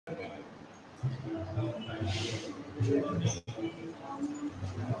Good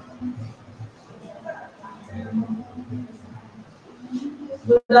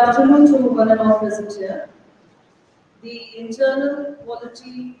afternoon to one and all present here. The Internal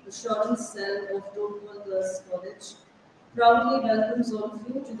Quality Assurance Cell of Domkal Girls College proudly welcomes all of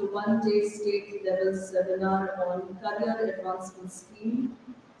you to the one-day state-level seminar on Career Advancement Scheme,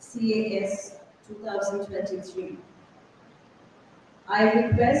 CAS 2023. I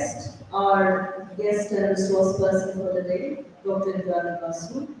request our guest and resource person for the day, Dr. Indrani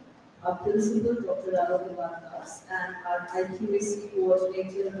Basu, our principal, Dr. Das, and our IQAC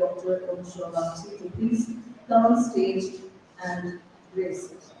Coordinator, Dr. Domkal, to please come on stage and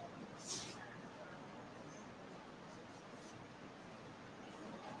grace it.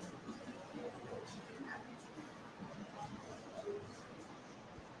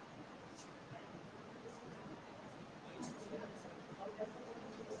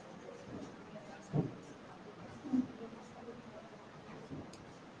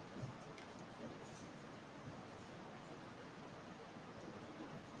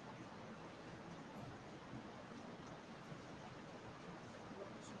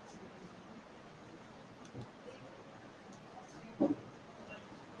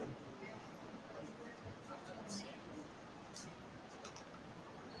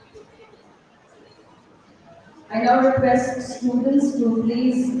 I now request students to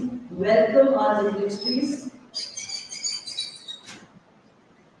please welcome our dignitaries.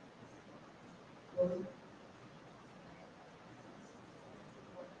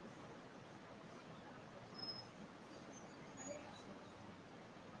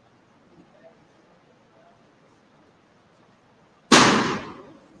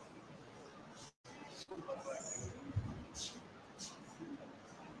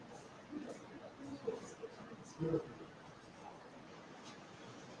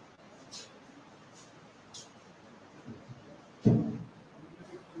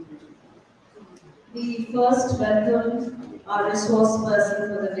 We first welcome our resource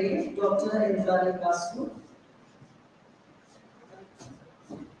person for the day, Dr. Indrani Basu.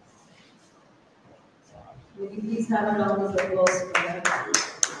 Will you please have a round of applause for them?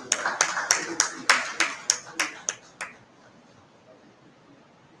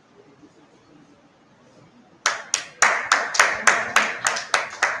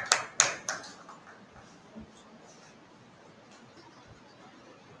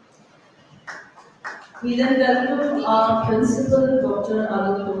 We then welcome our principal, Dr.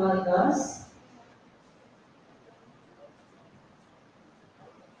 Das.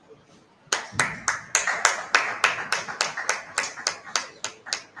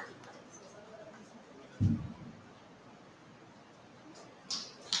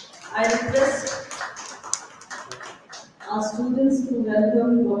 I request our students to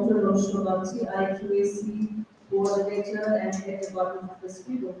welcome Dr. Domkal, IQAC Coordinator and Head Department of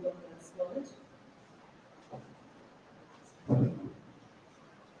History, Domkal College.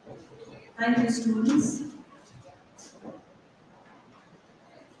 Thank you, students.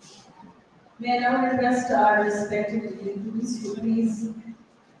 May I now request our respected dignitaries to please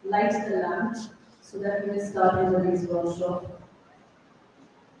light the lamp so that we may start today's workshop.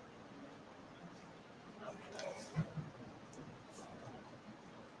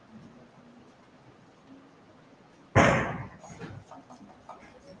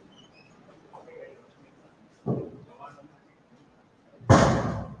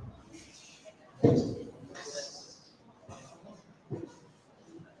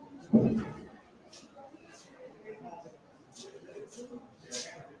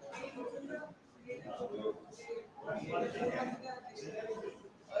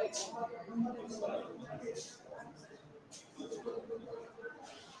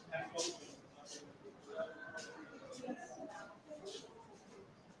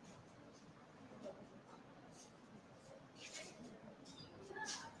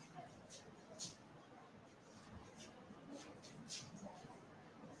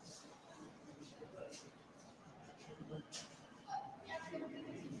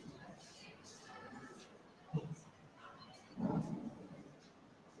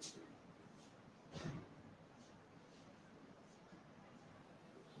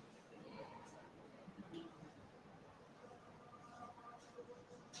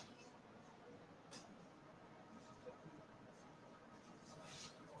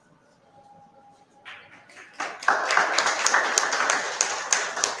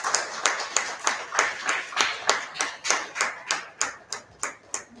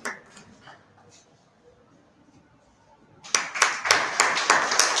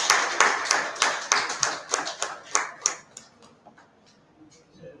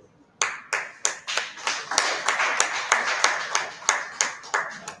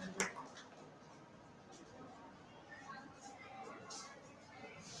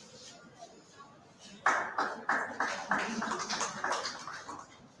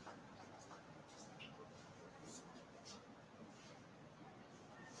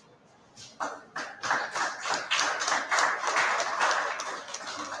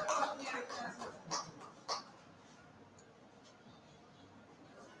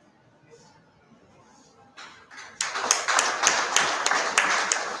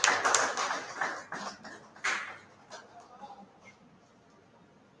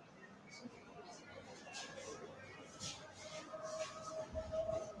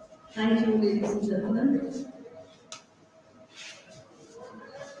 Thank you, ladies and gentlemen.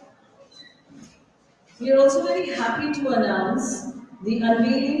 We are also very happy to announce the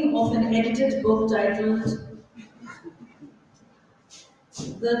unveiling of an edited book titled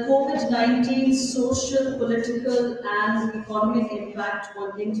The COVID-19 Social, Political and Economic Impact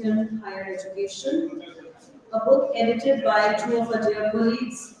on Indian Higher Education, a book edited by two of our dear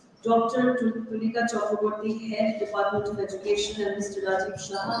colleagues, Dr. Tulika Chakraborty, Head, Department of Education, and Mr. Rajiv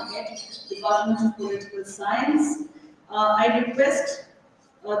Shah, Head, Department of Political Science. I request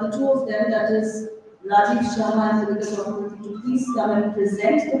the two of them, that is Rajiv Shah and Tulika Chakraborty, to please come and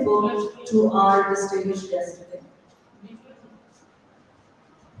present the book to our distinguished guest today.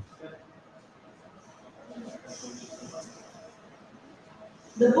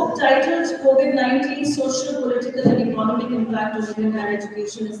 The book titled COVID-19 Social, Political and Economic Impact on Indian Higher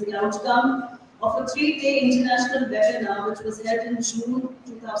Education is the outcome of a 3-day international webinar which was held in June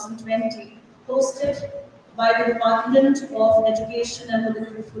 2020, hosted by the Department of Education and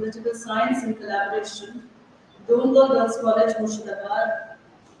Political Science in collaboration, Domkal Girls College, Murshidabad,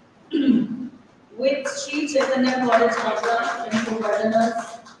 with Sri Chaitanya College, Agra, and co-partners.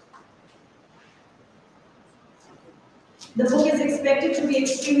 The book is expected to be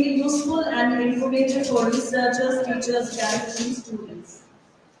extremely useful and informative for researchers, teachers, parents, and students.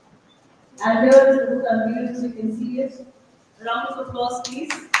 And here is the book unveiled, as you can see it. A round of applause, please.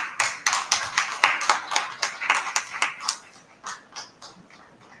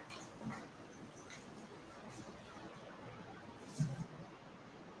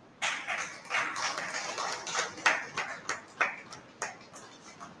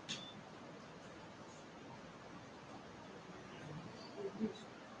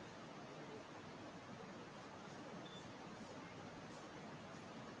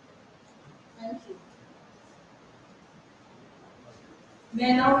 Thank you.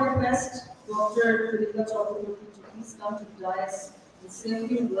 May I now request Dr. Tulika Chakraborty to please come to the dais and say a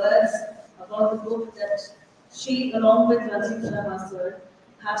few words about the book that she, along with Rajiv Sharma sir,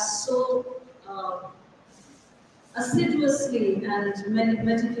 have so assiduously and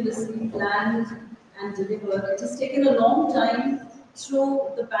meticulously planned and delivered. It has taken a long time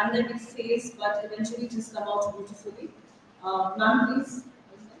through the pandemic phase, but eventually it has come out beautifully. Ma'am, please.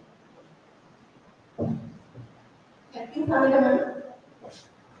 Thank you, Kamila.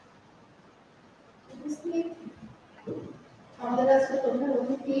 আমাদের আজকে প্রধান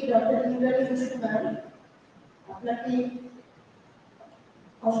অতিথি doctor Indrani Basu ma'am, আপনাকে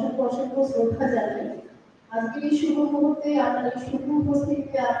অসংখ্য অসংখ্য শ্রদ্ধা জানাই। আজকের এই শুভ মুহূর্তে আপনার এই শুভ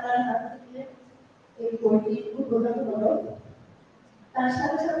উপস্থিতিতে আপনার হাত থেকে এই বইটি উদ্বোধন হলো। তার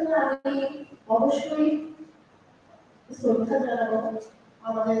সাথে সাথে আমি অবশ্যই শ্রদ্ধা জানাবো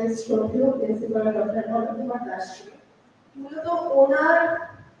আমাদের শ্রদ্ধেয় প্রিন্সিপাল ডক্টর অরুণকুমার দাসকে। মূলত ওনার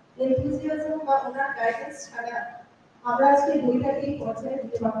এনথুজিয়াজম বা ওনার গাইডেন্স ছাড়া আমরা আজকে বইটাকে পর্যায়ে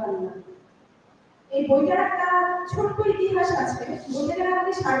দিতে পারতাম না। এই বইটার একটা ছোট্ট ইতিহাস আছে, বলতে গেলে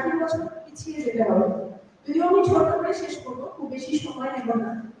আমাদের 30 বছর পিছিয়ে যেতে হবে। যদিও আমি ছোট করে শেষ করবো, খুব বেশি সময় নেব না।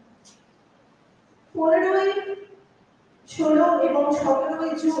 15, 16 এবং 17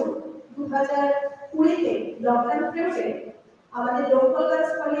 জুন 2020-তে লকডাউন পিরিয়ডে আমাদের local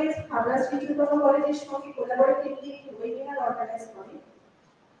girls college, Habra Shri Chaitanya কলেজের সঙ্গে কোলাবোরেটিভলি ওয়েবিনার অর্গানাইজ করে।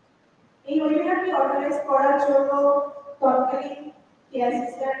 এই ওয়েবিনারটি অর্গানাইজ করার জন্য তৎকালীন CAS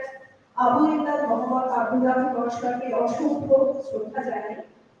স্যার আবু ইমদাদ মোহাম্মদ আব্দুল রাফি মহাশয়কে অসংখ্য শ্রদ্ধা জানাই।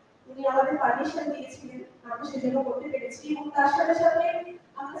 উনি আমাদের পারমিশন দিয়েছিলেন, আমরা সেজন্য করতে পেরেছি। এবং তার সাথে সাথে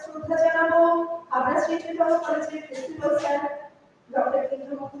আমরা শ্রদ্ধা জানাবো হাবড়া শ্রী চৈতন্য কলেজের principal sir doctor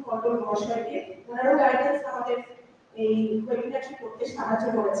Indramohan Mondal মহাশয়কে। ওনারও গাইডেন্স আমাদের এই ওয়েবিনারটি করতে সাহায্য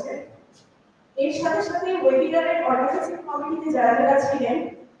করেছে। এর সাথে সাথে ওয়েবিনারের অর্গানাইজিং কমিটিতে যারা যারা ছিলেন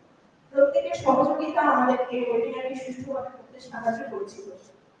প্রত্যেকের সহযোগিতা আমাদেরকে ওয়েবিনারটি সুষ্ঠুভাবে করতে সাহায্য করেছিল।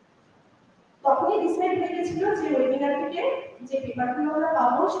 তখনই ডিসাইড হয়ে গেছিল যে ওয়েবিনারটিতে যে পেপারগুলো আমরা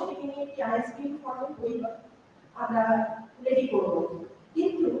পাবো সেটিকে নিয়ে একটি আইএসবি ফর্মে বই আমরা রেডি করব।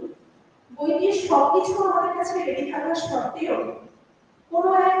 কিন্তু বইটির সবকিছু আমাদের কাছে রেডি থাকা সত্ত্বেও কোনো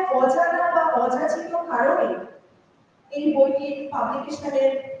এক অজানা বা অযাচিত কারণে এই বইটির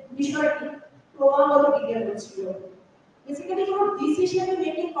পাবলিকেশনের বিষয়টি ক্রমাগত বিজ্ঞান হচ্ছিল। বেসিক্যালি কোনো ডিসিশন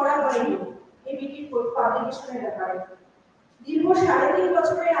মেকিং করা হয়নি এই বইটির পাবলিকেশনের ব্যাপারে। দীর্ঘ 3.5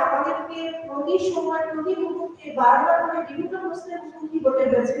 বছরে আমাদেরকে প্রতি সময় প্রতি মুহূর্তে বারবার করে বিভিন্ন প্রশ্নের মুখোমুখি হতে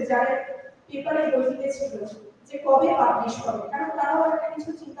হয়েছে, যারা পেপারে বইতে ছিল যে কবে পাবলিশ হবে, কারণ তারাও একটা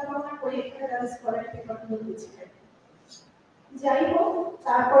কিছু চিন্তা ভাবনা করে এখানে তারা স্কলার পেপারগুলো দিয়েছিলেন। যাই হোক,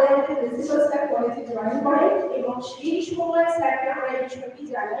 তারপরে আমাদের প্রিন্সিপাল স্যার কলেজে জয়েন করেন এবং সেই সময় স্যারকে আমরা এই বিষয়টি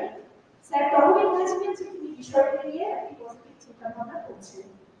জানাই। স্যার তখনই বলেছিলেন যে তুমি বিষয়টি নিয়ে একটি পজিটিভ চিন্তা ভাবনা করছেন।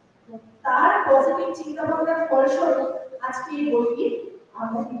 তার পজিটিভ চিন্তা ভাবনার ফলস্বরূপ আজকে এই বইটি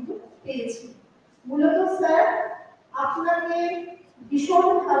আমরা কিন্তু পেয়েছি। মূলত স্যার আপনাকে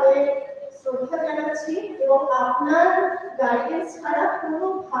ভীষণভাবে শ্রদ্ধা জানাচ্ছি এবং আপনার গাইডেন্স ছাড়া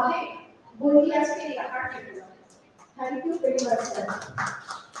কোনোভাবে বইটি আজকে লেখার পেত না। Thank you very much sir.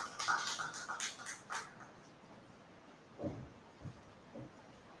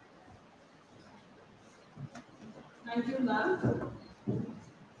 Thank you, ma'am.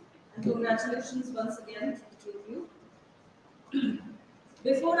 And congratulations once again to the two of you.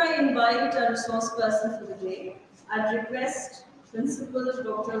 Before I invite our resource person for the day, I'd request Principal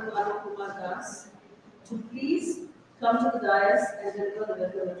Dr. Berhampore College to please come to the dais and deliver the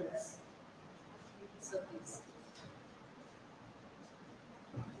welcome address. So please.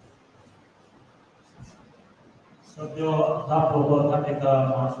 শ্রদ্ধেয় অধ্যাপক অধ্যাপিকা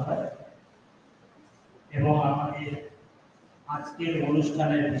মহাশয় এবং আমাদের আজকের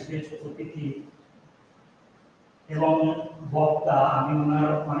অনুষ্ঠানের বিশেষ অতিথি এবং বক্তা, আমি ওনার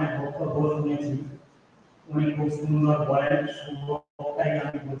অনেক বক্তব্য শুনেছি, উনি খুব সুন্দর বলেন, বক্তাই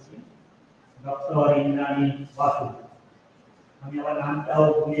আমি বলছি ডক্টর ইন্দ্রানি বাসু। আমি আমার নামটাও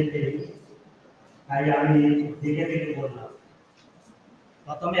ভুলে ফেলি, তাই আমি দেখে দেখে বললাম।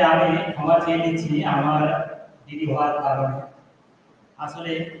 প্রথমে আমি ক্ষমা চেয়ে নিচ্ছি আমার দেরি হওয়ার কারণে।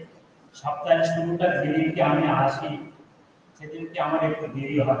 আসলে সপ্তাহের শুরুটা যেদিনকে আমি আসি সেদিনকে আমার একটু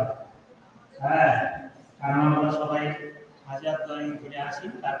দেরি হয়। হ্যাঁ, কারণ আমরা সবাই হাজারদুয়ারি ঘুরে আসি,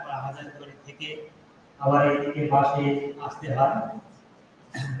 তারপর হাজারদুয়ারি থেকে আবার এইদিকে বাসে আসতে হয়।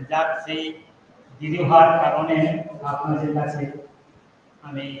 যাক, সেই দেরি হওয়ার কারণে আপনাদের কাছে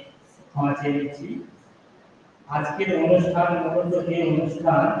আমি ক্ষমা চেয়ে নিচ্ছি। আজকের অনুষ্ঠান মূলত যে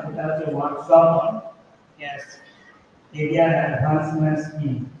অনুষ্ঠান সেটা হচ্ছে workshop on CAS area advancement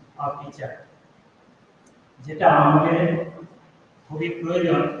scheme of teacher, যেটা আমাদের খুবই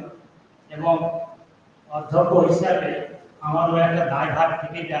প্রয়োজন এবং অধ্যক্ষ হিসাবে আমারও একটা দায়ভার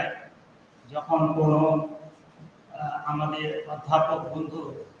থেকে যায়। যখন কোনো আমাদের অধ্যাপক বন্ধু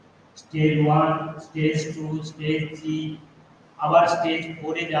স্টেজ 1, স্টেজ 2, স্টেজ 3 আবার স্টেজ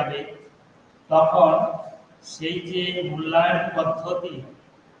 4-এ যাবে, তখন সেই যে মূল্যায়ন পদ্ধতি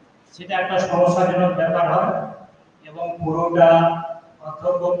সেটা একটা সমস্যাজনক ব্যাপার হয় এবং পুরোটা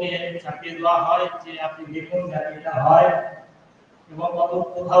অধ্যক্ষকে চাপিয়ে দেওয়া হয় যে আপনি দেখুন যাতে এটা হয়, এবং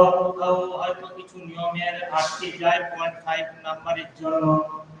কোথাও কোথাও হয়তো কিছু নিয়মের আটকে যায় 0.5 নাম্বারের জন্য,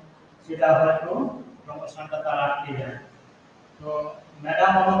 সেটা হয়তো প্রমোশনটা তার আটকে যায়। তো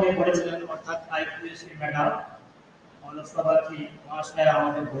ম্যাডাম আমাকে বলেছিলেন, অর্থাৎ IQAC ম্যাডাম অনুসভাপতি মহাশয়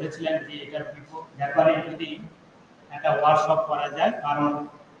আমাদের বলেছিলেন যে এটার ব্যাপারে যদি একটা ওয়ার্কশপ করা যায়, কারণ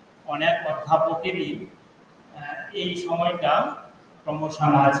অনেক অধ্যাপকেরই এই সময়টা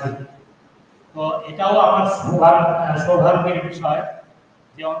প্রমোশন আছে। তো এটাও আমার সৌভাগ্যের বিষয়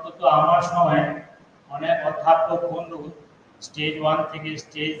যে অন্তত আমার সময় অনেক অধ্যাপক বন্ধু স্টেজ 1 থেকে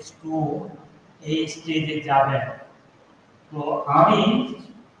স্টেজ 2 এই স্টেজে যাবেন। তো আমি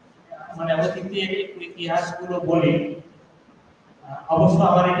মানে অতীতের ইতিহাসগুলো বলি। অবশ্য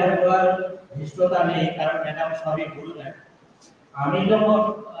আমার এটা বলার ধৃষ্টতা নেই, কারণ ম্যাডাম সবই বলবেন। আমি যখন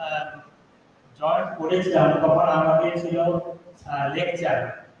জয়েন করেছিলাম তখন আমাদের ছিল লেকচার,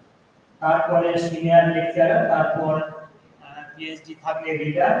 তারপরে সিনিয়র লেকচারার, তারপর পিএইচডি থাকলে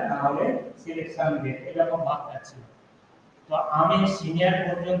রিডার, না হলে সিলেকশন গেট, এরকম ভাগটা ছিল। তো আমি সিনিয়র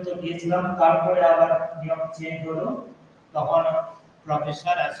পর্যন্ত গিয়েছিলাম, তারপরে আবার নিয়ম চেঞ্জ হলো, তখন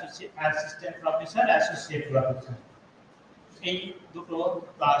professor, assistant professor, associate professor, এই দুটো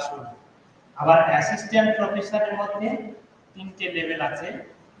ক্লাস হলো। আবার অ্যাসিস্ট্যান্ট প্রফেসরের মধ্যে 3টে লেভেল আছে,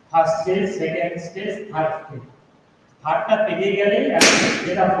 first stage, second stage, third stage. থার্ডটা পেরিয়ে গেলে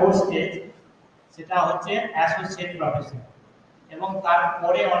যেটা ফোর্থ স্টেজ, সেটা হচ্ছে অ্যাসোসিয়েট প্রফেসর। এবং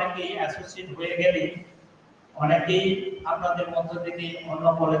তারপরে অনেকেই অ্যাসোসিয়েট হয়ে গেলে অনেকেই আপনাদের মধ্য থেকে অন্য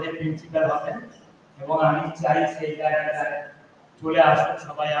কলেজের প্রিন্সিপাল হবেন, এবং আমি চাই সেই জায়গাটায় চলে আসুন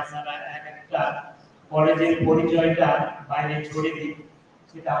সবাই, আপনারা এক একটা কলেজের পরিচয়টা বাইরে ছড়িয়ে দিন,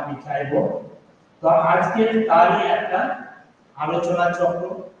 সেটা আমি চাইব। তো আজকে তারই একটা আলোচনা চক্র।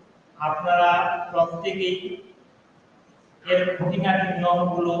 আপনারা প্রত্যেকেই এর খুঁটিনাটি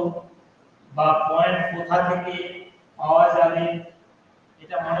নিয়মগুলো বা পয়েন্ট কোথা থেকে পাওয়া যাবে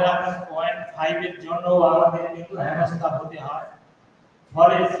এটা মনে 100.5 এর জন্য আমাদের কিন্তু হেনস্থা হতে হয়।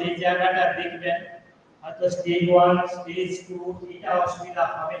 ফলে সেই জায়গাটা দেখবেন হয়তো স্টেজ 1 স্টেজ 2 এটা অসুবিধা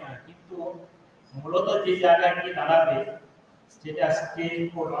হবে না, কিন্তু মূলত যে জায়গায় গিয়ে দাঁড়াবে সেটা স্টেজ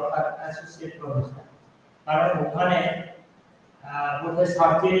 4 অর্থাৎ অ্যাসোসিয়েট প্রফেসর। কারণ ওখানে বোধহয়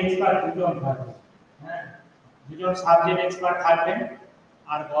সাবজেক্ট এক্সপার্ট দুজন থাকবে, হ্যাঁ দুজন সাবজেক্ট এক্সপার্ট থাকবেন,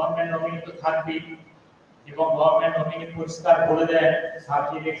 আর গভর্নমেন্ট নমিনি তো থাকবেই, এবং গভর্নমেন্ট নমিনি পরিষ্কার বলে দেয়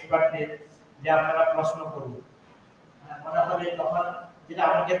সাবজেক্ট এক্সপার্টদের যে আপনারা প্রশ্ন করুন। মনে হবে তখন যেটা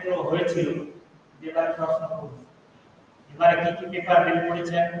আমার ক্ষেত্রে হয়েছিল, যেবারে প্রশ্ন করুন, এবারে কি কি পেপার বের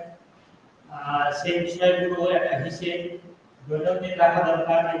করেছেন সেই বিষয়গুলো একটা হিসেব দৈনন্দিন রাখা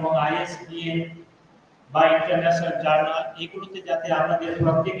দরকার, এবং আইএসবিএন বা ইন্টারন্যাশনাল জার্নাল এগুলোতে যাতে আমাদের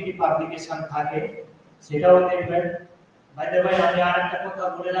প্রত্যেকেরই পাবলিকেশন থাকে সেটাও দেখবেন। বাইরে আমি আর একটা কথা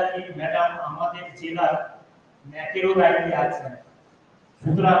বলে রাখি, ম্যাডাম আমাদের জেলার ন্যাকেরও দায়িত্বে আছেন।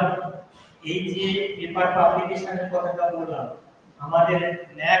 সুতরাং এই যে পেপার পাবলিকেশনের কথাটা বললাম, আমাদের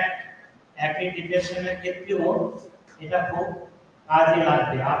ন্যাক অ্যাক্রেডিটেশনের ক্ষেত্রেও এটা খুব কাজে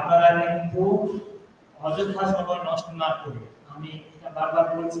লাগবে। আপনারা কিন্তু অযথা সময় নষ্ট না করে, আমি এটা বারবার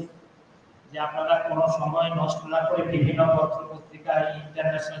বলছি যে আপনারা কোনো সময় নষ্ট না করে বিভিন্ন পত্র পত্রিকায়,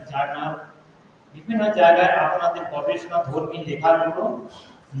 ইন্টারন্যাশনাল জার্নাল, বিভিন্ন জায়গায় আপনাদের গবেষণা ধর্মী লেখাগুলো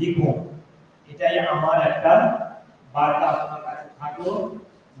লিখুন। এটাই আমার একটা বার্তা আপনার কাছে থাকলো।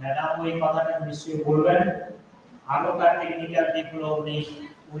 ম্যাডাম ওই কথাটা নিশ্চয়ই বলবেন, আরো তার টেকনিক্যাল দিকগুলো উনি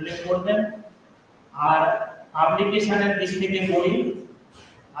উল্লেখ করবেন। আর পাবলিকেশনের দিক থেকে বলি,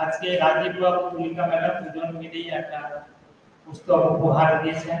 আজকে রাজীব বাবু তুলিকা ম্যাডাম দুজন মিলেই একটা পুস্তক উপহার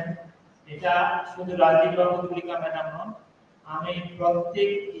দিয়েছেন। এটা শুধু রাজীব বাবু তুলিকা ম্যাডাম নন, আমি প্রত্যেক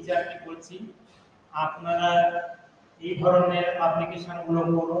টিচারকে বলছি আপনারা এই ধরনের পাবলিকেশনগুলো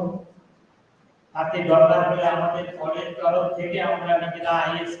করুন। তাতে দরকার হলে আমাদের কলেজ তরফ থেকে আমরা নিজেরা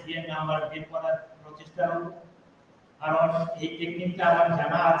আইএসবিএন নাম্বার বের করার প্রচেষ্টা করব। কারণ এই টেকনিকটা আমার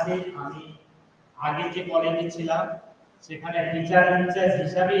জানা আছে, আমি আগে যে কলেজে ছিলাম সেখানে টিচার ইনচার্জ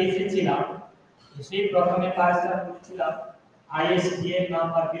হিসাবে এসেছিলাম, সেই প্রথমে কাজটা করেছিলাম, আইএসবিএন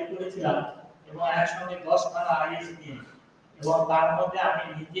নাম্বার বের করেছিলাম এবং একসঙ্গে 10খানা আইএসবিএন, এবং তার মধ্যে আমি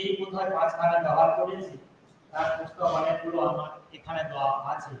নিজেই বোধহয় 5খানা ব্যবহার করেছি। তার পুস্তক অনেকগুলো আমার এখানে দেওয়া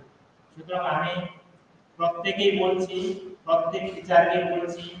আছে। সুতরাং আমি প্রত্যেকেই বলছি, প্রত্যেক টিচারকে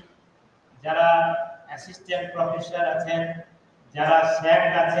বলছি, যারা অ্যাসিস্ট্যান্ট প্রফেসর আছেন, যারা স্যাক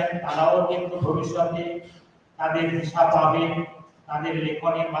আছেন, তারাও কিন্তু ভবিষ্যতে তাদের দিশা পাবেন তাদের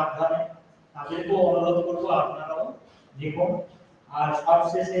লেখনের মাধ্যমে। তাদেরকেও অনুরোধ করবো আপনারাও লিখুন। আর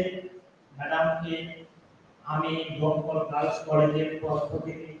সবশেষে ম্যাডামকে আমি দমকল গার্লস কলেজের পক্ষ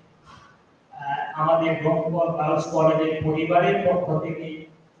থেকে, আমাদের দমকল গার্লস কলেজের পরিবারের পক্ষ থেকে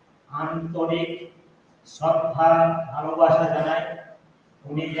আন্তরিক শ্রদ্ধা ভালোবাসা জানাই।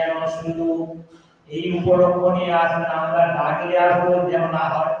 উনি যেন শুধু এই উপলক্ষ নিয়ে আসেন, আমরা ডাকলে আসবো যেন না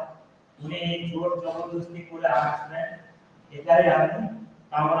হয়, উনি জোর জবরদস্তি করে আসবেন, এটাই আমি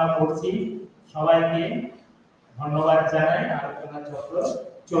কামনা করছি। সবাইকে ধন্যবাদ জানাই। আলোচনা চক্র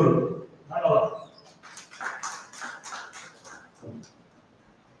চলুন। ধন্যবাদ।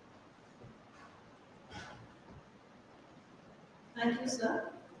 Thank you, sir.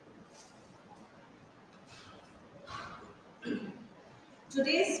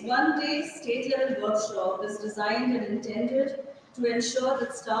 Today's one-day state-level workshop is designed and intended to ensure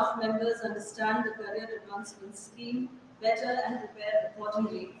that staff members understand the career advancement scheme better and prepare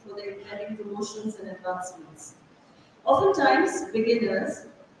accordingly for their impending promotions and advancements. Oftentimes, beginners,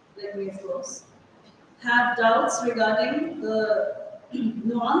 like me of course, have doubts regarding the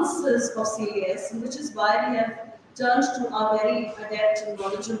nuances of CAS, which is why we have turned to our very adept and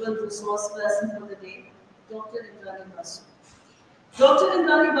knowledgeable resource person for the day, Dr. Indrani Basu. Dr.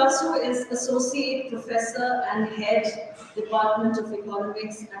 Indrani Basu is Associate Professor and Head Department of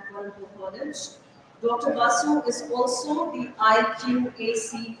Economics at Berhampore College. Dr. Basu is also the IQAC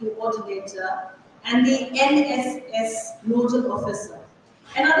Coordinator and the NSS Nodal Officer.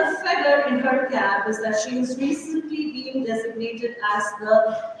 Another feather in her cap is that she has recently been designated as the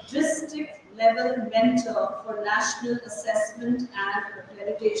District Level Mentor for National Assessment and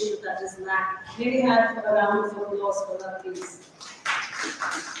Accreditation, that is NAC. May we have a round of applause for that, please.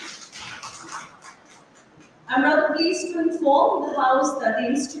 I'm rather pleased to inform the House that the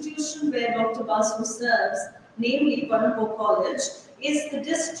institution where Dr. Basu serves, namely Berhampore College, is the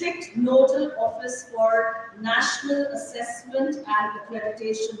District Nodal Office for National Assessment and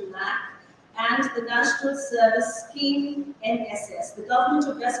Accreditation NAC and the National Service Scheme NSS. The Government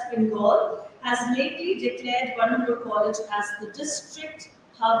of West Bengal has lately declared Berhampore College as the District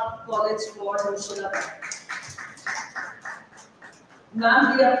Hub College for Hoshiyarpur.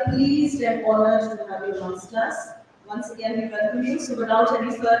 Ma'am, we are pleased and honored to have you amongst us. Once again, we welcome you. So without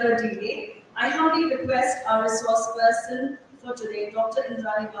any further delay, I humbly request our resource person for today, Dr.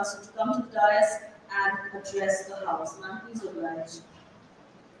 Indrani Basu, to come to the dais and address the House. Ma'am, please oblige.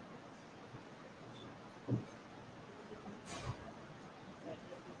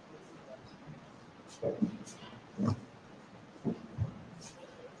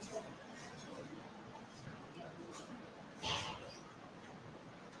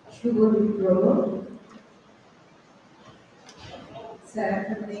 Shubho Biplab sir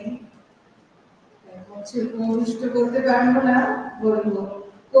আপনি হচ্ছে উপবিষ্ট করতে পারবো না বলবো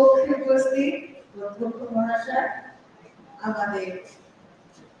কক্ষে উপস্থিত অধ্যক্ষ মহাশয় আমাদের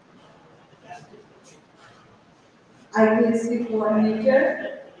IQAC Coordinator,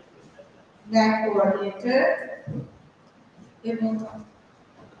 CAS Coordinator এবং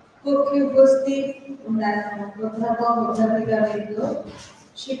কক্ষে উপস্থিত অন্যান্য অধ্যাপক অধ্যাপিকাবৃন্দ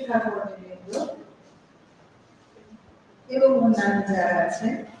শিক্ষাকর্মীবৃন্দ এবং অন্যান্য যারা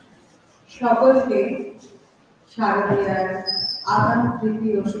আছেন সকলকে শারদীয়ার আগাম প্রীতি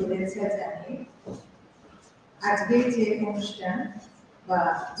ও শুভেচ্ছা জানিয়ে আজকের যে অনুষ্ঠান বা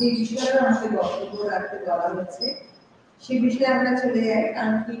যে বিষয়ে আমাকে বক্তব্য রাখতে বলা হচ্ছে সে বিষয়ে আমরা চলে যাই,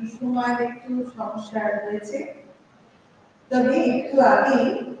 কারণ কি সময়ের একটু সমস্যা রয়েছে। তবে একটু আগে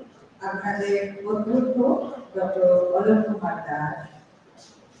আপনাদের অধ্যক্ষ ডক্টর অলোক কুমার দাস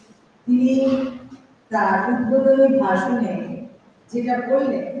তিনি তার উদ্বোধনী ভাষণে যেটা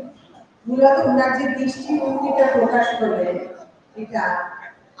বললেন, মূলত ওনার যে দৃষ্টিভঙ্গিটা প্রকাশ করলেন এটা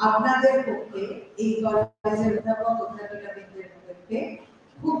আপনাদের পক্ষে এই কলেজের অধ্যাপক অধ্যাপিকাদের পক্ষে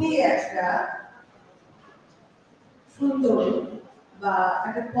খুবই একটা সুন্দর বা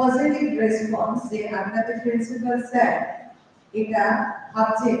একটা পজিটিভ রেসপন্স যে আপনাদের প্রিন্সিপাল স্যার এটা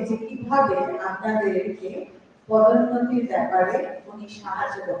ভাবছেন যে কিভাবে আপনাদেরকে পদোন্নতির ব্যাপারে উনি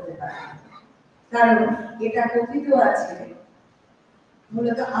সাহায্য করতে পারেন। কারণ এটা কথিত আছে,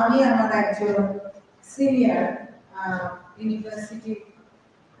 মূলত আমি আমার একজন সিনিয়র ইউনিভার্সিটি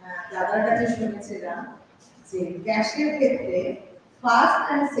দাদার কাছে শুনেছিলাম যে ক্যাশের ক্ষেত্রে ফার্স্ট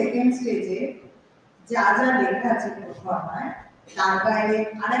অ্যান্ড সেকেন্ড স্টেজে যা যা লেখা চিহ্নিত হয় তার বাইরে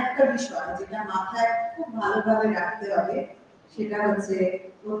আরেকটা বিষয় যেটা মাথায় খুব ভালোভাবে রাখতে হবে সেটা হচ্ছে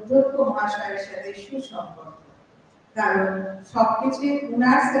অধ্যক্ষ মহাশয়ের সাথে সুসম্পর্ক। কারণ সবকিছু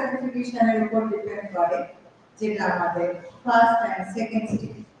উনার সার্টিফিকেশনের উপর ডিপেন্ড করে, যেটা আমাদের ফার্স্ট অ্যান্ড সেকেন্ড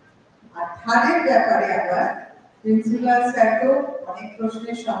স্টেজ। আর থার্ডের ব্যাপারে আবার প্রিন্সিপাল স্যারকেও অনেক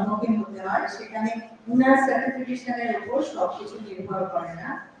প্রশ্নের সম্মুখীন হতে হয়, সেখানে উনার সার্টিফিকেশনের উপর সবকিছু নির্ভর করে না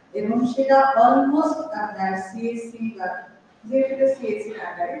এবং সেটা অলমোস্ট আপনার সিএসসি বা যেটা সিএসসি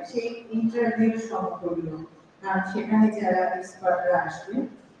আকারে সেই ইন্টারভিউ সমতুল্য। কারণ সেখানে যারা এক্সপার্টরা আসবেন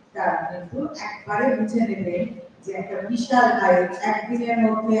তারা কিন্তু একবারে বুঝে নেবেন যে একটা বিশাল আয় একদিনের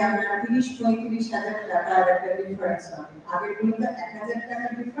মধ্যে আমরা ৩০-৩৫ হাজার টাকার একটা ডিফারেন্স হবে, আগের গুলোতে ১,০০০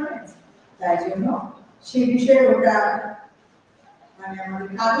 টাকার ডিফারেন্স। তাই জন্য সেই বিষয়ে ওটা মানে আমাদের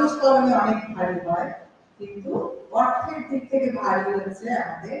কাগজ কলমে অনেক ভারী হয়, কিন্তু অর্থের দিক থেকে ভারী হচ্ছে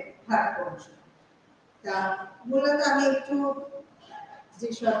আমাদের থার্ড পজিশন। তা মূলত আমি একটু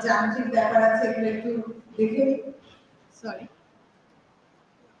যেসব যান্ত্রিক ব্যাপার আছে এগুলো একটু দেখে নিই। সরি,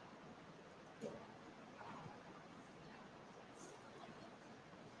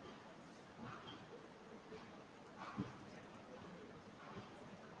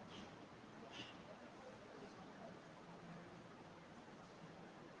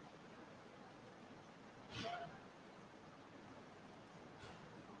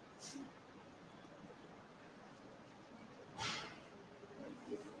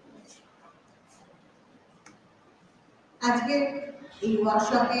 আজকে এই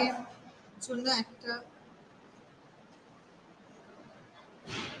ওয়ার্কশপের জন্য একটা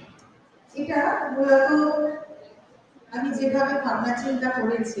এটা মূলত আমি যেভাবে ভাবনা চিন্তা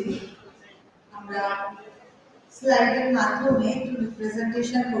করেছি, আমরা স্লাইডের মাধ্যমে একটু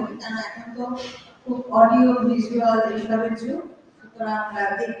রিপ্রেজেন্টেশন করি, কারণ এখন তো খুব অডিও ভিজুয়াল এইসবের যুগ, সুতরাং আমরা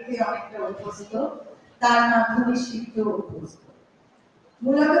দেখতে অনেকটা অভ্যস্ত, তার মাধ্যমে শিখতেও অভ্যস্ত।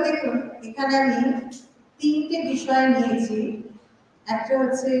 মূলত দেখুন এখানে আমি তিনটে বিষয় নিয়েছি। একটা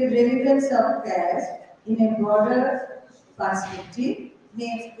হচ্ছে relevance of cash in a broader perspective,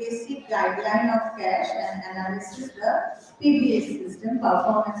 next basic guideline of cash and analysis the PBS system,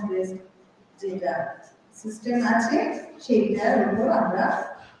 performance based যেটা সিস্টেম আছে সেইটার উপর আমরা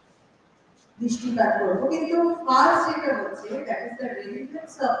দৃষ্টিপাত করব। কিন্তু ফার্স্ট যেটা হচ্ছে that is the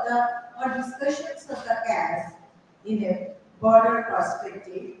relevance of the or discussions of the cash in a broader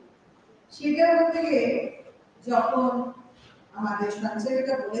perspective. সেটা বলতে যখন আমাদের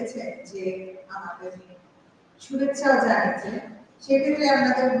সঞ্চালিকা বলেছেন যে আমাদের শুভেচ্ছাও জানিয়েছেন, সেক্ষেত্রে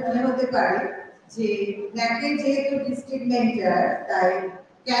আমাদের মনে হতে পারে যে ন্যাকের যেহেতু ডিস্ট্রিক্ট মেন্টর, তাই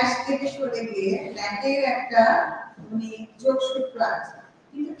ক্যাশ থেকে সরে গিয়ে ন্যাকের একটা যোগসূত্র আছে।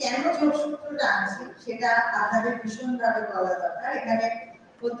 কিন্তু কেন যোগসূত্রটা আছে সেটা আপনাদের ভীষণভাবে বলা দরকার। এখানে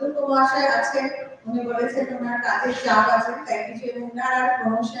অধ্যক্ষ মহাশয় আছেন, উনি বলেছেন ওনার কাজের চাপ আছে, তাই কিছু ওনার আর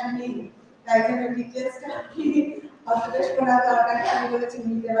প্রমোশন নেই, তাই জন্য ডিটেলসটা আপনাদের শোনা দরকার। আমি বলেছি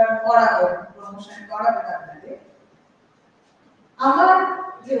নিতে এবার করাবেন, প্রমোশন করাবেন আপনাদের। আমার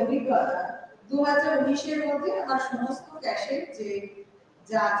যে অভিজ্ঞতা 2019-এর মধ্যে আমার সমস্ত ক্যাশের যে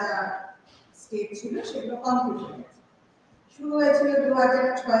যা যা স্টেপ ছিল সেগুলো কমপ্লিট হয়ে গেছে। শুরু হয়েছিল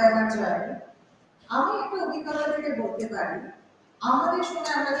 2006 আমার জয়েন। আমি একটা অভিজ্ঞতা থেকে বলতে পারি, আমাদের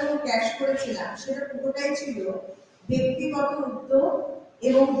সময় আমরা যখন ক্যাশ করেছিলাম সেটা পুরোটাই ছিল ব্যক্তিগত উদ্যোগ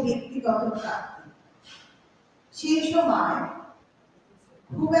এবং ব্যক্তিগত প্রাপ্তি। সেই সময়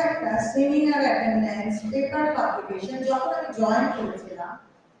খুব একটা সেমিনার অ্যাটেন্ডেন্স, পেপার পাবলিকেশন যখন আমি জয়েন করেছিলাম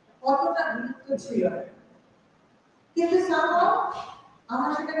কতটা গুরুত্ব ছিল না। কিন্তু সামহাও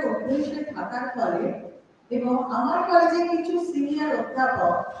আমার সেটাকে অভ্যেসে থাকার ফলে এবং আমার কলেজে কিছু সিনিয়র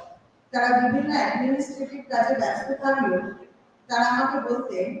অধ্যাপক তারা বিভিন্ন অ্যাডমিনিস্ট্রেটিভ কাজে ব্যস্ত থাকলেও তারা আমাকে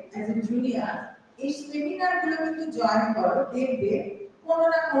বলতেন অ্যাজ এ জুনিয়র, এই সেমিনারগুলো কিন্তু জয়েন করো, দেখবে কোনো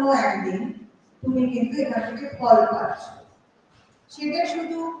না কোনো একদিন তুমি কিন্তু এখান থেকে ফল পাচ্ছ। সেটা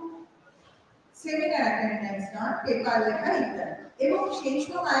শুধু সেমিনার অ্যাটেন্ডেন্স নয়, পেপার লেখা ইত্যাদি। এবং সেই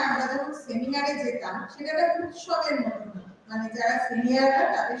সময় আমরা যখন সেমিনারে যেতাম সেটা একটা উৎসবের মতো, মানে যারা সিনিয়ররা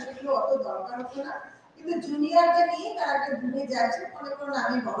তাদের সেগুলো অত দরকার হতো না, কিন্তু জুনিয়রদের নিয়ে তারা একটা ঘুরে যাচ্ছে। মনে করুন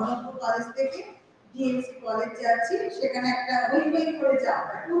আমি বহরমপুর কলেজ থেকে ডিএমসি কলেজ যাচ্ছি, সেখানে একটা হই হই করে যাওয়া,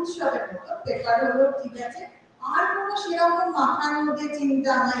 একটা উৎসবের মতো। পেপার হলো ঠিক আছে, আর কোনো সেরকম মাথার মধ্যে চিন্তা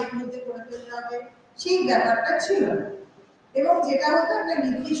আমার এর মধ্যে করে ফেলতে হবে সেই ব্যাপারটা ছিল না। এবং যেটা হতো একটা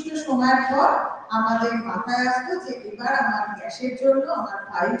নির্দিষ্ট সময়ের পর আমাদের মাথায় আসতো যে এবার আমার ক্যাশের জন্য আমার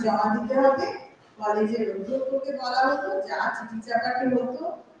ফাইল জমা দিতে হবে। কলেজের অধ্যক্ষকে বলা হতো, যা চিঠি চাপাটি হতো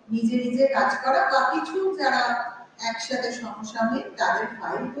নিজে নিজে কাজ করা, বা কিছু যারা একসাথে সমসাময়িক তাদের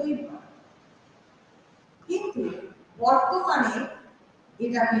ফাইল তৈরি করা। কিন্তু বর্তমানে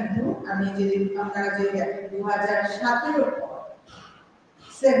এটা কিন্তু আমি যদি আপনারা যদি দেখেন 2017 পর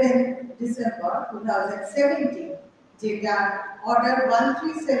 7 ডিসেম্বর 2017 যেটা অর্ডার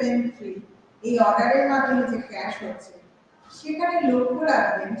 1373, এই অর্ডারের মাধ্যমে যে ক্যাশ হচ্ছে সেখানে লক্ষ্য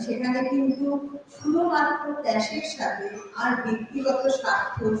রাখবেন, সেখানে কিন্তু শুধুমাত্র ক্যাশের সাথে আর ব্যক্তিগত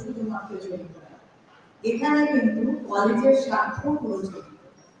স্বার্থ শুধুমাত্র জড়িত না, এখানে কিন্তু কলেজের স্বার্থ জড়িত।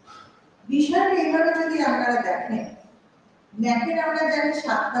 বিষয়টা এইভাবে যদি আপনারা দেখেন, ন্যাকের আমরা জানি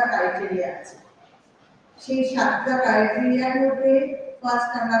 7টা ক্রাইটেরিয়া আছে। সেই 7টা ক্রাইটেরিয়ার মধ্যে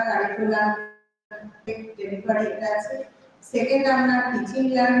ফার্স্ট আমরা কারিকুলাম ডেলিভারি এটা আছে, সেকেন্ড আমরা teaching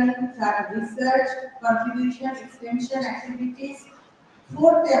learning, third research contribution extension activities,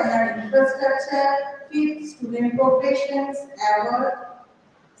 fourth আমরা infrastructure, fifth student professions award,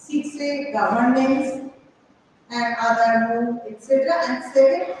 sixth governance and other more etc. and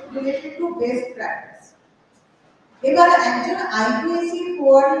seven related to best practice. এবার একজন IQAC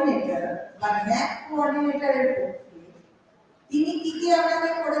কোঅর্ডিনেটর বা ন্যাক কোঅর্ডিনেটরের পক্ষে তিনি কি কি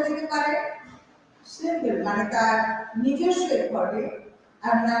আমাদের করে দিতে পারেন? সিম্পল, মানে তার নিজস্ব এফর্টে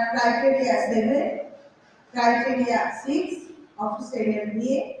আমরা ক্রাইটেরিয়া 7, ক্রাইটেরিয়া 6 অফিসিয়াল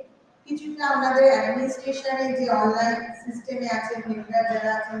দিয়ে কিছুটা আমাদের অ্যাডমিনিস্ট্রেশনে যে অনলাইন সিস্টেমে আছে মেম্বার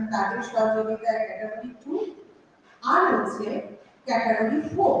যারা আছেন তাদের সহযোগিতায় ক্যাটাগরি 2, আর হচ্ছে ক্যাটাগরি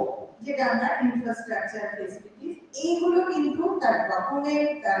 4 যেটা আমরা ইনফ্রাস্ট্রাকচার ফেসিলিটিস, এইগুলো কিন্তু তার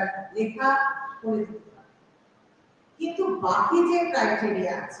ডকুমেন্ট তার লেখা করে দিতে পারে। কিন্তু বাকি যে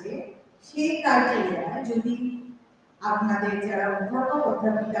ক্রাইটেরিয়া আছে সেই ক্রাইটেরিয়া যদি আপনাদের যারা অধ্যাপক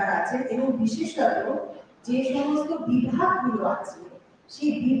অধ্যাপিকারা আছেন এবং বিশেষত যে সমস্ত বিভাগগুলো আছে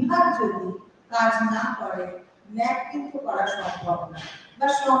সেই বিভাগ যদি কাজ না করে ন্যাক কিন্তু করা সম্ভব না, বা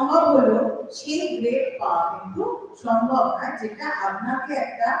সম্ভব হলো সেই গ্রেড পাওয়া কিন্তু সম্ভব না যেটা আপনাকে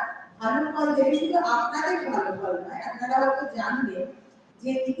একটা ভালো ফল দেবে। শুধু আপনাদের ভালো ফল নয়, আপনারা হয়তো জানবেন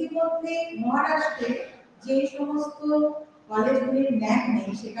যে ইতিমধ্যে মহারাষ্ট্রে যে সমস্ত কলেজগুলির ন্যাক নেই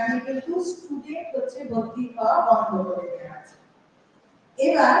সেখানে কিন্তু স্টুডেন্ট হচ্ছে ভর্তি হওয়া বন্ধ করে দেওয়া আছে।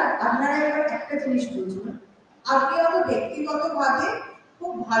 এবার আপনারা এবার একটা জিনিস বুঝুন, আপনি হয়তো ব্যক্তিগতভাবে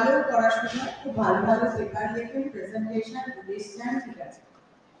খুব ভালো পড়াশোনা, খুব ভালো ভালো পেপার লেখেন, প্রেজেন্টেশন দিচ্ছেন, ঠিক আছে,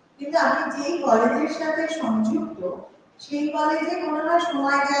 কিন্তু আপনি যেই কলেজের সাথে সংযুক্ত সেই কলেজে মনে হয়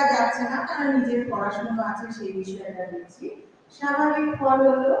সময় দেওয়া যাচ্ছে না, কারণ নিজের পড়াশোনা আছে সেই বিষয়টা দিচ্ছি, স্বাভাবিক ফল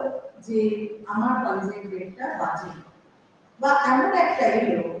হলো যে আমার কলেজের গ্রেডটা বাজে, বা এমন একটা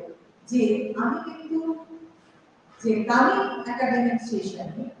এলো যে আমি কিন্তু যে দামি একাডেমিক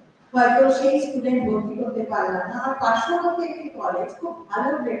সেশনে হয়তো সেই স্টুডেন্ট ভর্তি করতে পারলাম না, আমার পার্শ্ববর্তী একটি কলেজ খুব ভালো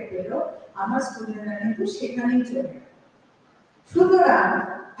গ্রেড পেল, আমার স্টুডেন্টরা কিন্তু সেখানেই চলে গেল। সুতরাং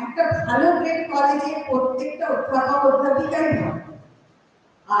একটা ভালো গ্রেড কলেজে প্রত্যেকটা অধ্যাপক অধ্যাপিকাই ভালো,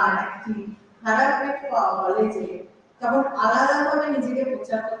 আর একটি খারাপ গ্রেড কলেজে তখন আলাদাভাবে নিজেকে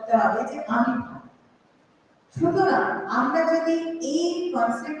প্রচার করতে হবে যে আমি ভালো। সুতরাং আমরা যদি এই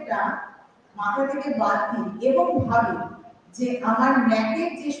কনসেপ্টটা মাথা থেকে বাদ দিই এবং ভাবি যে আমার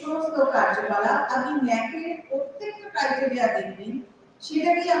ন্যাকের যে সমস্ত কার্যকলাপ, আমি ন্যাকের প্রত্যেকটা ক্রাইটেরিয়া দেখবেন,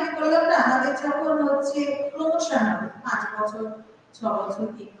 সেটা কি আমি বললাম না আমাদের যখন হচ্ছে প্রমোশন হবে 5 বছর 6 বছর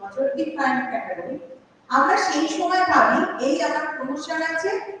 3 বছর ডিফারেন্ট ক্যাটাগরি, আমরা সেই সময় ভাবি এই আমার প্রমোশন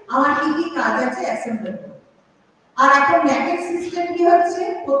আছে, আমার কি কি কাজ আছে অ্যাসেম্বল। আর এখন ন্যাকের সিস্টেম কি হচ্ছে,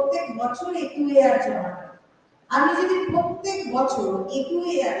 প্রত্যেক বছর EQAR জমা। আমি যদি প্রত্যেক বছর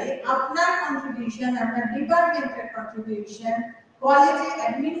EQAR-এ আপনার কন্ট্রিবিউশন, আপনার ডিপার্টমেন্টের কন্ট্রিবিউশন, কলেজের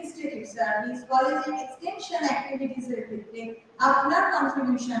অ্যাডমিনিস্ট্রেটিভ সার্ভিস, কলেজের এক্সটেনশন অ্যাক্টিভিটিসের ক্ষেত্রে আপনার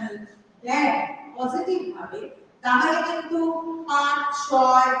কন্ট্রিবিউশন দেন পজিটিভ ভাবে, তাহলে কিন্তু 5,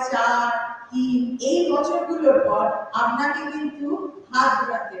 6, 4, 3 এই বছরগুলোর পর আপনাকে কিন্তু হাত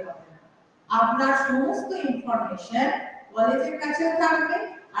ধরাতে হবে না। আপনার সমস্ত ইনফরমেশন কলেজের কাছে থাকবে,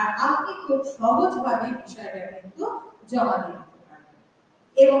 আর আপনি খুব সহজভাবে বিষয়টা কিন্তু জমা দিতে পারবেন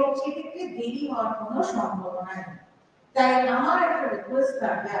এবং সেক্ষেত্রে দেরি হওয়ার কোনো সম্ভাবনা নেই। তাই আমার একটা রিকোয়েস্ট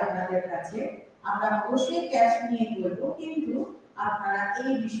থাকবে আপনাদের কাছে, আমরা অবশ্যই ক্যাশ নিয়ে বলবো, কিন্তু আপনারা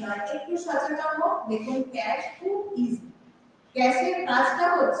এই বিষয়ে একটু সচেতন হোক। দেখুন ক্যাশ খুব ইজি, ক্যাশের কাজটা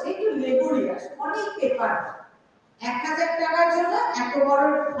হচ্ছে একটু লেবরিয়াস, অনেক পেপার, 1000 টাকার জন্য এত বড়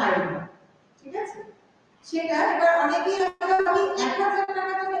ফাইল, ঠিক আছে? সেটা এবার অনেকেই ভাবি 1000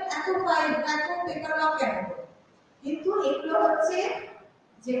 টাকার জন্য এত ফাইল, এত পেপার ওয়ার্ক কেন? কিন্তু এগুলো হচ্ছে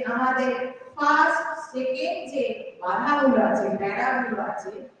যে আমাদের ফার্স্ট সেকেন্ড যে বাধাগুলো আছে, ব্যারাগুলো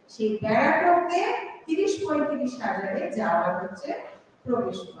আছে, সেই ব্যারাটোকে 30-35 হাজারে যাওয়ার হচ্ছে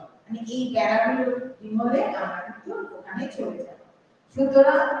প্রবেশ পথ। মানে এই ব্যারাগুলো বিমলে আমরা কিন্তু ওখানে চলে যাব।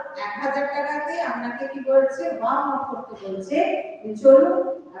 সুতরাং 1000 টাকাতে আপনাকে কি বলছে, ওয়ার্ম আপ করতে বলছে যে চলুন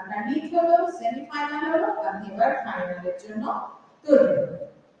আপনার নিট হলো, সেমিফাইনাল হলো, আপনি এবার ফাইনালের জন্য তৈরি হন।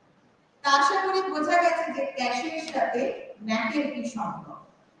 তা আশা করি বোঝা গেছে যে ক্যাশের সাথে ন্যাকের কি সম্পর্ক।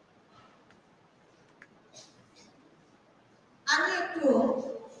 আমি একটু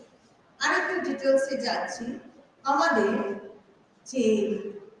আরেকটু ডিটেইলসে যাচ্ছি। আমাদের যে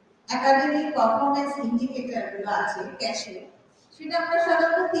একাডেমিক পারফরম্যান্স ইন্ডিকেটর গুলো আছে ক্যাশে, সেটা আমরা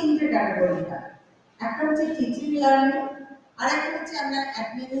সাধারণত 3টে ক্যাটাগরি পাই। একটা হচ্ছে টিচিং লার্নিং, আরেকটা হচ্ছে আপনার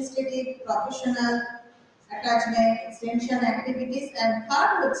administrative professional attachment extension activities, and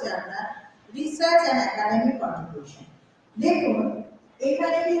third হচ্ছে আপনার রিসার্চ এন্ড একাডেমিক কন্ট্রিবিউশন। দেখুন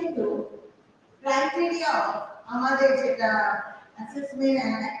এখানে কিন্তু ক্রাইটেরিয়া আমাদের যেটা অ্যাসেসমেন্ট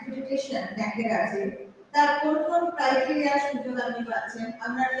এন্ড অ্যাক্রিডিটেশন ব্যাংকের আছে, তার কোন কোন ক্রাইটেরিয়া সুযোগ আপনি পাচ্ছেন।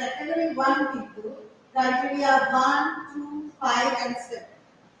 আমরা ক্যাটাগরি 1 কিন্তু ক্রাইটেরিয়া 1, 2, 5 এন্ড 7।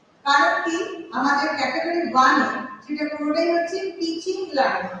 কারণ কি আমাদের ক্যাটাগরি 1 এ যেটা পুরোটাই হচ্ছে টিচিং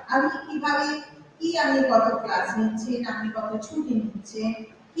লার্নিং, আমি কিভাবে কি আমি কত ক্লাস নিচ্ছেন, আপনি কত ছুটি নিচ্ছেন,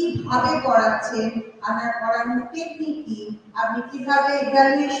 কিভাবে পড়াচ্ছেন, আপনার পড়ানোর টেকনিক কি, আপনি কিভাবে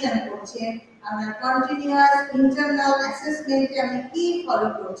ইভ্যালুয়েশন করছেন, আপনার কন্টিনিউয়াস ইন্টারনাল অ্যাসেসমেন্টে আপনি কি ফলো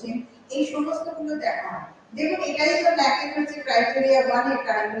করছেন, এই সমস্তগুলো দেখা হয়। দেখুন এটাই তো ন্যাকের হচ্ছে ক্রাইটেরিয়া 1 এর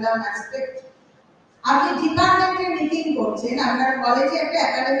কারিকুলাম অ্যাসপেক্ট। আপনি ডিপার্টমেন্টের মিটিং করছেন, আপনার কলেজে একটা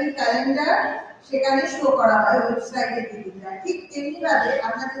একাডেমিক ক্যালেন্ডার সেখানে শো করা হয়, ওয়েবসাইটে দিয়ে দেয়। ঠিক তেমনি ভাবে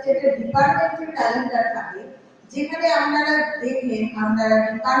আপনাদের যেটা ডিপার্টমেন্টের ক্যালেন্ডার থাকে, যেখানে আপনারা দেখবেন আপনারা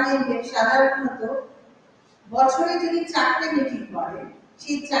ডিপার্টমেন্টের সাধারণত বছরে যদি 4টে মিটিং করেন,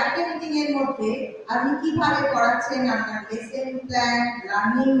 সেই 4টে মিটিং এর মধ্যে আপনি কিভাবে পড়াচ্ছেন, আপনার লেসন প্ল্যান,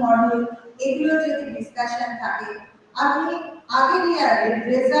 লার্নিং মডিউল, এগুলো যদি ডিসকাশন থাকে, আপনি আগের ইয়ারের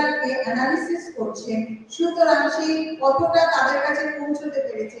রেজাল্টকে অ্যানালিসিস করছেন, সুতরাং সেই কতটা তাদের কাছে পৌঁছতে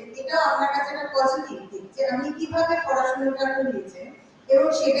পেরেছে, এটাও আপনার কাছে একটা পজিটিভ দিক যে আপনি কিভাবে পড়াশোনাটা করিয়েছেন, এবং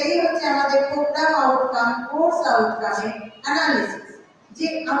সেটাই হচ্ছে আমাদের প্রোগ্রাম আউটকাম, কোর্স আউটকামের অ্যানালিসিস। যে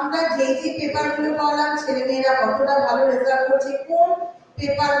আমরা যে পেপারগুলো পড়ালাম ছেলেমেয়েরা কতটা ভালো রেজাল্ট করছে, কোন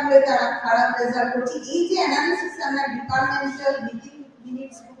পেপারগুলো তারা খারাপ রেজাল্ট করছে, এই যে অ্যানালিসিস আমরা ডিপার্টমেন্টাল মিটিং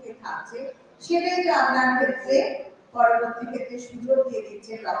মিনিটস বুকে থাকছে, সেটাই তো আপনার ক্ষেত্রে পরবর্তী ক্ষেত্রে সুযোগ দিয়ে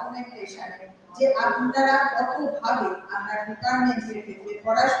দিচ্ছে ডকুমেন্টেশনে, যে আপনারা কতভাবে আপনার ডিপার্টমেন্টের ক্ষেত্রে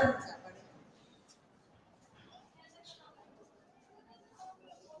পড়াশোনা চালান।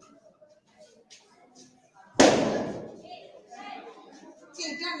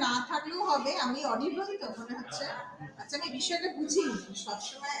 এটা না থাকলেও হবে, আমি অডিবল তো মনে হচ্ছে। আচ্ছা আমি বিষয়টা বুঝিনি,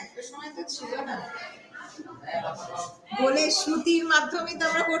 সবসময় একটা সময় তো ছিল না। বলে শ্রুতির মাধ্যমে তো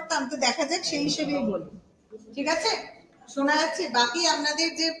আমরা করতাম, তো দেখা যাক সেই হিসেবেই বলি, ঠিক আছে? শোনা যাচ্ছে? বাকি আপনাদের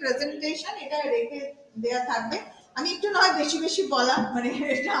যে প্রেজেন্টেশন এটা রেখে দেয়া থাকবে। আমি একটু নয় বেশি বেশি বলা, মানে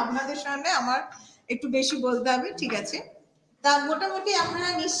এটা আপনাদের সামনে আমার একটু বেশি বলতে হবে, ঠিক আছে? তা মোটামুটি আপনারা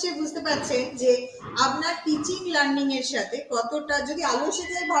নিশ্চয়ই বুঝতে পারছেন যে আপনার টিচিং লার্নিং এর সাথে কতটা, যদি আলো এসে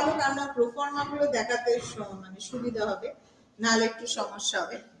যায় ভালো, আপনার প্রোফর্মা গুলো দেখাতে মানে সুবিধা হবে, নাহলে একটু সমস্যা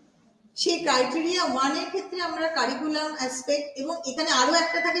হবে। সেই ক্রাইটেরিয়া 1 এর ক্ষেত্রে আমরা কারিকুলাম অ্যাসপেক্ট, এবং এখানে আরো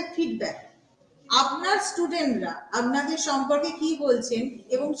একটা থাকে ফিডব্যাক। আপনার স্টুডেন্টরা আপনাদের সম্পর্কে কি বলছেন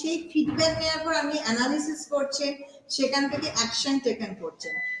এবং সেই ফিডব্যাক নেওয়ার পর আপনি অ্যানালিসিস করছেন, সেখান থেকে অ্যাকশন টেকেন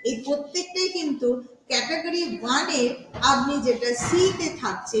করছেন। এই প্রত্যেকটাই কিন্তু ক্যাটাগরি 1 এ আপনি যেটা সি তে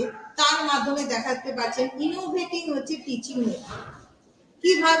থাকছে তার মাধ্যমে দেখাতে পারছেন ইনোভেটিং হচ্ছে টিচিং মেথড,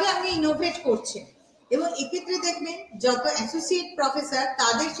 কিভাবে আপনি ইনোভেট করছেন। এবং এক্ষেত্রে দেখবেন যত অ্যাসোসিয়েট প্রফেসর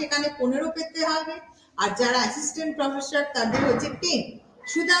তাদের সেখানে 15 পেতে হবে, আর যারা অ্যাসিস্ট্যান্ট প্রফেসর তাদের হচ্ছে 10।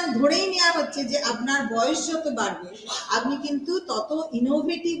 সুতরাং ধরেই নেওয়া হচ্ছে যে আপনার বয়স যত বাড়বে আপনি কিন্তু তত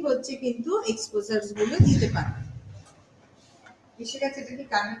ইনোভেটিভ হচ্ছে কিন্তু এক্সপোজারস গুলো দিতে পারবেন। এসে গেছে, এটা কি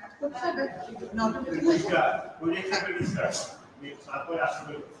কানেক্ট করতে হবে?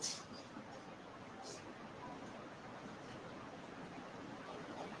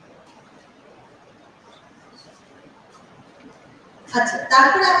 আচ্ছা,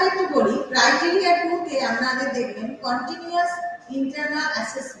 তারপরে আমি একটু বলি ক্রাইটেরিয়া 2 তে আপনাদের দেখবেন কন্টিনিউয়াস ইন্টারনাল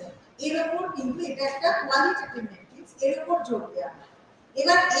অ্যাসেসমেন্ট, এর উপর কিন্তু এটা একটা কোয়ালিটেটিভ ম্যাট্রিক্স, এর উপর জোর দেওয়া।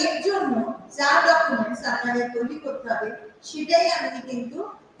 এবার এর জন্য যা ডকুমেন্টস আপনাদের তৈরি করতে হবে সেটাই আপনি কিন্তু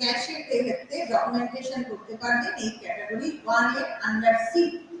ক্যাশের ক্ষেত্রে ডকুমেন্টেশন করতে পারবেন এই ক্যাটাগরি 1 এর আন্ডার সি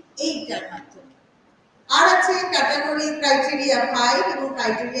এইটার মাধ্যমে। আর আছে ক্যাটাগরি ক্রাইটেরিয়া 5 এবং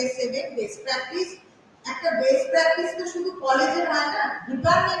ক্রাইটেরিয়া 7 বেস্ট প্র্যাকটিস। একটা বেস্ট প্র্যাকটিস তো শুধু কলেজের হয় না,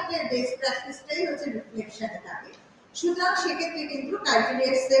 ডিপার্টমেন্টের বেস্ট প্র্যাকটিসটাই হচ্ছে রিফ্লেকশনে থাকে। সুতরাং সেক্ষেত্রে কিন্তু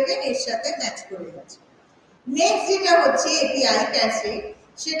ক্রাইটেরিয়া 7 এর সাথে ম্যাচ করে যাচ্ছে। নেক্সট যেটা হচ্ছে এপিআই ক্যাসে,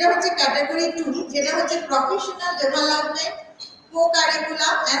 সেটা হচ্ছে ক্যাটাগরি 2, যেটা হচ্ছে professional development,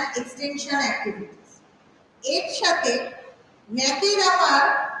 কো-কারিকুলাম and extension activities. এর সাথে ন্যাকের আমার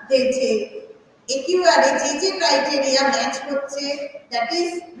যে একিউআর এ যে ক্রাইটেরিয়া ম্যাচ হচ্ছে, that is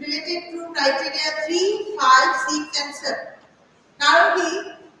related to criteria 3, 5, 6 and 7। কারণ কি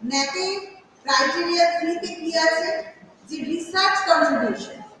ন্যাকে ক্রাইটেরিয়া 3 তে কি আছে, যে রিসার্চ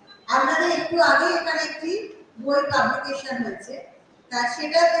কন্ট্রিবিউশন। আপনাদের একটু আগে এখানে একটি বই পাবলিকেশন হয়েছে, তা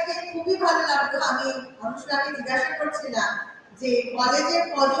সেটা থেকে খুবই ভালো লাগলো। আমি অনুষ্কাকে জিজ্ঞাসা করছিলাম যে কলেজের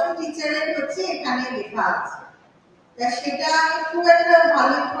কজন টিচারের হচ্ছে এখানে লেখা আছে, তা সেটা আমি খুব একটা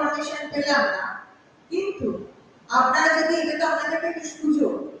ভালো ইনফরমেশন পেলাম না। কিন্তু আপনারা যদি, এটা তো আপনাদের একটা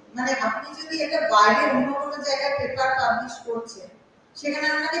সুযোগ, মানে আপনি যদি এটা বাইরে অন্য কোনো জায়গায় পেপার পাবলিশ করছেন, সেখানে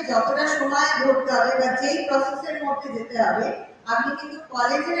আপনাকে যতটা সময় ধরতে হবে বা যেই প্রসেসের মধ্যে যেতে হবে, আপনি কিন্তু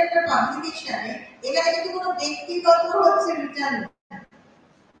কলেজের একটা পাবলিকেশনে এখানে কিন্তু কোনো ব্যক্তিগত হচ্ছে রিটার্ন,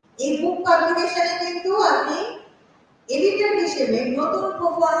 এই বুক পাবলিকেশনে কিন্তু আপনি এডিটর হিসেবে নতুন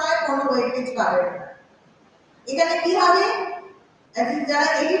প্রোফর্মায় কোনো ওয়েটেজ পাবেন না। এখানে কি হবে, যারা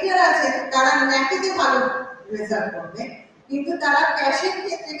এডিটর আছেন তারা ন্যাকেতে ভালো রেজাল্ট করবে, কিন্তু তারা ক্যাশের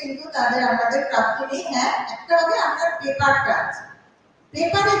ক্ষেত্রে কিন্তু তাদের আমাদের প্রাপ্তি নেই। হ্যাঁ, একটা হবে আপনার পেপারটা আছে,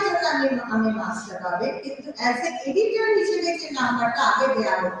 পেপারের জন্য আমি মার্কসটা পাবে, কিন্তু অ্যাজ এ এডিটর হিসেবে যে নাম্বারটা আগে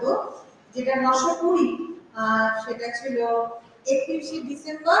দেওয়া হতো, যেটা 920, সেটা ছিল 31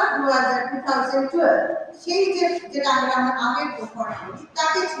 ডিসেম্বর 2012, সেই যেটা আমরা আগের প্রফর্মা করি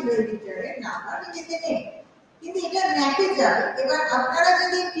তাতে ছিল এডিটরের নাম্বার, যেতে নেই। কিন্তু এটা ন্যাকে যাবে। এবার আপনারা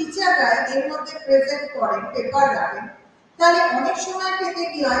যদি টিচাররা এর মধ্যে প্রেজেন্ট করেন, পেপার রাখেন, তাহলে অনেক সময় ক্ষেত্রে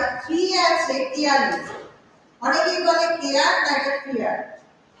কি হয়, 3 আছে কেয়ার লিস্ট, অনেকেই বলে কেয়ার না এটা ক্লিয়ার,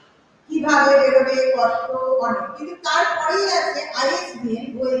 কিভাবে বেরোবে কত অনেক, কিন্তু তারপরেই আছে আইএসবিএন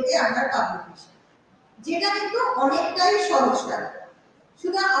বইতে আমরা পাবলিকেশন, যেটা কিন্তু অনেকটাই সহজ কাজ।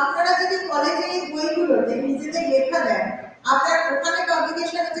 সুতরাং আপনারা যদি কলেজের এই বইগুলোতে নিজেদের লেখা দেন, আপনার ওখানে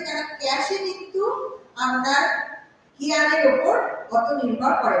পাবলিকেশন হচ্ছে, কারণ ক্যাশে কিন্তু আপনার কেয়ারের উপর অত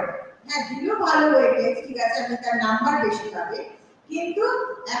নির্ভর করে না। হ্যাঁ, দিলেও ভালো ওয়েটেজ, ঠিক আছে, আপনি তার নাম্বার বেশি পাবে, কিন্তু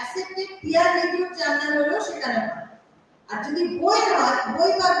অ্যাকসেপ্টেড পিয়ার রিভিউ জার্নাল হলো সেখানে হয়। আর যদি বই হয়,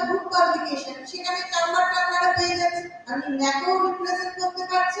 বই বা বুক পাবলিকেশন, সেখানে নাম্বারটা আপনারা পেয়ে যাচ্ছেন, আপনি ন্যাকও রিপ্রেজেন্ট করতে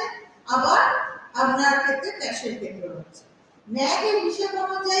পারছেন, আবার আপনার ক্ষেত্রে ক্যাশের ক্ষেত্রে হচ্ছে। ন্যাকের হিসেব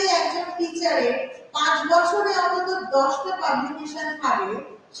অনুযায়ী একজন টিচারের 5 বছরে অন্তত 10টা পাবলিকেশন থাকলে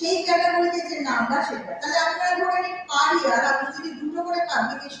সেই ক্যাটাগরিতে যে নাম্বার সেটা, তাহলে আপনারা ধরে নিন পার ইয়ার আপনি যদি 2টো করে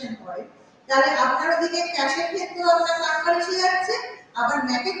পাবলিকেশন করেন, তাহলে আপনার ওদিকে ক্যাশের ক্ষেত্রেও আপনার নাম্বার এসে যাচ্ছে, আবার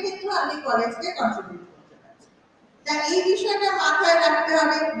ন্যাকের ক্ষেত্রেও আপনি কলেজকে কন্ট্রিবিউট করতে পারছেন। তা এই বিষয়টা মাথায় রাখতে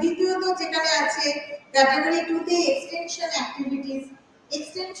হবে। দ্বিতীয়ত যেখানে আছে ক্যাটাগরি 2 তে এক্সটেনশন অ্যাক্টিভিটিস,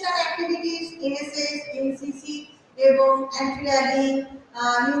 এনএসএস, এনসিসি এবং অ্যান্টি র্যাগিং,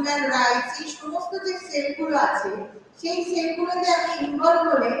 হিউম্যান রাইটস, এই সমস্ত যে সেলগুলো আছে সেই সেলগুলোতে আমি ইনভলভ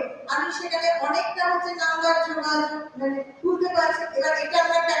হলে আমি সেখানে অনেকটা হচ্ছে নাম্বার যোগাযোগ মানে তুলতে পারছি। এবার এটা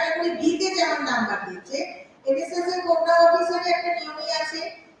আমরা ক্যাটাগরি বি তে যেমন নাম্বার দিয়েছে, এনএসএস এর কোটা অফিসারে একটা নিয়মই আছে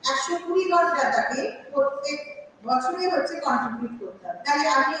 120 ঘন্টা তাকে প্রত্যেক বছরে হচ্ছে কন্ট্রিবিউট করতে হবে। তাহলে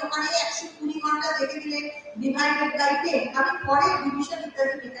আমি ওখানে 120 ঘন্টা দেখে দিলে ডিভাইডেড বাই 10, আমি পরে ডিভিশন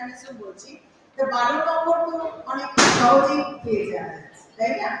ইত্যাদি মেকানিজম বলছি, তো 12 নম্বর তো অনেক সহজেই পেয়ে যাবে,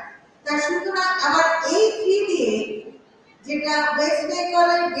 তাই না? তার সুতরাং আবার এই 3 দিয়ে যেটা ওয়েস্ট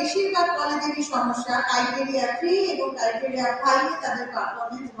বেঙ্গলের বেশিরভাগ কলেজেরই সমস্যা, ক্রাইটেরিয়া 3 এবং ক্রাইটেরিয়া 5 এ তাদের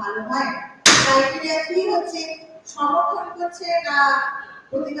পারফরম্যান্স ভালো হয়। ক্রাইটেরিয়া 3 হচ্ছে সমর্থন করছে না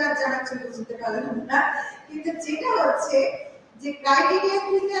প্রতিবাদ জানাচ্ছে বুঝতে পারলাম না, কিন্তু যেটা হচ্ছে যে ক্রাইটেরিয়া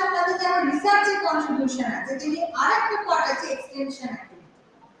 3 তে আমাদের যেমন রিসার্চের কন্ট্রিবিউশন আছে, যেটি আরেকটা পার্ট আছে এক্সটেনশন অ্যাক্টিভিটি।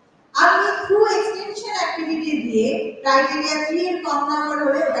 আমি থ্রু এক্সটেনশন অ্যাক্টিভিটি দিয়ে ক্রাইটেরিয়া 3 এর কম নাম্বার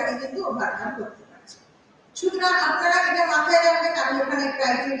হলে ওটাকে কিন্তু ওভারকাম করতে পারছি। সুতরাং আপনারা এটা মাথায় রাখবেন, আমি ওখানে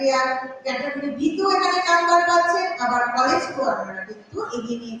ক্রাইটেরিয়া ক্যাটাগরি বি তো এখানে নাম্বার পাচ্ছেন, আবার কলেজকেও আপনারা কিন্তু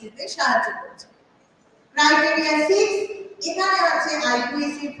এগিয়ে নিয়ে যেতে সাহায্য করছেন। ক্রাইটেরিয়া 6 এখানে আছে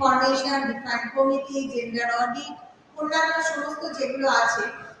IQAC formation, defined committee, gender audit, অন্যান্য সমস্ত যেগুলো আছে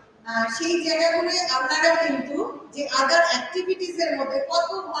সেই জায়গাগুলো আপনারা কিন্তু যে আদার অ্যাক্টিভিটিস এর মধ্যে কত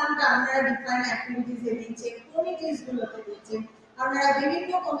ঘন্টা আপনারা ডিফাইন্ড অ্যাক্টিভিটিস এ দিচ্ছেন, কমিটিস গুলোতে দিচ্ছেন, আপনারা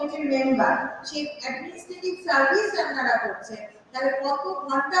বিভিন্ন কমিটির মেম্বার, সেই অ্যাডমিনিস্ট্রেটিভ সার্ভিস আপনারা করছেন, তাহলে কত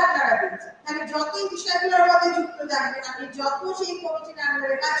ঘন্টা আপনারা দিচ্ছেন। তাহলে যত বিষয়গুলোর মধ্যে যুক্ত থাকবেন, আপনি যত সেই কমিটির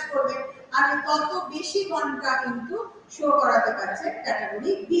আন্ডারে কাজ করবেন, আপনি তত বেশি ঘন্টা কিন্তু শো করাতে পারছেন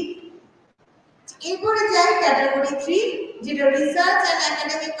ক্যাটাগরি বি। এরপরে যাই ক্যাটাগরি 3, যেটা রিসার্চ এন্ড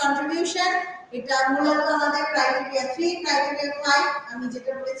একাডেমিক কন্ট্রিবিউশন। এটা মূলত আমাদের ক্রাইটেরিয়া 3, ক্রাইটেরিয়া 5 আমি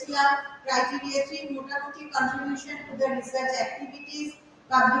যেটা বলেছিলাম, ক্রাইটেরিয়া 3 মোটামুটি contribution to the research activities,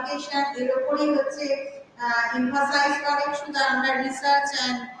 publication এর উপরেই হচ্ছে এমফাসাইজ করে। শুধু আমরা রিসার্চ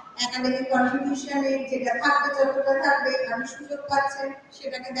এন্ড একাডেমিক কন্ট্রিবিউশনে যেটা থাকবে যতটা থাকবে আমি সুযোগ পাচ্ছেন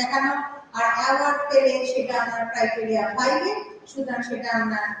সেটাকে দেখানো, আর অ্যাওয়ার্ড পেলে সেটা আমার ক্রাইটেরিয়া 5 এ, সুতরাং সেটা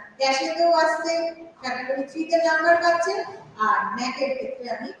আমরা ক্যাশেতেও আসছে ক্যাটাগরি 3 তে নাম্বার পাচ্ছে, আর ন্যাকের ক্ষেত্রে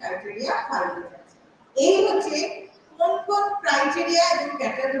আমি ক্রাইটেরিয়া 5 এ যাচ্ছি। এই হচ্ছে কোন কোন ক্রাইটেরিয়া এবং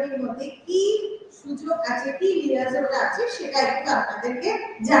ক্যাটাগরির মধ্যে কি সুযোগ আছে, কি লিয়াজেট আছে সেটা একটু আপনাদেরকে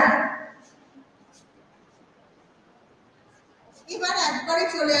জানাবো। এবার একবারে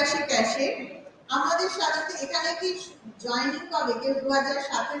চলে আসি ক্যাশে। আমাদের সাথে এখানে কি জয়েনিং কবে, কেউ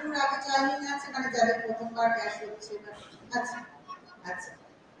 2017 এর আগে জয়েনিং আছে, মানে যাদের প্রথমবার ক্যাশ হচ্ছে? আচ্ছা আচ্ছা,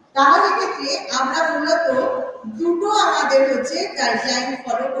 তাহলে ক্ষেত্রে আমরা মূলত দুটো আমাদের হচ্ছে গাইডলাইন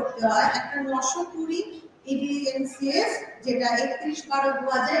ফলো করতে হয়। একটা 920 EDMCS যেটা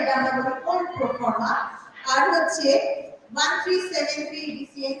 31/12/2000, এটা আমরা বলি ওল্ড প্রোফর্মা, আর হচ্ছে 1373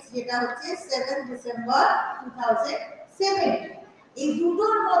 DCX যেটা হচ্ছে 7 ডিসেম্বর 2007। এই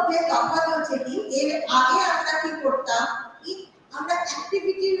দুটোর মধ্যে তফাৎ হচ্ছে কি, এর আগে আমরা কি করতাম, আমরা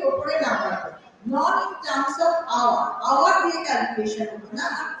অ্যাক্টিভিটির উপরে নাম্বার পেতাম, not in terms of hour দিয়ে ক্যালকুলেশন হতো না,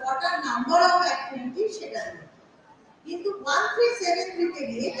 আর কটা নাম্বার অফ অ্যাক্টিভিটি সেটা দিত। কিন্তু 1373 তে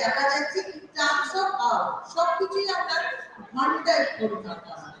গিয়ে দেখা যাচ্ছে in terms of hour সবকিছুই আমরা ঘন্টায় পরিমাপ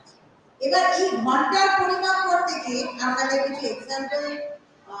করা হচ্ছে। এবার এই ঘন্টার পরিমাপ করতে গিয়ে আমাদের কিছু এক্সাম্পল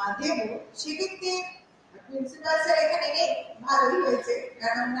দেব। সেক্ষেত্রে প্রিন্সিপাল স্যার এখানে নেই, ভালোই হয়েছে,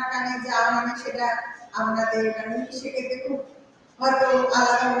 কারণ ওখানে যাওয়া মানে সেটা আমাদের মানে সেক্ষেত্রে খুব হয়তো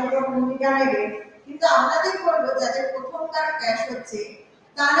আলাদা অন্যরকম ভূমিকা নেবে, কিন্তু আমাদের বলবো যাদের প্রথমবার ক্যাশ হচ্ছে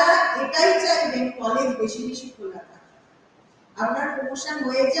তারা এটাই চাইবেন কলেজ বেশি বেশি খোলা থাকে। আপনার প্রমোশন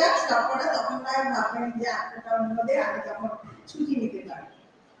হয়ে যাক সবকটা, তখন তাই ভাববেন যে আপনারা অন্যদের আমি তখন ছুটি নিতে পারি,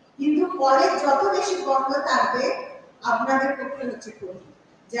 কিন্তু কলেজ যত বেশি বন্ধ থাকবে আপনাদের পক্ষে হচ্ছে কঠিন।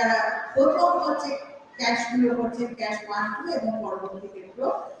 যারা প্রথম হচ্ছে ক্যাশ গুলো করছেন, ক্যাশ 1, 2 এবং পরবর্তী ক্ষেত্রে,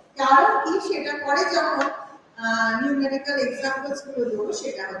 কারণ কি সেটা পরে যখন নিউমেরিক্যাল এক্সাম্পলস গুলো দেবো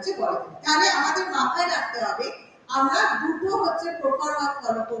সেটা হচ্ছে বড়। তাহলে আমাদের মাথায় রাখতে হবে আমরা দুটো হচ্ছে প্রোফর্মা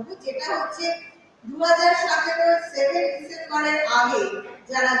ফলো করব, যেটা হচ্ছে 2017 7 ডিসেম্বরের আগে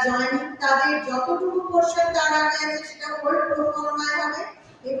যারা জয়েনিং তাদের যতটুকু পোরশন তার আগে আছে সেটা ওল্ড প্রোফর্মায় হবে,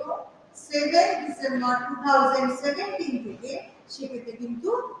 এবং 7 ডিসেম্বর 2017 থেকে সেক্ষেত্রে কিন্তু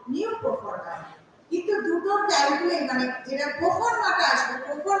নিউ প্রোফর্মা হবে। কিন্তু দুটো ক্যালকুলেট মানে যেটা প্রোফর্মাটা আসবে,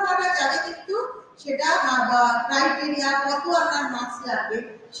 প্রোফর্মাটা যাবে কিন্তু সেটা বা ক্রাইটেরিয়া কত আপনার মার্কস লাগবে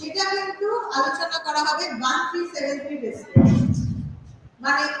সেটা কিন্তু আলোচনা করা হবে 1373 বেসিসে।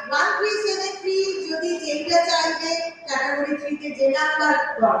 মানে 1373 যদি যেটা চাইবে ক্যাটাগরি 3 তে যে নাম্বার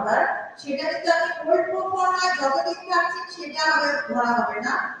দরকার সেটা কিন্তু আমি ওল্ড প্রোফর্মা যতদিন থাকছি সেটা হবে ধরা হবে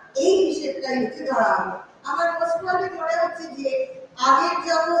না, এই হিসেবটাই হচ্ছে ধরা হবে। আমার মোস্ট প্রবাবলি মনে হচ্ছে যে আগের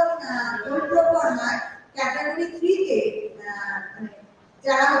যখন ওল্ড প্রোফর্মায় ক্যাটাগরি 3 তে মানে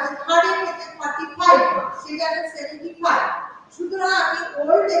যারা হচ্ছে থার্ড এর ক্ষেত্রে 45 সেটা 75, সুতরাং আমি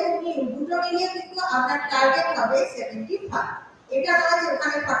ওল্ড এবং নিউ দুটো মিলিয়ে কিন্তু আপনার টার্গেট হবে 75। এটা নয় যে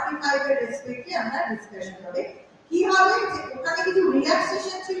ওখানে 45 এর রেসপেক্টে আমরা ডিসকাশন হবে। কি হবে যে ওখানে কিছু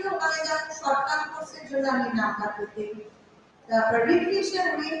রিল্যাক্সেশন ছিল, ওখানে যেমন শর্ট টার্ম কোর্সের জন্য আমি নাম্বার পেতে, তারপর রিফ্রেশন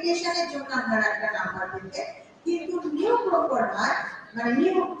ওরিয়েন্টেশনের জন্য আমরা একটা নাম্বার পেতে, কিন্তু নিউ প্রোফর্মায় মানে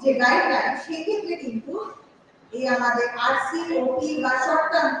নিউ যে গাইডলাইন সেক্ষেত্রে কিন্তু এই আমাদের আরসি ওপি বা শর্ট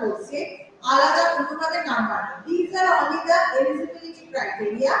টার্ম কোর্সে আলাদা কোনোভাবে নাম্বার নেই। This R only the eligibility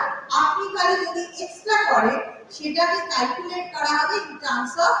criteria. আপনি খালি যদি এক্সট্রা করেন সেটাকে ক্যালকুলেট করা হবে in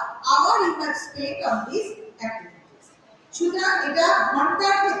terms of our you have spent on this activities. সুতরাং এটা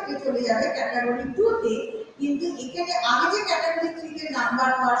ঘন্টার ক্ষেত্রে চলে যাবে ক্যাটাগরি 2 তে, কিন্তু এখানে আগে যে ক্যাটাগরি 3 তে নাম্বার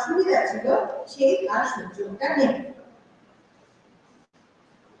হওয়ার সুবিধা ছিল সেই আর সুযোগটা নেই।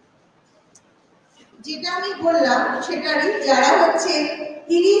 যেটা আমি বললাম সেটারই যারা হচ্ছে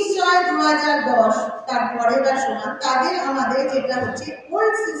 30/6/2010 তারপরে বা সমান তাদের আমাদের যেটা হচ্ছে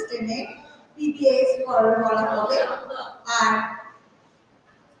ওল্ড সিস্টেমে পিপিএস বলা হবে। আর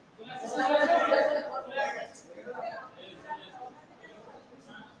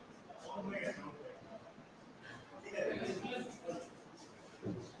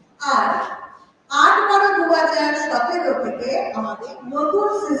 8/12/2017 থেকে আমাদের নতুন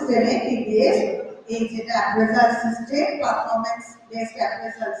সিস্টেমে পিপিএস এই যেটা appraisal system, performance based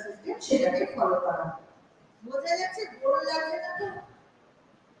appraisal system সেটাকে ফলো করা হবে। বোঝা যাচ্ছে? বোর লাগছে না তো?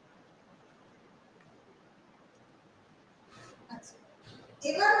 আচ্ছা,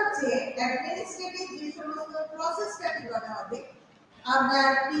 এবার হচ্ছে অ্যাডমিনিস্ট্রেটিভ যে সমস্ত প্রসেসটা কিভাবে হবে। আপনার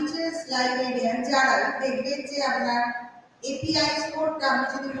টিচার্স লাইব্রেরিয়ান যারা দেখবেন যে আপনার এপিআই স্কোরটা আপনি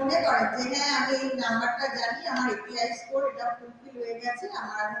যদি মনে করেন যে হ্যাঁ আমি এই নাম্বারটা জানি, আমার এপিআই স্কোর এটা ফুলফিল হয়ে গেছে,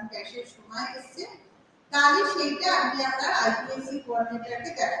 আমার এখন ক্যাশের সময় এসেছে, তাহলে সেইটা আপনি আপনার আইকিউএসি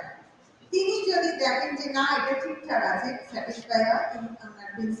কোঅর্ডিনেটরকে দেখান। তিনি যদি দেখেন যে না এটা ঠিকঠাক আছে, স্যাটিসফাই হয়, তিনি আপনার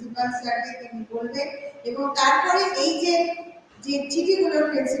প্রিন্সিপাল স্যারকে তিনি বলবেন এবং তারপরে এই যে চিঠিগুলো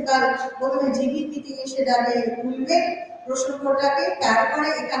প্রিন্সিপাল প্রথমে জিবি মিটিং এ সেটাকে তুলবেন প্রসঙ্গটাকে, তারপরে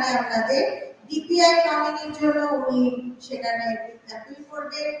এখানে আপনাদের ডিপিআই নমিনির জন্য উনি সেখানে অ্যাপিল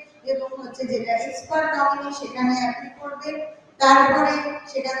করবেন এবং হচ্ছে যেটা এক্সপার্ট নমিনি সেখানে অ্যাপিল করবেন। তারপরে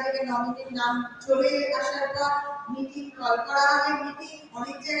সেখান থেকে নমিনির নাম চলে আসার পর মিটিং কল করা হবে। মিটিং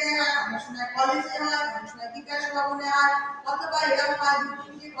অনেক জায়গায় হয়, অনেক সময় কলেজে হয়, অনেক সময় বিকাশ ভবনে হয়, অথবা এরকম হয়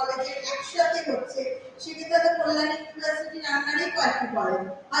দুটি কলেজে একসাথে হচ্ছে। সেক্ষেত্রে তো কল্যাণী ইউনিভার্সিটির আন্ডারে কয়েকটি কলেজ,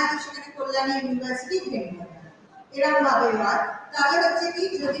 হয়তো সেখানে কল্যাণী ইউনিভার্সিটি ভেঙে এরকম ভাবে হয়। তাহলে হচ্ছে কি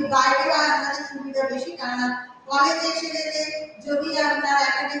যদি বাইরে হয় আমাদের সুবিধা বেশি, কারণ কলেজে এসে গেলে যদি আপনার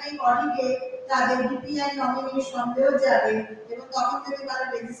একাডেমিক অডিটে তাদের ডিপিআই নমিনির সন্দেহ যাবে এবং তখন যদি বলে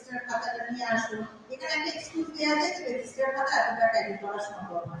রেজিস্টার খাতাটা নিয়ে আসো, এখানে একটা এক্সকিউজ দেওয়া যায় যে রেজিস্টার খাতা এতটা ক্যারি করা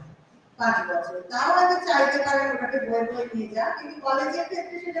সম্ভব নয় 5 বছর, তাও হয়তো চাইতে পারেন ওটাকে বই বই নিয়ে যা, কিন্তু কলেজের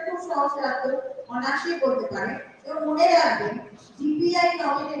ক্ষেত্রে সেটা খুব সহজ রাখতে অনায়াসেই করতে পারে। এবং মনে রাখবেন ডিপিআই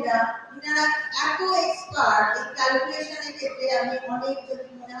নমিনিরা ইনারা এত এক্সপার্ট এই ক্যালকুলেশনের ক্ষেত্রে, আমি অনেক যদি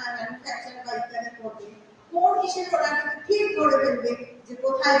মনে হয় ম্যানুফ্যাকচার বা ইত্যাদি করবে কোন হিসেবে ওরা কিন্তু ঠিক করে ফেলবে যে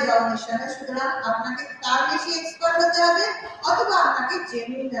কোথায় জল মেশানো। সুতরাং আপনাকে তার বেশি এক্সপার্ট হতে হবে অথবা আপনাকে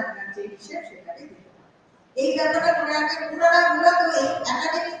জেনুইন আপনার যে হিসেব সেটাকে দিতে হবে। এই ব্যাপারটা মনে রাখবেন। ওনারা মূলত এই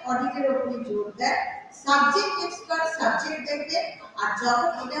একাডেমিক অডিটের উপরে জোর দেয়, সাবজেক্ট এক্সপার্ট সাবজেক্ট দেখবে। আর যখন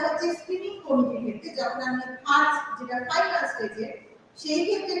এটা হচ্ছে স্ক্রিনিং কমিটির ক্ষেত্রে, যখন আমরা ফার্স্ট যেটা ফাইনাল স্টেজে, সেই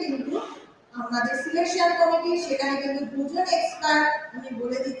ক্ষেত্রে কিন্তু আমাদের সিলেকশন কমিটি সেখানে কিন্তু দুজন এক্সপার্ট, আমি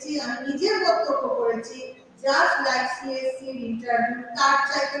বলে দিচ্ছি আমি নিজের বক্তব্য করেছি, জাস্ট লাইক সিএসসি ইন্টারভিউ তার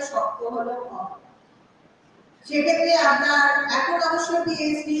চাইতে শক্ত হলো কম। সেক্ষেত্রে আপনার এখন অবশ্য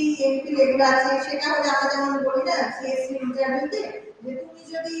পিএইচডি এমফিল এগুলো আছে, সেটা হলে আমরা যেমন বলি না সিএসসি ইন্টারভিউতে যে তুমি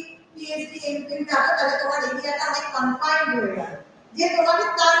যদি পিএইচডি এমফিল থাকো তাহলে তোমার এরিয়াটা অনেক কনফাইন্ড হয়ে গেল, যে তোমাকে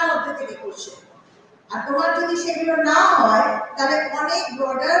তার মধ্যে থেকে কোশ্চেন। আর তোমার যদি সেগুলো না হয় তাহলে অনেক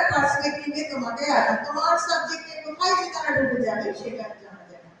ব্রডার পার্সপেক্টিভে তোমাকে আছে, তোমার সাবজেক্টে কোথায় যে তারা ঢুকে যাবে সেটা জানা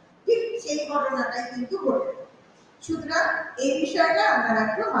যায় না। ঠিক সেই ঘটনাটাই কিন্তু ঘটে। সুতরাং এই বিষয়টা আপনারা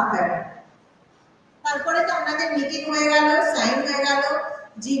একটু মাথায় রাখবেন। তারপরে তো আপনাদের মিটিং হয়ে গেল, সাইন হয়ে গেল,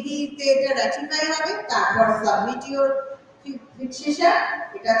 জিবি তে এটা রাটিফাই হবে, তারপর সাবমিট ইওর ফিক্সেশন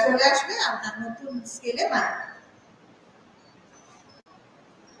এটা চলে আসবে আপনার নতুন স্কেলে মানে।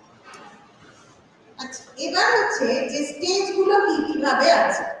 আচ্ছা, এবার হচ্ছে যে স্টেজগুলো কিভাবে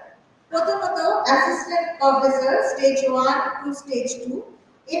আছে। প্রথমত assistant professor stage 1 two stage 2,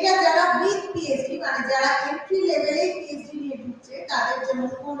 এটা যারা উইথ পিএইচডি মানে যারা এন্ট্রি লেভেলে পিএইচডি নিয়ে ঢুকছে তাদের জন্য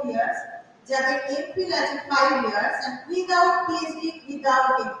 4 ইয়ার্স, যাদের এমফিল আছে 5 years and without PhD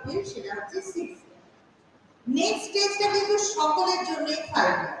without MPhil সেটা হচ্ছে 6 ইয়ার্স। নেক্সট স্টেজটা কিন্তু সকলের জন্যই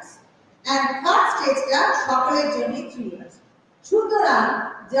 5 ইয়ার্স এন্ড থার্ড স্টেজটা সকলের জন্যই 3 ইয়ার্স। সুতরাং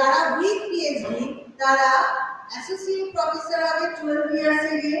যারা উইথ পিএইচডি তারা অ্যাসোসিয়েট প্রফেসর হবে 12 ইয়ার্স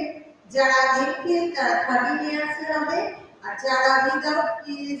এ গিয়ে, যারা এমফিল তারা 13 ইয়ার্স এ হবে, আর যারা উইদাউট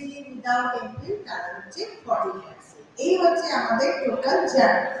পিএইচডি উইদাউট এমফিল তারা হচ্ছে 14 ইয়ার্স। এই হচ্ছে আমাদের total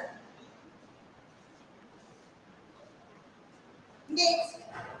journey. Next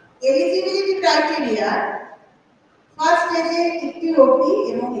eligibility criteria, first স্টেজে একটি ওপি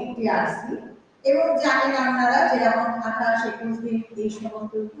এবং একটি আরসি, এবং জানেন আপনারা যেরকম 28-21 দিন এই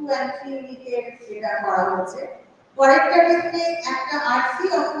সমস্ত 2 and 3 উইকের যেটা করা হচ্ছে। পরেরটা ক্ষেত্রে একটা আরসি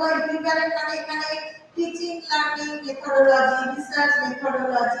অথবা ইকুইভ্যালেন্ট মানে এখানে teaching learning methodology, research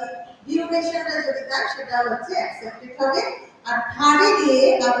methodology, ডিউরেশনটা যদি থাকে সেটা হচ্ছে অ্যাকসেপ্টেড হবে। আর থার্ডে গিয়ে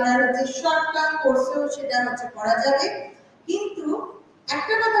আপনার হচ্ছে শর্ট টার্ম কোর্সেও সেটা হচ্ছে করা যাবে। কিন্তু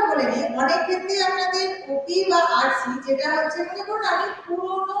একটা কথা বলে নিই, অনেক ক্ষেত্রে আপনাদের ওপি বা আরসি যেটা হচ্ছে মনে করুন আমি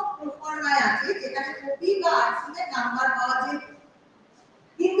পুরনো প্রফর্মায় আছি যেখানে ওপি বা আরসি তে নাম্বার পাওয়া যায়,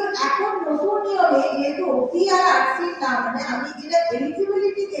 কিন্তু এখন নতুন নিয়মে যেহেতু ওপি আর আরসি না মানে আমি যেটা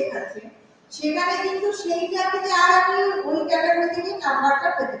এলিজিবিলিটি দেখাচ্ছি সেখানে কিন্তু সেইটা থেকে আর আপনি ওই ক্যাটাগরি থেকে নাম্বারটা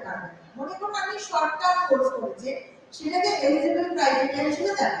পেতে পারবেন। মনে করুন আমি শর্ট টার্ম কোর্স করেছি সেটাকে এলিজিবল ক্রাইটেরিয়া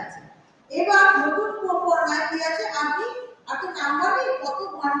হিসেবে দেখাচ্ছি। এবার নতুন প্রফর্মায় কি আছে আপনি আপনার নাম্বারে কত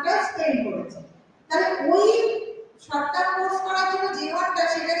ঘন্টা স্পেন্ড করেছেন, তাহলে ওই শর্ট টার্ম কোর্স করার জন্য যে ঘন্টা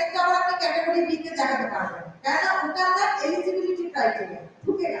সেটা কিন্তু আবার আপনি ক্যাটাগরি বি তে দেখাতে পারবেন, কারণ ওটা আপনার এলিজিবিলিটি ক্রাইটেরিয়া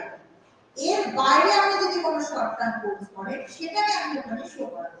ঢুকে গেল। এর বাইরে আপনি যদি কোনো শর্ট টার্ম কোর্স করেন সেটাকে আপনি ওখানে শো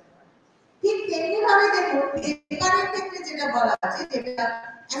করাতে পারেন। ঠিক তেমনি ভাবে দেখুন পেপারের ক্ষেত্রে যেটা বলা আছে যেটা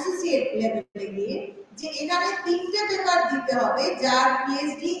অ্যাসোসিয়েট লেভেলে গিয়ে যে এখানে 3টে পেপার দিতে হবে যার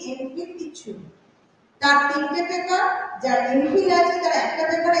পিএইচডি এমফিল কিছু নেই, তার 3টে পেপার, যার এমফিল আছে তার একটা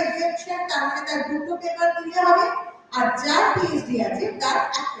পেপার এক্সেপশন তার মানে তার 2টো পেপার দিতে হবে, আর যার পিএইচডি আছে তার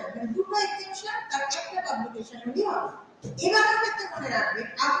একটা মানে 2টো এক্সেপশন তার একটা পাবলিকেশন হলেই হবে। এবার ক্ষেত্রে মনে রাখবেন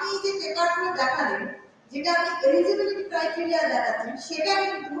আপনি যে পেপারগুলো দেখালেন যেটা আপনি এলিজিবিলিটি ক্রাইটেরিয়া দেখাচ্ছেন সেটা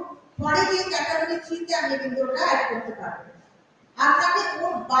কিন্তু পরে গিয়ে ক্যাটাগরি 3 তে আপনি কিন্তু ওটা অ্যাড করতে পারবেন। আপনাকে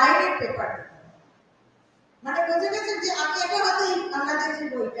ওর বাইরের পেপার দিতে হবে, মানে বোঝা গেছে যে আমি এটা হয়তো আমাদের যে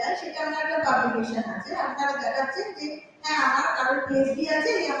বইটা সেটা আমার একটা পাবলিকেশন আছে, আপনারা দেখাচ্ছেন যে হ্যাঁ আমার কারোর পিএইচডি আছে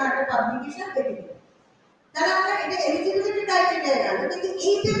এই আমার একটা পাবলিকেশন দেখে দিন, তাহলে আমরা এটা এলিজিবিলিটি ক্রাইটেরিয়া গেল। কিন্তু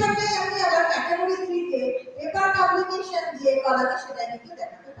এই পেপারটাই আমি আবার ক্যাটাগরি 3 তে পেপার পাবলিকেশন যে কলামে সেটা কিন্তু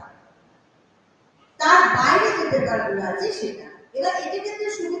দেখাতে পারবো, তার বাইরে যে পেপারগুলো আছে সেটা। এবার এটা কিন্তু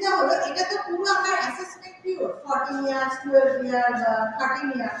সুবিধা হলো এটা তো পুরো আপনার assessment period 14 years 12 years 13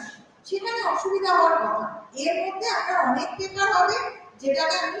 years, সেখানে অসুবিধা হওয়ার কথা। এর মধ্যে আপনার অনেক পেপার হবে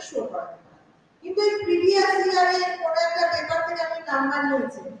যেটাকে আমি শো করাতে পারবো, কিন্তু এই প্রিভিয়াস ইয়ারের কোন একটা পেপার থেকে আমি নাম্বার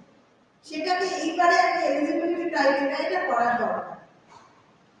নিয়েছি সেটাকে এইবারে আমি এলিজিবিলিটি ক্রাইটেরিয়া এটা করার দরকার,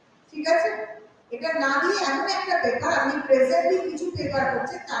 ঠিক আছে? এটা না দিয়ে এমন একটা পেপার আমি প্রেজেন্টলি কিছু পেপার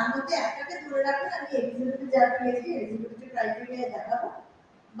করছি তার মধ্যে একটাকে ধরে রাখবেন আমি এলিজিবিলিটি যার পেয়েছি এলিজিবিলিটি ক্রাইটেরিয়া দেখাবো,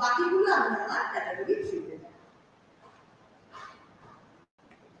 বাকিগুলো আমি আমার ক্যাটাগরি 3 তে দেখাবো।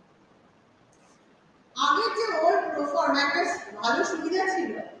 আগে যে ওল্ড প্রফর্ম্যাটের ভালো সুবিধা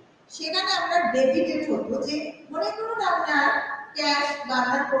ছিল সেখানে আমরা ডেবিটেড হতো যে মনে করুন আপনার ক্যাশ বা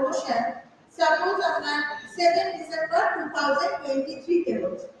আপনার প্রমোশন সাপোজ আপনার 7 ডিসেম্বর 2023 তে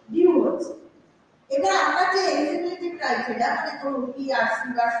হচ্ছে ডিউ হচ্ছে। এবার আমরা যে এলিজিবিলিটি ক্রাইটেরিয়া মানে ধরুন পিআরসি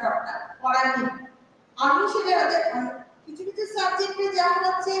বা শর্টটা করানি আমি সেটা কিছু কিছু সাবজেক্টে যেমন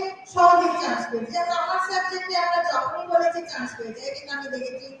হচ্ছে সহজে চান্স পেয়েছি, যেমন আমার সাবজেক্টে আমরা যখনই বলেছি চান্স পেয়ে যাই, কিন্তু আমি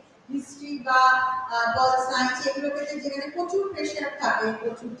দেখেছি হিস্ট্রি বা পল সায়েন্স এগুলোতে যেখানে প্রচুর প্রেশার থাকে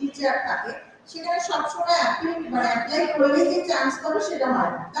প্রচুর টিচার থাকে সেখানে সবসময় অ্যাপ্লাই করলেই যে চান্স পাবো সেটা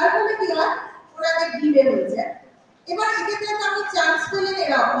হয় না, তার ফলে কি হয় ওনাদের ডিলে হয়ে যায়। এবার এক্ষেত্রে আমি চান্স পেলেন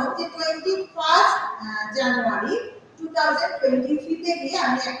এরকম যে 21 জানুয়ারি 2023 তে গিয়ে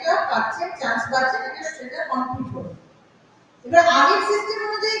আমি একটা পাচ্ছি চান্স পাচ্ছি এটা সেটা কমপ্লিট হলো। এবার আগের সিস্টেম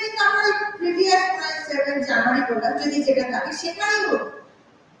অনুযায়ী কিন্তু আমরা প্রিভিয়াস 7 জানুয়ারি বললাম যদি যেটা থাকে সেটাই হতো,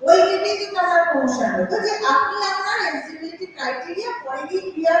 ওই ডেটেই কিন্তু আমার প্রমোশন হতো যে আপনি আপনার এলিজিবিলিটি ক্রাইটেরিয়া পরে গিয়ে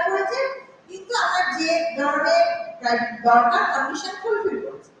ক্লিয়ার করেছেন কিন্তু আমার যে ধরনের দরকার কন্ডিশন ফুলফিল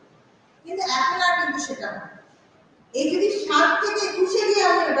করেছে, কিন্তু এখন আর কিন্তু সেটা না। এই যদি 7 থেকে 21 দিয়ে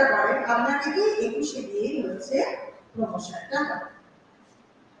আপনি এটা করেন আপনার কিন্তু 21 দিয়েই হচ্ছে প্রমোশনটা হবে।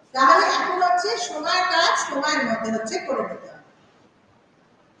 তাহলে এখন হচ্ছে সময়ের কাজ সময়ের মধ্যে হচ্ছে করে দিতে হবে।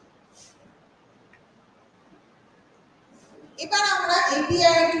 এবার আমরা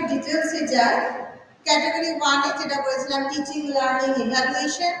এপিআই একটু ডিটেলসে যায়। ক্যাটাগরি 1 এ যেটা বলেছিলাম টিচিং লার্নিং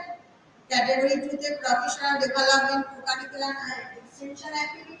ইভ্যালুয়েশন, ক্যাটাগরি 2 তে professional development curriculum extension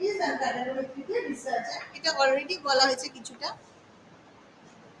activities, আর ক্যাটাগরি 3 তে রিসার্চ। এটা অলরেডি বলা হয়েছে কিছুটা।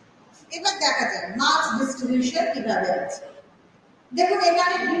 এবার দেখা যায় মার্কস ডিস্ট্রিবিউশন কিভাবে আছে। দেখুন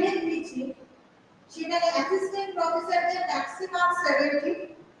এখানে ডিরেক্ট টিচিং, সেখানে অ্যাসিস্ট্যান্ট প্রফেসরদের ম্যাক্সিমাম 70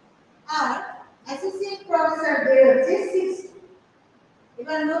 আর অ্যাসোসিয়েট প্রফেসরদের হচ্ছে 60।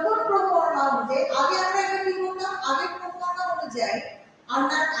 এবার নতুন প্রোফর্মা অনুযায়ী আগে আমরা এটা কি করতাম, আগের প্রোফর্মা অনুযায়ী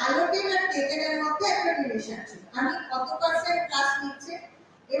আমরা অ্যালোকেট আর টেকেনের মধ্যে একটা রিলেশন ছিল, আমি কত পার্সেন্ট ক্লাস নিচ্ছে।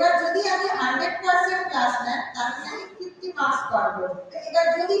 এবার যদি আমি 100% ক্লাস নেন তাহলে আমি 50 মার্কস পাবো। এবার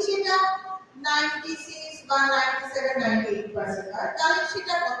যদি সেটা 96 বা 97 98% হয় তাহলে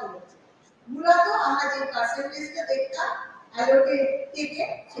সেটা কত হচ্ছে। মূলত আমরা যে পার্সেন্টেজটা দেখতাম অ্যালোকেট থেকে,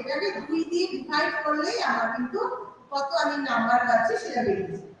 সেটাকে 2 দিয়ে ডিভাইড করলেই আমার কিন্তু কত আমি নাম্বার পাচ্ছি সেটা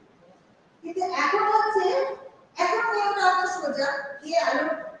বেরিয়ে যায়। কিন্তু এখন হচ্ছে এখন নিয়মটা অত সোজা, কি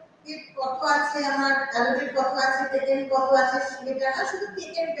অ্যালোকেট কত আছে, আমার অ্যালোকেট কত আছে, টেকেন কত আছে সেটা না, শুধু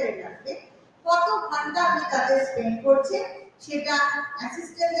টেকেনটাই রাখবে। কত ঘন্টা আপনি তাতে স্পেন্ড করছে সেটা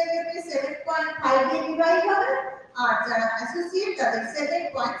অ্যাসিস্ট্যান্টদের ক্ষেত্রে 7.5 দিয়ে ডিভাইড হবে, আর যারা অ্যাসোসিয়েট তাদের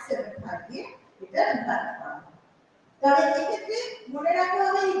 7.75 দিয়ে এটা ডিভাইড করা হবে। তবে এক্ষেত্রে মনে রাখতে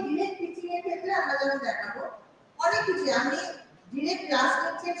হবে এই ডিরেক্ট টিচিং এর ক্ষেত্রে আমরা যখন দেখাবো অনেক কিছু, আমি ডিরেক্ট ক্লাস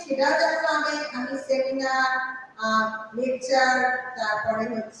নিচ্ছি সেটাও জানবো, আমি সেমিনার, লেকচার, তারপরে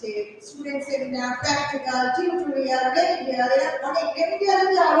হচ্ছে student seminar, practical, tutorial, remedial, এর অনেক রেমিডিয়াল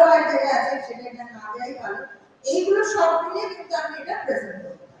যে আরো এক জায়গায় আছে সেটা এটা না দেওয়াই ভালো। এইগুলো সব মিলিয়ে কিন্তু আমি এটা প্রেজেন্ট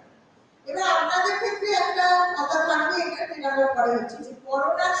করতে পারি। এবার আপনাদের ক্ষেত্রে একটা কথা থাকবে, এটা ট্রেনারের পরে হচ্ছে যে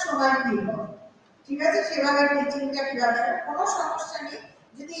করোনার সময় কি হবে, ঠিক আছে, সেভাবে টিচিংটা কিভাবে, কোনো সমস্যা নেই,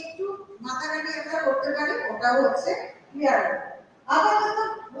 যদি একটু মাথাঘাটি আমরা করতে পারি ওটাও হচ্ছে ক্লিয়ার। আপাতত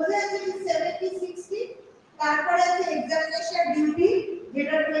বোঝা যাচ্ছে যে 70 60, তারপরে আছে এক্সামিনেশন ডিউটি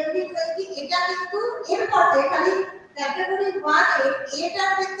যেটা 2020, এটা কিন্তু এরপর খালি ক্যাটাগরি 1 এটার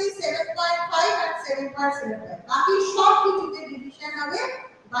ক্ষেত্রে 7.5 আর 7.75, বাকি সব কিছুতে ডিভিশন হবে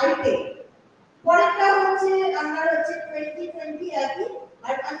বাই 10। পরেরটা হচ্ছে আমরা হচ্ছে 2020 একই,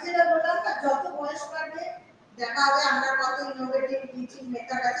 আর আমি যেটা বললাম না যত বয়স বাড়বে দেখা হবে আমরা কত ইনোভেটিভ টিচিং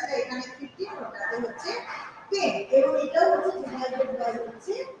মেথড আছে, এখানে 15 ওটাতে হচ্ছে 10, এবং এটাও হচ্ছে ডিভাইডেড বাই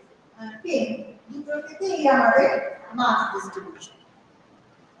হচ্ছে 10। দুটোতে এই আমাদের মার্কস ডিস্ট্রিবিউশন।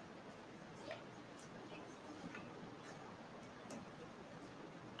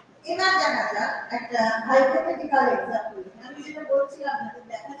 এবার দেখা যাক একটা হাইপোথেটিক্যাল এক্সাম্পল। আমি যেটা বলছিলাম আপনাদের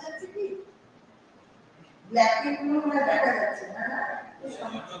দেখা যাচ্ছে কি ব্ল্যাক গুলো মানে দেখা যাচ্ছে না,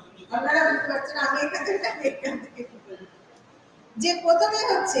 আপনারা বুঝতে পারছেন আমি এখান থেকে যে প্রথমে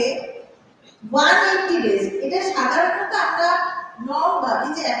হচ্ছে 180 ডেজ, এটা সাধারণত আমরা নর্ম ভাবি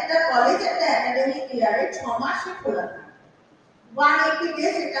যে একটা কলেজ একটা একাডেমিক ইয়ারে 6 মাসে খোলা থাকে, 180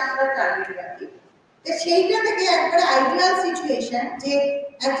 ডেজ এটা আমরা টার্গেট রাখি। তো সেইটা থেকে একবারে আইডিয়াল সিচুয়েশন যে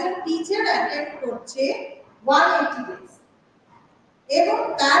একজন টিচার অ্যাটেন্ড করছে 180 ডেজ, এবং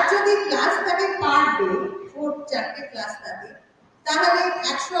তার যদি ক্লাস থাকে পার ডে 4 ক্লাস থাকে, তাহলে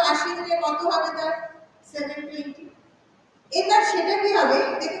 180 দিনে কত হবে, তার 720। এবার সেটা কি হবে,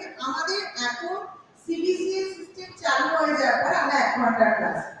 দেখুন আমাদের এখন সিবিসিএস সিস্টেম চালু হয়ে যাওয়ার পর আমরা 1 ঘন্টা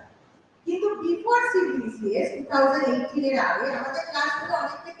ক্লাস, কিন্তু বিফোর সিবিসিএস 2018 এর আগে আমাদের ক্লাসগুলো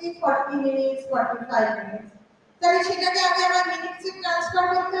অনেক থেকে 40 মিনিট 45 মিনিট, তাহলে সেটাকে আগে আমরা মিনিটসে ট্রান্সফার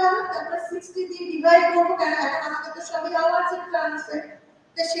করতে হবে, তারপর 60 দিয়ে ডিভাইড করব, কারণ এখন আমাদের তো সবই আওয়ার্সে ট্রান্সফার।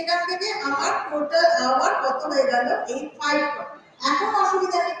 তো সেখান থেকে আমার টোটাল আওয়ার কত হয়ে গেল 85। এখন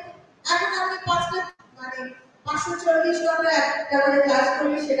অসুবিধা নেই, এখন আমি 5টা মানে 540 ঘন্টা একটা করে ক্লাস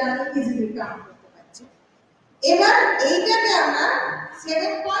করি, সেটা আমি ইজিলি কাউন্ট করতে পারছি। এবার এইটাকে আমরা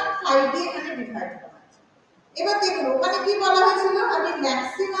 7.5 দিয়ে এখানে ডিভাইড করা আছে। এবার দেখুন ওখানে কি বলা হয়েছিল, আমি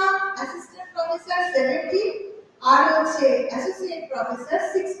ম্যাক্সিমাম অ্যাসিস্ট্যান্ট প্রফেসর 70 আর হচ্ছে অ্যাসোসিয়েট প্রফেসর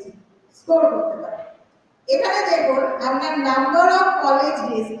 60 স্কোর করতে পারে। এখানে দেখুন আমরা নাম্বার অফ কলেজ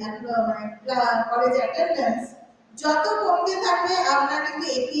ডেজ মানে কলেজ অ্যাটেন্ডেন্স যত কমতে থাকবে আমরা কিন্তু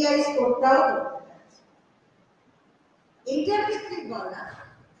এপিআই স্কোরটাও করতে পারছি। এইটার ক্ষেত্রে বলা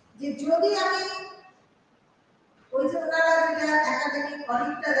যে যদি আমি ওই যে ওনারা যেটা একাডেমিক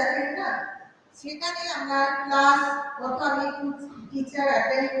অডিটটা দেখেন না, সেখানে আমরা ক্লাস কত আমি টিচার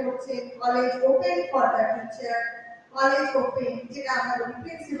অ্যাটেন্ড করছে, college open for the teacher, college open যেটা আমরা বলি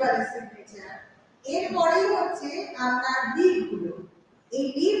প্রিন্সিপালের সিগনেচার, এরপরেই হচ্ছে আমরা লিভগুলো, এই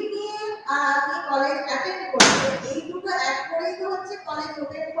লিভ নিয়ে আর আপনি কলেজ অ্যাটেন্ড করছেন, এই দুটো অ্যাড করেই তো হচ্ছে college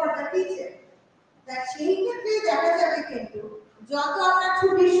open for the teacher. তা সেই ক্ষেত্রে দেখা যাবে কিন্তু যত আপনার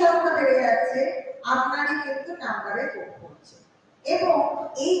ছুটির সংখ্যা বেড়ে যাচ্ছে আপনারই কিন্তু নাম্বারে কম হচ্ছে। এবং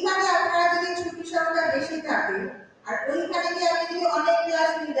এইখানে আপনারা যদি ছুটি সংখ্যা বেশি থাকে আর ওইখানে গিয়ে আপনি যদি অনেক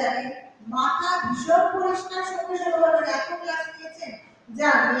ক্লাস নিয়ে দেখেন মাথা ভীষণ পরিষ্কার, সঙ্গে সঙ্গে বলবেন এত ক্লাস নিয়েছেন, যা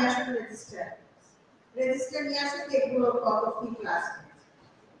নিয়ে আসুন রেজিস্টার নিয়ে আসুন, দেখবো কত কি ক্লাস।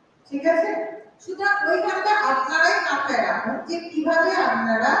 ঠিক আছে, সুতরাং ওইখানটা আপনারাই মাথায় রাখুন যে কিভাবে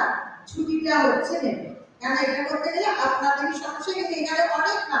আপনারা ছুটিটা হচ্ছে নেবেন, কারণ এটা করতে গেলে আপনাদেরই সমস্যা, কিন্তু এখানে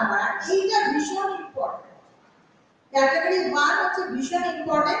অনেক নাম্বার, আর এইটা ভীষণ ইম্পর্টেন্ট। ক্যাটাগরি 1 হচ্ছে ভীষণ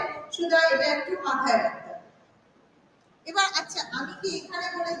ইম্পর্টেন্ট, সুতরাং এটা একটু মাথায় রাখতে হবে। এবার আচ্ছা আমি কি এখানে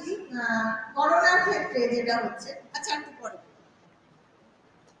বলে দিই করোনার ক্ষেত্রে যেটা হচ্ছে, আচ্ছা একটু পরে।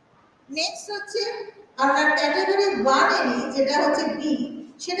 নেক্সট হচ্ছে আমরা ক্যাটাগরি 1 এরই যেটা হচ্ছে বি,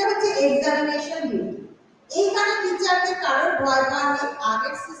 সেটা হচ্ছে এক্সামিনেশন ডিউটি। এইখানে টিচারদের কারোর ভয় পাওয়া নেই,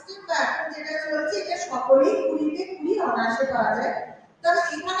 আগের সিস্টেম বা এখন যেটা চলছে এটা সকলেই 20-তে 20 অনার্সে পাওয়া যায়। তবে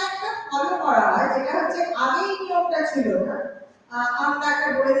এখানে একটা ফলো করা হয়, যেটা হচ্ছে আগে এই নিয়মটা ছিল না। আমরা একটা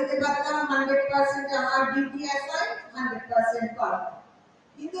বলে দিতে পারতাম 100% আমার ডিউটি অ্যাসাইন 100% পাবো,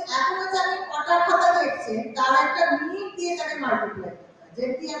 কিন্তু এখন হচ্ছে আপনি কটা খাতা দেখছেন তার একটা মিনিট দিয়ে তাকে মাল্টিপ্লাই করতে হয়।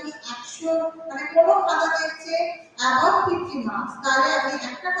 যদি আমি 100 মানে কোনো খাতা দেখছে অ্যাবাভ 50 মার্কস, তাহলে আপনি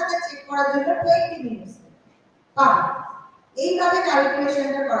একটা খাতা চেক করার জন্য 20 মিনিটস পাবেন। এইভাবে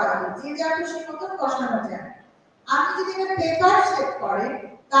ক্যালকুলেশনটা করা হবে, যে যা খুশি মতো বসানো যায়। আপনি যদি একটা পেপার সেট করেন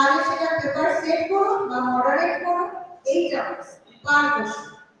তাহলে সেটা পেপার সেট করুন বা মডারেট করুন, এইটা পার কোশ্চেন।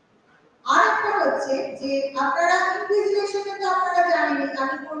 আরেকটা হচ্ছে যে আপনারা ইনভিজিলেশনে তো আপনারা জানেন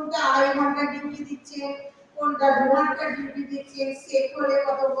আমি কোনটা 2.5 ঘন্টা ডিউটি দিচ্ছেন, কোনটা 2 ঘন্টা ডিউটি দিচ্ছেন, সেট হলে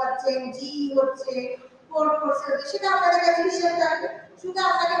কত পাচ্ছেন, জি হচ্ছে, কোড কোর্স হচ্ছে, সেটা আপনাদের কাছে হিসাব থাকবে। শুধু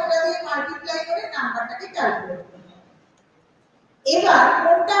আপনাকে ওটা দিয়ে মাল্টিপ্লাই করে নাম্বারটাকে ক্যালকুলেট করতে হবে। এবার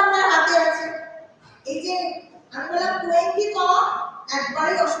কোনটা আপনার হাতে আছে, এই যে আমি বললাম 20 কম,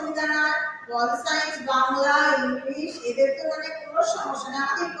 একবারই অসুবিধা না। পল সায়েন্স, বাংলা, ইংলিশ এদের তো মানে কোনো সমস্যা না,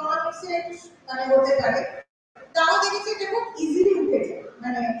 আমাদের ইকোনমিক্স এর একটু মানে হতে পারে, তাও দেখেছি এটা খুব ইজিলি উঠে যায়,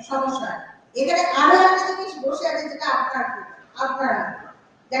 মানে সমস্যা। এখানে আরো একটা জিনিস বসে আছে যেটা আপনার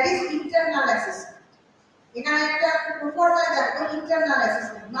দ্যাট ইজ ইন্টারনাল অ্যাসেসমেন্ট। এখানে একটা প্রফর্মায় দেখো ইন্টারনাল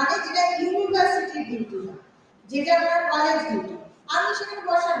অ্যাসেসমেন্ট, মানে যেটা ইউনিভার্সিটির ডিউটি না, যেটা আপনার কলেজ ডিউটি। আমি সেখানে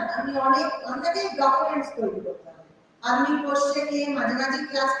বসান না, আপনাকে ডকুমেন্টস তৈরি করতে হবে। আপনি কোশ্চেন নিয়ে মাঝে মাঝে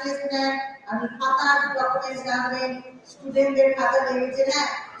ক্লাস টেস্ট নেন, আপনি খাতার ডকুমেন্টস রাখবেন, স্টুডেন্টদের খাতা দেখেছেন, হ্যাঁ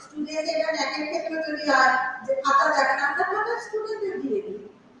স্টুডেন্টদের এটা ন্যাকের ক্ষেত্রে যদি হয় যে খাতা দেখেন, আমরা খাতা স্টুডেন্টদের দিয়ে দিই,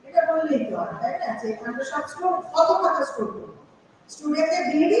 এটা বললেই তো হয়, তাই না? যে আমরা সব কত খাতা স্টোর করবো, স্টুডেন্টদের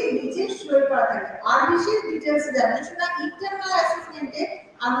দিয়ে দিই, নিচে সই করা থাকে, আর বিশেষ ডিটেলস দেবেন। সুতরাং ইন্টারনাল অ্যাসেসমেন্টে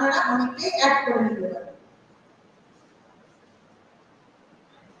আপনারা অনেকটাই অ্যাড করে নিতে পারেন।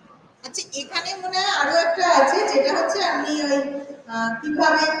 আচ্ছা এখানে মনে হয় আরো একটা আছে, যেটা হচ্ছে আপনি ওই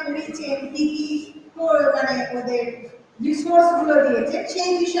কিভাবে করেছেন, কি কি মানে ওদের রিসোর্স গুলো দিয়েছেন,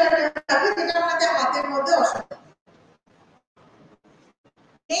 সেই বিষয়টা থাকে, যেটা আমাদের হাতের মধ্যে অসুবিধা।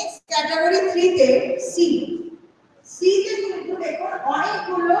 নেক্সট ক্যাটাগরি 3 তে সি তে কিন্তু দেখুন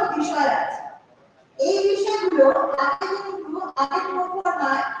অনেকগুলো বিষয় আছে। এই বিষয়গুলো আগে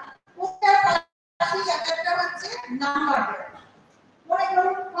প্রথমে প্রত্যেক পাশে একটা হচ্ছে নাম্বার, মনে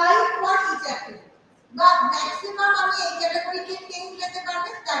করুন 5 ফর ইচ অ্যাক্টিভিটি, বা ম্যাক্সিমাম আমি এই ক্যাটাগরিতে 10 যেতে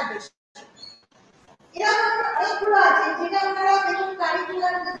পারবেন তার বেশি। এরকম অনেকগুলো আছে যেটা আপনারা দেখুন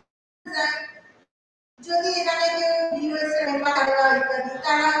কারিকুলাম ডিজাইন, যদি এখানে কেউ ইউএস এর মেম্বার থাকা ইত্যাদি,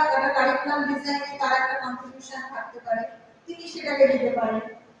 তারা কারিকুলাম ডিজাইনে তার একটা কন্ট্রিবিউশন থাকতে পারে, তিনি সেটাকে দিতে পারেন।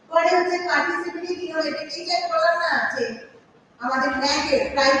 পরে হচ্ছে পার্টিসিপেটিভ ইনোভেটিভ, এই যে বললাম না যে আমাদের ন্যাকে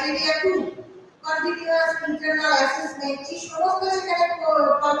ক্রাইটেরিয়া 2 কন্টিনিউয়াস ইন্টারনাল অ্যাসেসমেন্ট, এই সমস্ত সেখানে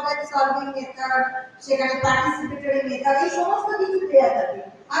প্রবলেম সলভিং মেথড, সেখানে পার্টিসিপেটরি মেথড, এই সমস্ত কিছু দেয়া থাকে।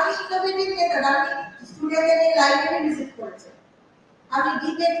 আমি ইনোভেটিভ মেথড, আমি স্টুডেন্টদের নিয়ে লাইব্রেরি ভিজিট করেছি, আমি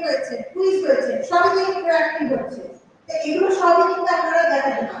ডিবেট হয়েছে, কুইজ হয়েছে, সবই ইন্টারঅ্যাক্টিভ হচ্ছে, তো এগুলো সবই কিন্তু আপনারা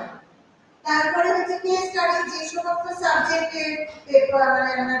দেখাতে পারেন। তারপরে হচ্ছে কেস স্টাডি, যে সমস্ত সাবজেক্টে পেপার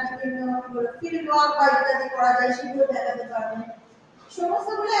মানে আমরা বিভিন্ন ফিল্ড ওয়ার্ক বা ইত্যাদি করা যায় সেগুলো দেখাতে পারবেন।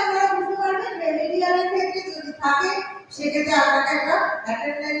 সমস্তগুলো আপনারা বুঝতে পারবেন। রেমেডিয়ালের ক্ষেত্রে যদি থাকে সেক্ষেত্রে আপনাকে একটা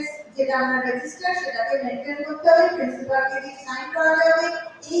অ্যাটেন্ডেন্স যেটা আমরা রেজিস্টার সেটাকে মেইনটেইন করতে হবে, প্রিন্সিপালকে দিয়ে সাইন করাতে হবে,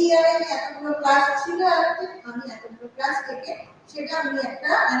 এই ইয়ারে এতগুলো ক্লাস ছিল আর আমি এতগুলো ক্লাস থেকে সেটা আমি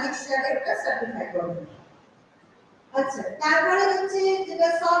একটা অ্যানেক্সারে একটা সার্টিফাই করব। আচ্ছা তারপরে হচ্ছে যেটা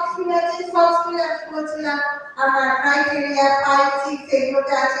সফট স্কিল আছে, সফট স্কিল আমি বলছিলাম আমরা ক্রাইটেরিয়া 5 6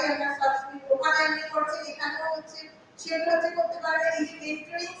 এগুলোতে আছে, আমরা সফট স্কিল ওখানে আমি করছি, এখানেও হচ্ছে সেটা হচ্ছে করতে পারবেন। এই যে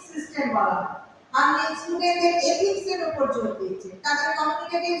মেন্টরিং সিস্টেম বলা, আপনি স্টুডেন্টদের এথিক্স এর উপর জোর দিয়েছেন, তাদের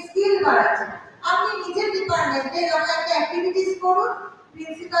কমিউনিকেটিভ স্কিল বাড়াচ্ছেন। আপনি নিজের ডিপার্টমেন্টে যখন একটা অ্যাক্টিভিটিস করুন,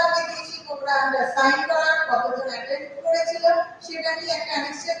 প্রিন্সিপালকে দিয়েছি তোমরা সাইন করার, কতজন অ্যাটেন্ড করেছিল সেটা নিয়ে একটা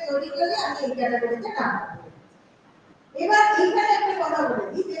অ্যানেক্সার তৈরি করলে আমি এই ক্যাটাগরিতে নাম দেব। এবার এইখানে একটা কথা বলে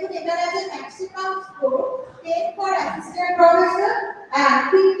দিই, দেখুন এখানে আছে maximum score 10 for assistant professor and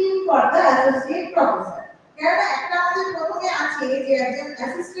 15 for the associate professor. কারণ একটা আমাদের প্রথমে আছে যে একজন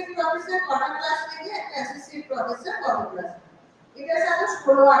অ্যাসিস্ট্যান্ট প্রফেসর কত ক্লাস থেকে, একটা অ্যাসোসিয়েট প্রফেসর কত ক্লাস, এটা সাথে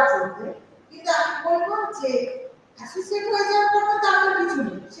 16 আর 14। কিন্তু আমি বলবো যে অ্যাসোসিয়েট হয়ে যাওয়ার পর তো তার কিছু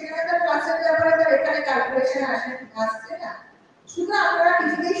নেই, সেখানে তার ক্লাসের ব্যাপারে তার এখানে ক্যালকুলেশন আসছে না, শুধু আপনারা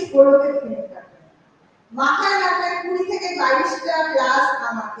কিছুতেই 16তে কিনে থাকবেন। মাথায় রাখবেন 20 থেকে 22টা ক্লাস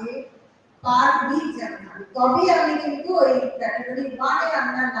আমাকে পার উইক জানতে হবে, তবেই আমি কিন্তু ওই ক্যাটাগরি 1 এর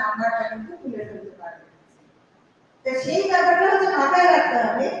আপনার নাম্বারটা কিন্তু তুলে ফেলতে পারবো। তো সেই ব্যাপারটা হচ্ছে মাথায় রাখতে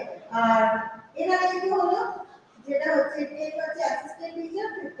হবে। আর এখানে কিন্তু হলো যেটা হচ্ছে 10 হচ্ছে assistant teacher,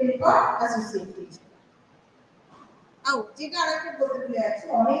 15 for associate teacher. যেটা আরেকটা বলতে ভুলে যাচ্ছি,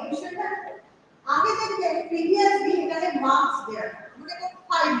 অনেক বিষয় না আগে দেখবেন প্রিভিয়াসলি এখানে মার্কস দেওয়া মানে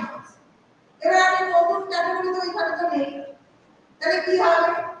 5 মার্কস। এবার আমি নতুন ক্যাটাগরিতে ওইখানে তো নেই, তাহলে কি হবে,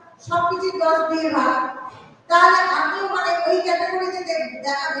 সবকিছু 10 দিয়ে ভাগ, তাহলে আমি মানে ওই ক্যাটাগরিতে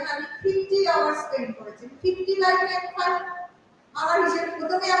দেখাবেন আমি 50 আওয়ার স্পেন্ড করেছি, 50 বাই 5। আমার হিসেবে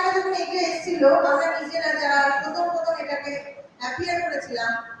প্রথমে আমরা যখন এটা এসেছিল আমরা নিজেরা যারা প্রথম এটাকে অ্যাপিয়ার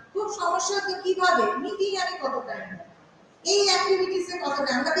করেছিলাম, খুব সমস্যা হতো কিভাবে মিটিং আমি কত টাইম, এই অ্যাক্টিভিটিসে কত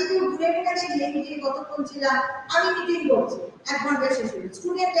টাইম, আমরা দেখি ঘুরে ঘুরে দেখি মিটিং কতক্ষণ ছিলাম, আমি মিটিং করছি 1 ঘন্টা শেষ হলো,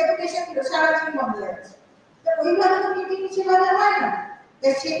 স্টুডেন্ট ডেপুটেশন ছিল সারাদিন বন্ধ যাচ্ছে, তো ওইভাবে তো মিটিং সেভাবে হয় না।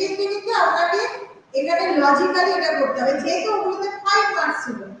 তাই সেক্ষেত্রে কিন্তু আপনাকে এখানে লজিক্যালি এটা করতে হবে, যেহেতু ওগুলোতে 5 মার্কস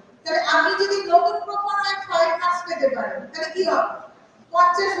ছিল, তাহলে আপনি যদি নতুন প্রকরণে 5 মার্কস পেতে পারেন তাহলে কি হবে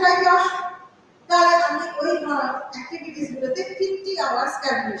 50 বাই 10, তাহলে আমি ওই অ্যাক্টিভিটিস গুলোতে 50 আওয়ার্স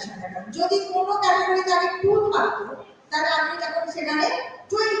ক্যালকুলেশন দেখাবো। যদি কোনো ক্যাটাগরিতে আমি 2 থাকতো তাহলে আপনি যখন সেখানে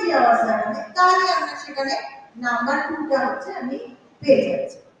 20 আওয়ার্স দেখাবেন, তাহলে আমরা সেখানে নাম্বার 2টা হচ্ছে আমি পেয়ে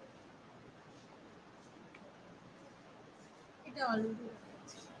যাচ্ছি। এটা অলরেডি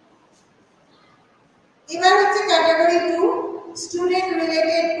এবার হচ্ছে category 2 student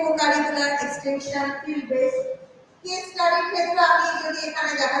related কো-কারিকুলার extension field base. Case স্টাডির ক্ষেত্রে আপনি যদি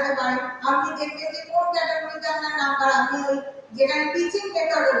এখানে দেখাতে পারেন, আপনি দেখবেন যে কোন ক্যাটাগরিতে আপনার নাম্বার, আমি ওই যেখানে টিচিং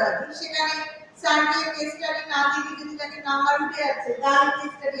মেথডোলজি সেখানে সার্ভে কেস স্টাডি না দিয়ে যদি তাকে নাম্বার উঠে যাচ্ছে, তার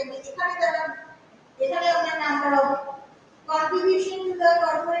কেস স্টাডি আমি এখানে দেখাবো, এখানে আপনার নাম্বার হবে। Contribution to the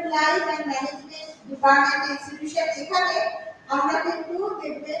corporate life and management department institution, এখানে আমরা কিন্তু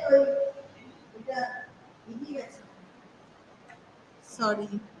দেখবেন ওই এটা এগিয়ে গেছে, সরি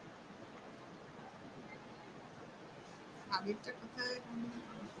আগেরটা কোথায়,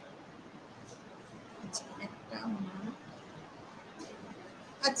 আচ্ছা একটা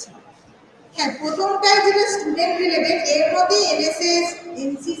আচ্ছা হ্যাঁ প্রথমটাই যেটা স্টুডেন্ট রিলেটেড, এর মধ্যে এনএসএস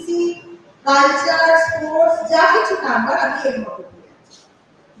এনসিসি কালচার স্পোর্টস যা কিছু নাম্বার আমি এর মধ্যে দিয়েছি।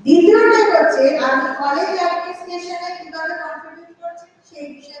 দ্বিতীয়টা হচ্ছে আমি কলেজ অ্যাডমিনিস্ট্রেশনে কিভাবে কন্ট্রিবিউট করছি সেই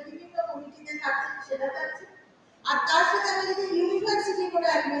বিষয়ে বিভিন্ন কমিটিতে থাকছি সেটা থাকছে, আর তার সাথে আমি যদি ইউনিভার্সিটি কোনো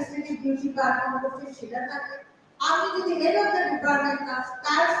অ্যাডমিনিস্ট্রেটিভ ডিউটি পারফর্ম করছি সেটা থাকে, আমি যদি হেড অফ দ্য ডিপার্টমেন্ট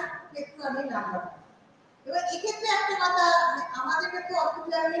তার ক্ষেত্রে আমি নাম্বার। এবার এক্ষেত্রে একটা কথা আমাদের ক্ষেত্রে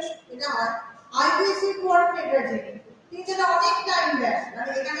অফিসিয়ালি এটা হয় IQAC কোঅর্ডিনেটর যিনি তিনি যেটা অনেক টাইম দেন,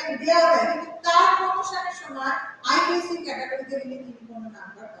 মানে এখানে দেওয়া হয় কিন্তু তার প্রমোশনের সময় IQAC ক্যাটাগরিতে গেলে তিনি কোনো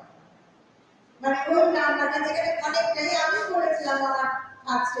নাম্বার পাবেন, মানে ওই নাম্বারটা যেখানে অনেকটাই আমি বলেছিলাম আমার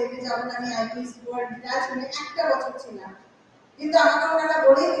ফার্স্ট স্টেপে যখন আমি IQAC কোঅর্ডিনেটর আসলে একটা বছর ছিলাম, কিন্তু আমাকে ওনারা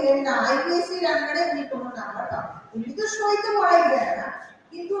বলে দিলেন না IQAC এর আন্ডারে উনি কোনো নাম্বার পাবেন, উনি তো সই তো করাই যায় না,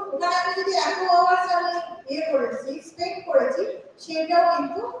 কিন্তু ওখানে আমি যদি এত আওয়ার্স আমি করেছি স্পেন্ড করেছি সেটাও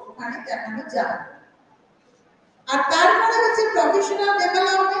কিন্তু ওখানে দেখানো যায়। আর তারপরে হচ্ছে প্রফেশনাল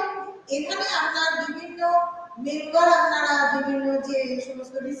ডেভেলপমেন্ট, এখানে আপনার বিভিন্ন মেম্বার আপনারা বিভিন্ন যে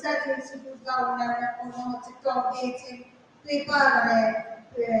সমস্ত রিসার্চ ইনস্টিটিউট বা অন্যান্য কোনো হচ্ছে টক দিয়েছেন, পেপার মানে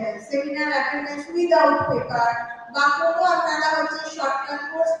সেমিনার অ্যাটেন্ডেন্স উইদাউট পেপার, বা কোনো আপনারা হচ্ছে শর্ট টার্ম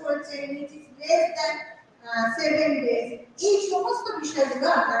কোর্স করছেন which is less than 7 days, এই সমস্ত বিষয়গুলো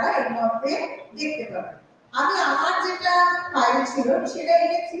আপনারা এর মধ্যে দেখতে পাবেন। আমি আমার যেটা ফাইল ছিল সেটা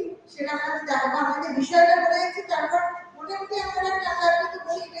এনেছি, সেটা আপনাদের দেখাবো, আমাদের বিষয়টা বলে দিচ্ছি, তারপর মোটামুটি আপনারা একটা তো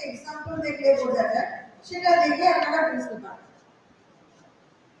বলি একটা এক্সাম্পল দেখলে বোঝা যায়, সেটা দেখে আপনারা বুঝতে পারবেন।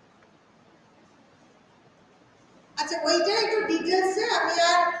 আচ্ছা ওইটা একটু ডিটেইলসে আমি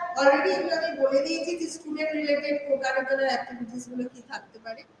আর অলরেডি এগুলো আমি বলে দিয়েছি যে স্টুডেন্ট রিলেটেড কো-কারিকুলার অ্যাক্টিভিটিস গুলো কি থাকতে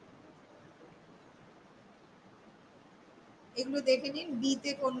পারে, এগুলো দেখে নিন বি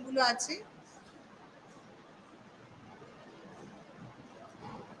তে কোনগুলো আছে।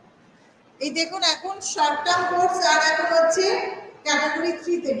 এই দেখুন এখন শর্ট টার্ম কোর্স আর এখন হচ্ছে ক্যাটাগরি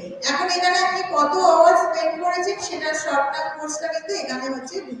 3 তে নেই। এখন এখানে আপনি কত আওয়ার স্পেন্ড করেছেন সেটা শর্ট টার্ম কোর্সটা কিন্তু এখানে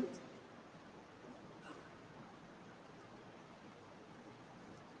হচ্ছে ঢুকেছে।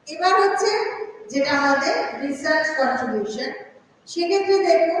 এবার হচ্ছে যেটা আমাদের রিসার্চ কন্ট্রিবিউশন, সেক্ষেত্রে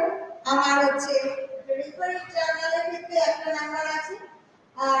দেখুন আমার হচ্ছে রেফারেন্স জার্নালের ক্ষেত্রে একটা নাম্বার আছে,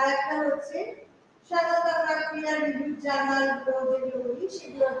 আর একটা হচ্ছে সাধারণত আমরা পিয়ার রিভিউ জার্নাল যেগুলো বলি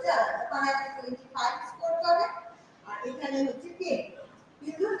সেগুলো হচ্ছে আলাদা, মানে আপনি 25 স্কোর পাবেন আর এখানে হচ্ছে 10।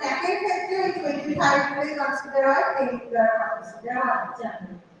 কিন্তু ন্যাকের ক্ষেত্রে ওই 25 করে কনসিডার হয়, 10 করে কনসিডার হয়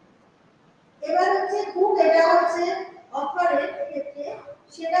জার্নাল। এবার হচ্ছে বুক, এটা হচ্ছে অফারের ক্ষেত্রে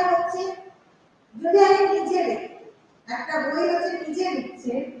সেটা হচ্ছে যদি আমি নিজে লিখি, একটা বই হচ্ছে নিজে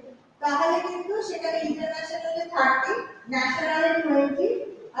লিখছে, তাহলে কিন্তু সেখানে ইন্টারন্যাশনালে 30, ন্যাশনালে 20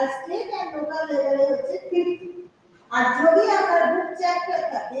 আর স্টেট এন্ড লোকাল লেভেলে হচ্ছে 50। আর যদি আপনার বুক চ্যাপ্টার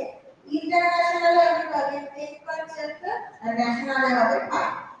থাকে, ইন্টারন্যাশনালে আপনি পাবেন 10 পার চ্যাপ্টার আর ন্যাশনালে হবে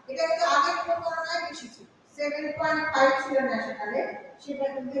 5। এটা কিন্তু আগের তুলনায় বেশি ছিল, 7.5 ছিল ন্যাশনালে, সেটা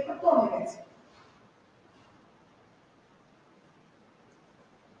কিন্তু একটু কমে গেছে।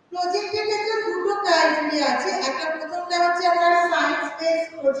 প্রজেক্টের ক্ষেত্রে দুটো ক্রাইটেরিয়া আছে, একটা প্রথমটা হচ্ছে আমার সায়েন্স বেস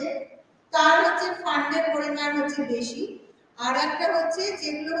প্রজেক্ট, তার হচ্ছে ফান্ডের পরিমাণ হচ্ছে বেশি, আর একটা হচ্ছে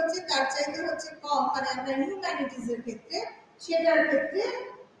যেগুলো হচ্ছে তার চাইতে হচ্ছে কম, মানে আমরা হিউম্যানিটিজ এর ক্ষেত্রে সেটার ক্ষেত্রে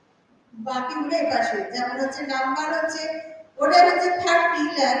বাকিগুলো এপাশে, যেমন হচ্ছে নাম্বার হচ্ছে ওটা হচ্ছে 30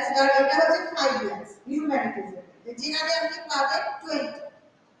 লাখ আর এটা হচ্ছে 5 লাখ হিউম্যানিটিজ এর ক্ষেত্রে, যেখানে আপনি পাবেন 20।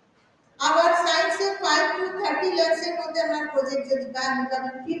 আবার সায়েন্সে 5 to 30 লাখ এর মধ্যে আমার প্রজেক্ট যদি আমি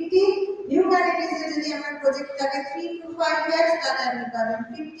পাবেন 50, হিউম্যানিটিজ এ যদি আমার প্রজেক্ট থাকে 3 to 5 লাখ তাহলে আমি পাবেন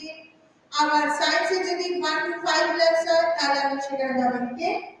 50। আবার সায়েন্সে যদি 1 to 5 লাখ হয় তাহলে আমি সেখানে পাবেন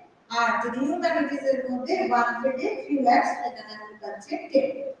 10, আর যদি হিউম্যানিটিজ এর মধ্যে 1 থেকে 3 লাখ এখানে আমি পাচ্ছি 10।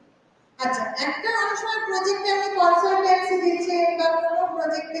 আচ্ছা, একটা অনেক সময় প্রজেক্টে আমি কনসালটেন্সি দিচ্ছি বা কোনো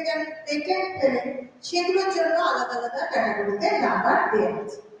প্রজেক্ট থেকে আমি পেটেন্ট পেলে সেগুলোর জন্য আলাদা আলাদা ক্যাটাগরিতে নাম্বার দেওয়া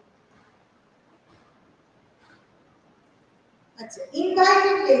আছে। আচ্ছা,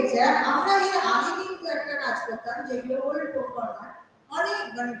 ইনভাইটেড লেকচার, আমরা এর আগে কিন্তু একটা কাজ করতাম যেগুলো ওল্ড পারফর্মার, অনেক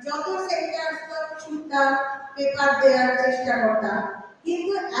মানে যত সেমিনার শুনতাম, পেপার দেওয়ার চেষ্টা করতাম,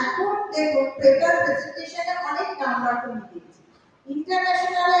 কিন্তু এখন দেখুন পেপার প্রেজেন্টেশনে অনেক নাম্বার কমে গিয়েছে,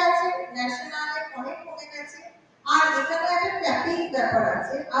 ইন্টারন্যাশনালে আছে, ন্যাশনালে অনেক কমে গেছে। আর এখানে একটা ট্যাপিং ব্যাপার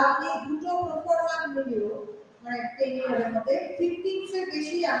আছে, আপনি দুটো পারফর্মার মিলিয়েও মানে টেনিওরের মধ্যে 15 এর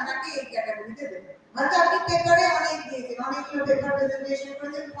বেশি আপনাকে এই ক্যাটাগরিতে দেবে। মানে আপনি পেপারে অনেক দিয়েছেন, অনেকগুলো পেপার প্রেজেন্টেশন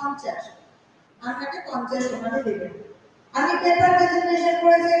করেছেন 50, আপনাকে 50 ওখানে দেবেন। আপনি পেপার প্রেজেন্টেশন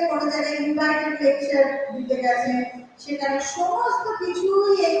করেছেন, কোনো জায়গায় ইনভাইটেড লেকচার দিতে গেছেন, সেখানে সমস্ত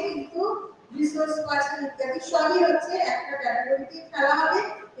কিছুই এই কিন্তু রিসোর্স পার্সন ইত্যাদি সবই হচ্ছে একটা ক্যাটাগরিতে ফেলা হবে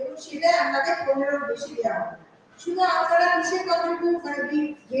এবং সেটা আপনাকে 15 বেশি দেওয়া হবে। শুধু আপনারা কিসে কন্ট্রিবিউট মানে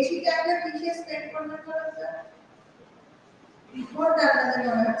বেশি টাকা কিসে স্পেন্ড করবেন বলতে রিপোর্ট আপনাদের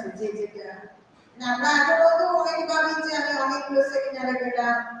মনে হচ্ছে যে যেটা না, আমরা এখনো তো অনেক ভাবি যে আমি অনেকগুলো সেমিনারে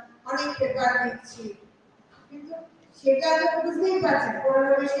গেলাম, অনেক পেপার দিচ্ছি, কিন্তু সেটা তো বুঝতেই পারছেন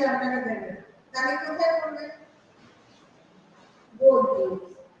 15 বেশি আপনাকে দেবেন, তাহলে কোথায় করবেন?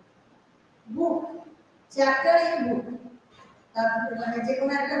 বুক চ্যাপ্টার ইন বুক, তারপরে মানে যে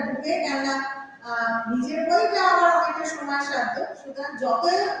কোনো একটা বুকে, কেননা নিজের বইটা আমার অনেকটা সময় সাধ্য, সুতরাং যত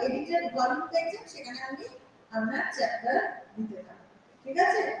এডিটেড ভলিউম দেখছেন সেখানে আমি আপনার চ্যাপ্টার দিতে পারি, ঠিক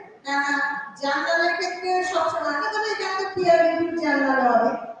আছে? কেননা জার্নালের ক্ষেত্রে সবসময় না, তবে এটা তো পিয়ার রিভিউ জার্নাল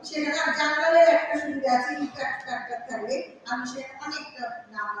হবে, সেখানে জার্নালের একটা সুবিধা আছে, ইম্প্যাক্ট ফ্যাক্টর থাকলে আমি সেখানে অনেকটা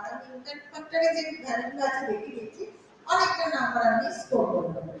নাম্বার, আমি ইম্প্যাক্ট ফ্যাক্টরে যে ভ্যালুগুলো আছে দেখি অনেকটা নাম্বার আমি স্কোর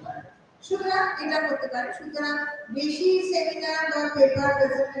করতে পারি, সুতরাং এটা করতে পারি। সুতরাং বেশি সেমিনার বা পেপার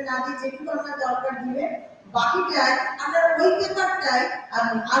প্রেজেন্টেশন না দিয়ে যেগুলো আমরা দরকার দিলে বাকিটাই আমরা ওই পেপারটাই,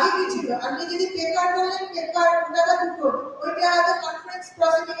 আপনি আগে কি ছিল, আপনি যদি পেপার বললেন পেপার ওটা বা দুটো, ওইটা হয়তো কনফারেন্স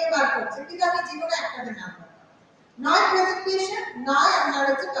প্রসিডিং এ বার করছে, কিন্তু আপনি যেকোনো একটাতে নাম্বার নয় প্রেজেন্টেশন নয় আপনার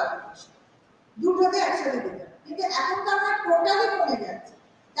হচ্ছে পাবলিকেশন, দুটোতে একসাথে দিতে, কিন্তু এখন তো আমরা টোটালি কমে যাচ্ছে।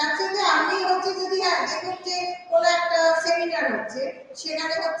 তার সাথে আপনি হচ্ছে যদি দেখুন যে কোনো একটা সেমিনার হচ্ছে,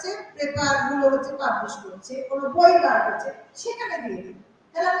 সেখানে হচ্ছে পেপার গুলো হচ্ছে পাবলিশ করছে, কোনো বই বার করছে, সেখানে দিয়ে দিন,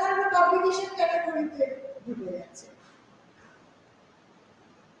 তাহলে আপনার পাবলিকেশন ক্যাটাগরিতে ঢুকে যাচ্ছে।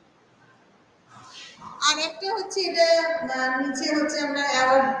 আর একটা হচ্ছে এটা নিচে হচ্ছে আমরা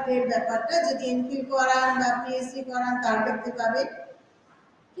অ্যাওয়ার্ডের ব্যাপারটা, যদি এমফিল করান বা পিএইচডি করান তার ক্ষেত্রে পাবেন।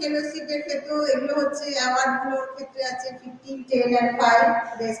 ফেলোশিপের ক্ষেত্রেও এগুলো হচ্ছে অ্যাওয়ার্ডগুলোর ক্ষেত্রে আছে 15, 10 and 5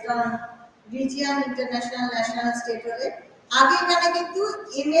 based on region, international, national, state হলে। আগে এখানে কিন্তু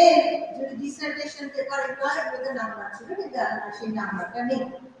এমএ যদি ডিসার্টেশন পেপার এগুলোতে নাম্বার ছিল, কিন্তু এখন সেই নাম্বারটা নেই।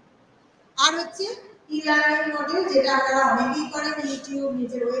 আর হচ্ছে ই-লার্নিং মডিউল, যেটা আপনারা অনেকেই করেন, ইউটিউব,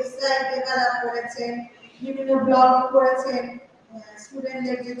 নিজের ওয়েবসাইট ডেভেলপ করেছেন, বিভিন্ন ব্লগ করেছেন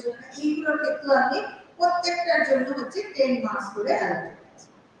স্টুডেন্টদের জন্য। এইগুলোর ক্ষেত্রে আমি প্রত্যেকটার জন্য হচ্ছে 10 মার্কস করে অ্যালোকেট করেছি।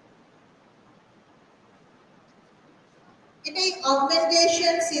 এটাই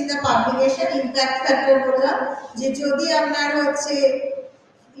অগমেন্টেশনস in the publication impact factor বললাম, যে যদি আপনার হচ্ছে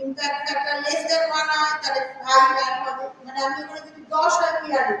ইমপ্যাক্ট ফ্যাক্টর লেস দ্যান 1 হয় তাহলে 5 র্যাঙ্ক হবে, মানে আমি এখানে যদি 10 হয়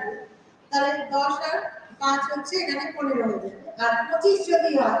পিআর দেব তাহলে 10 আর 5 হচ্ছে এখানে 15 হয়ে যাবে, আর 25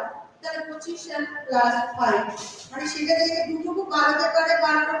 যদি হয় তাহলে 25 আর প্লাস 5, মানে সেটা যদি দুটুকু বাড়াতে পারে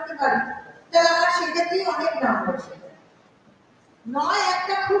বার করতে পারি তাহলে আমার সেক্ষেত্রেই অনেক নাম্বার আসবে। নয়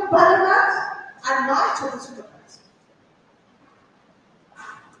একটা খুব ভালো কাজ আর নয় ছোট ছোট কাজ।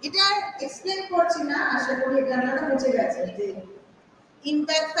 এটা এক্সপ্লেন করছি না, আশা করি এটা আপনারা বুঝে গেছেন যে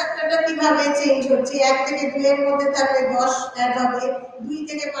ইমপ্যাক্ট ফ্যাক্টরটা কিভাবে চেঞ্জ হচ্ছে। 1 থেকে 2 এর মধ্যে থাকলে 10 অ্যাড হবে, 2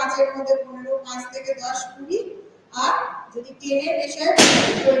 থেকে 5 এর মধ্যে 15, 5 থেকে 10 20, আর যদি 10 এর বেশি হয়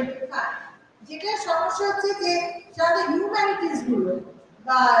 25। যেটা সমস্যা হচ্ছে যে যাদের হিউম্যানিটিস গুলো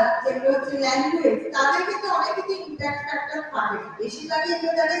বা যেগুলো হচ্ছে ল্যাঙ্গুয়েজ, তাদের কিন্তু অনেক কিছু ইমপ্যাক্ট ফ্যাক্টর থাকে, বেশিরভাগই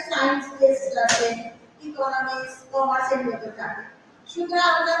এগুলো তাদের সায়েন্স বেসড আছে, ইকোনমিক্স, কমার্স এগুলোতে থাকে। সুতরাং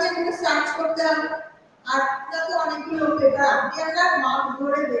আপনাদের এগুলো সার্চ করতে হবে, আর আপনারা তো অনেকগুলো পেপার আপনি আপনার মার্ক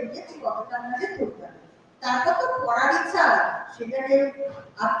ধরে দেখবেন যে কতটা আপনাদের করতে হবে। তারপর তো পড়ার ইচ্ছা সেটাকে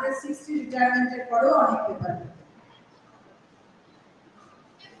আপনার 60 রিটায়ারমেন্টের পরেও অনেক পেপার।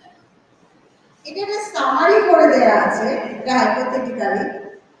 এটা একটা সামারি করে দেয়া আছে, এটা হাইপোথেটিক্যালি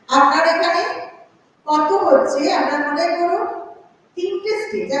আপনার এখানে কত হচ্ছে আপনার মনে করুন 3টে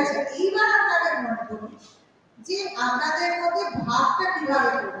স্টেজ আছে। এইবার আপনাদের মনে করুন যে আপনাদের মধ্যে ভাগটা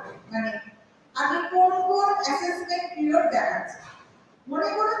কিভাবে করবে, মানে আমি কোন কোন অ্যাসেসমেন্ট পিরিয়ড দেখাচ্ছি। মনে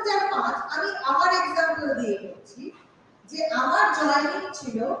করুন যে 5, আমি আমার एग्जांपल দিয়ে বলছি যে আমার জয়েনিং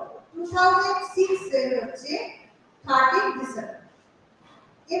ছিল 2006 এর হচ্ছে 13 ডিসেম্বর।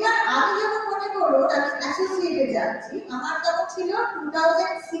 এবার আমি যখন মনে করুন আমি অ্যাসোসিয়েটে যাচ্ছি, আমার তখন ছিল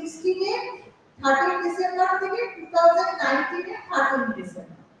 2016 এর 13 ডিসেম্বর থেকে 2019 এর 13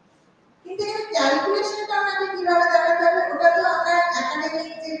 ডিসেম্বর। কিন্তু এর ক্যালকুলেশনটা আমাকে কিভাবে দেখাতে হবে, ওটা তো আমরা একাডেমিক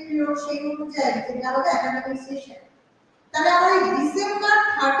যে পিরিয়ড সেই অনুযায়ী যেটা হবে একাডেমিক সেশন। তাহলে আমার এই ডিসেম্বর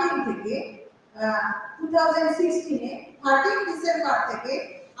 13 থেকে 2016 এ 13 ডিসেম্বর থেকে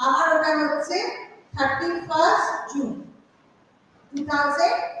আমার ওটা হচ্ছে 31 জুন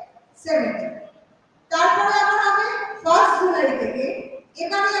 2017। তারপরে আমার হবে 1 জুলাই থেকে,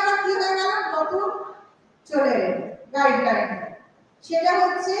 এবারে আবার কি হয়ে গেল নতুন চলে এলো গাইডলাইন, সেটা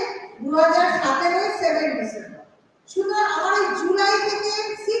হচ্ছে 2017 এর 7 ডিসেম্বর। সুতরাং আমার এই জুলাই থেকে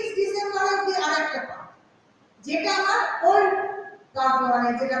 6 ডিসেম্বর অবধি আরেকটা পাব, যেটা আমার ওল্ড মানে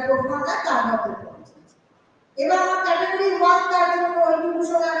যেটা প্রোগ্রামটা তার মধ্যে পড়ছে। এবার আমার ক্যাটাগরি 1 তার জন্য ওইটুকু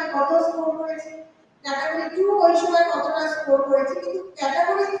সময় আমি কত স্কোর করেছি, ক্যাটাগরি 2 ওই সময় কতটা স্কোর করেছি, কিন্তু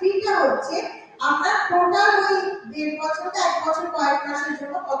ক্যাটাগরি 3 টা হচ্ছে আমরা টোটাল ওই 1.5 বছর বা 1 বছর কয়েক মাসের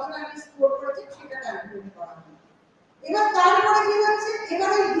জন্য কতটা আমি স্কোর করেছি সেটা ক্যালকুলেট করা হবে। এবার তারপরে কি হচ্ছে,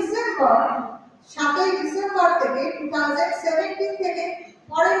 এবার এই ডিসেম্বর 7 ডিসেম্বর থেকে 2017 থেকে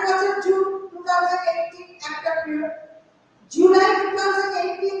পরের বছর জুন 2018 একটা পিরিয়ড, জুলাই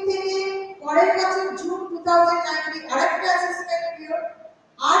 2018 থেকে পরের বছর জুন 2019 আরেকটা অ্যাসেসমেন্ট পিরিয়ড,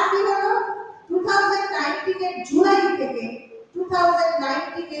 আর কি হলো 2019 এর জুলাই থেকে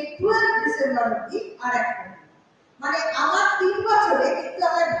 2019 এর 12 ডিসেম্বর অবধি আরেকটা। মানে আমার 3 বছরে কিন্তু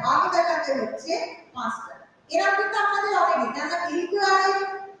আমার ভাগ দেখাতে হচ্ছে 5টা। এরকম কিন্তু আপনাদের অনেকই, কারণ এই তো আর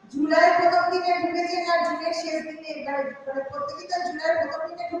জুলাইয়ের প্রথম দিনে ঢুকেছে আর জুনের শেষ দিনে, মানে প্রত্যেকই তো জুলাইয়ের প্রথম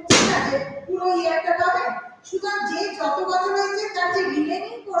দিনে ঢুকছে না যে পুরো ইয়ারটা পাবে। সুতরাং যে যত বছর হয়েছে তার যে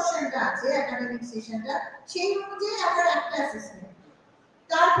রিমেনিং পোরশনটা আছে একাডেমিক সেশনটা, সেই অনুযায়ী আপনার একটা অ্যাসেসমেন্ট।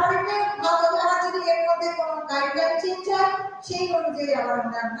 তারপরে আমার যদি এর মধ্যে কোনো গাইডলাইন চেঞ্জ হয় সেই অনুযায়ী আবার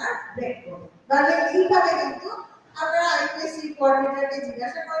আপনার ব্রেক করবে। তাহলে এইভাবে কিন্তু আপনারা IQAC কোঅর্ডিনেটরকে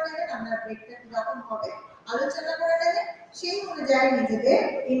জিজ্ঞাসা করে নেবেন, আপনার ব্রেকটা যখন হবে আলোচনা করে নেবেন, সেই অনুযায়ী নিজেদের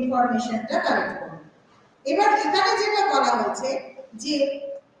ইনফরমেশনটা কালেক্ট করুন। এবার এখানে যেটা বলা হয়েছে যে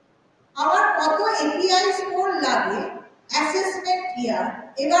আমার কত এপিআই স্কোর লাগে অ্যাসেসমেন্ট ইয়ার।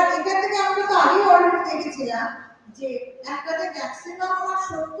 এবার এখান থেকে আমরা তো আগেই অলরেডি দেখেছিলাম যে একটাতে ম্যাক্সিমাম আমার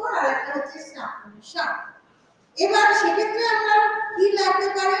 70 আর একটা হচ্ছে 60। এবার সেক্ষেত্রে আমরা কি লাগতে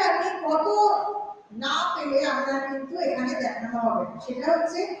পারে, আপনি কত না পেলে আমরা কিন্তু এখানে দেখানো হবে, সেটা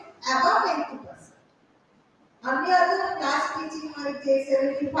হচ্ছে অ্যাবাভ 80%। আপনি হয়তো ক্লাস টিচিং হইতে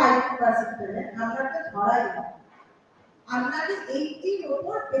 75% পেলেন, আমরা তো ধরাই না, আপনাকে 80 এর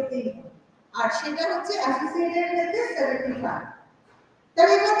উপর পেতেই হবে, আর সেটা হচ্ছে অ্যাসোসিয়েটেড ক্ষেত্রে 75।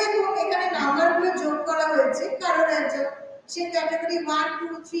 তাহলে এবার দেখুন এখানে নাম্বারগুলো যোগ করা হয়েছে, কারণ একজন সে ক্যাটাগরি 1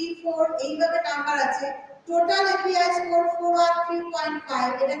 2 3 4 এইভাবে নাম্বার আছে, টোটাল এপিআই স্কোর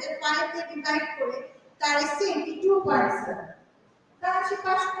 413.5, এটাকে 5 দিয়ে ডিভাইড করে তার এসছে 82.7, তাহলে সে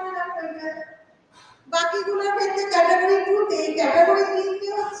পাস করে যাবে। বাকিগুলোর ক্ষেত্রে ক্যাটাগরি 2 তে, ক্যাটাগরি 3 তে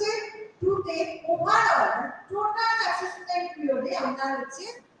হচ্ছে 2 তে ওভারঅল টোটাল অ্যাসেসমেন্ট পিরিয়ডে আমরা হচ্ছে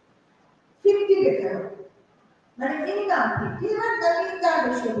 50 পেতে হবে, মানে মিনিমাম 50 আর তার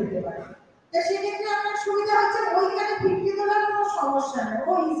বেশি পেতে পারে। তো সেক্ষেত্রে আপনার সুবিধা হচ্ছে ওইখানে 50 তোলার কোনো সমস্যা নেই,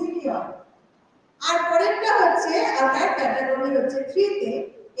 ও ইজিলি হবে। আর পরেরটা হচ্ছে আপনার ক্যাটাগরি হচ্ছে 3 তে,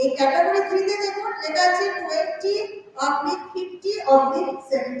 এই ক্যাটাগরি 3 তে দেখুন লেখা আছে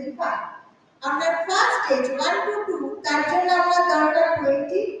 20/50/75। আপনার ফার্স্ট স্টেজ 1 to 2 তার জন্য আপনার দরকার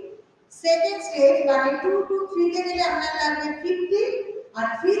 20, সেকেন্ড স্টেজ মানে 2 to 3 তে গেলে আপনার লাগবে 50, আর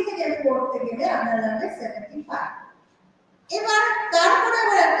 3 থেকে 4 তে গেলে আপনার লাগবে 75। এবার তারপরে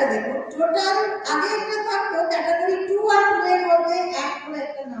আবার একটা দেখুন, টোটাল আগে একটা থাকতো ক্যাটাগরি 2 আর 2 এর মধ্যে এক করে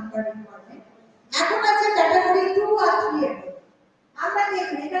একটা নাম্বার রিকোয়ারমেন্ট, এখন আছে ক্যাটাগরি 2 আর 3 এর মধ্যে। আমরা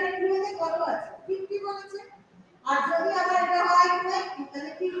দেখুন এখানে 2 এ কত আছে, 50 বলেছে, আর যদি আবার এটা হয় 20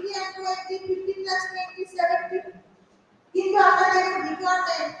 তাহলে 50 আর 20 50 প্লাস 20 70। কিন্তু আমরা দেখুন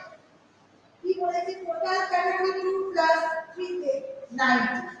রিকোয়ারমেন্ট কি বলেছে, টোটাল ক্যাটাগরি 2 প্লাস 3 তে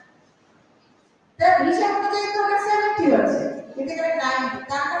 90, তার হিসাব অনুযায়ী তো 70 হচ্ছে, কিন্তু এখানে 90,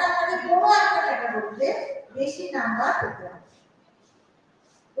 তারপরে আমাদের বড় একটা ক্যাটাগরিতে বেশি নাম্বার পেতে হবে।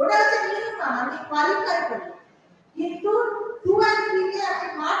 ওটা হচ্ছে মিনিমাম, আমি কোয়ালিফাই করি, কিন্তু 2 আর 3 কে আমি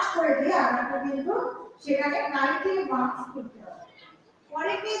মার্চ করে দিয়ে আমাকে কিন্তু সেখানে 90 মার্কস করতে হবে।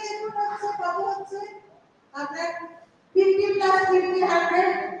 পরে কি দেখুন হচ্ছে কত হচ্ছে আপনার 50 প্লাস 50 100,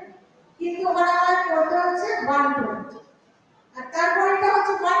 কিন্তু ওখানে আমার করতে হচ্ছে 120, আর তারপরেটা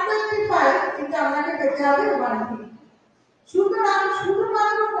হচ্ছে 125, কিন্তু আমাকে পেতে হবে 150। সুতরাং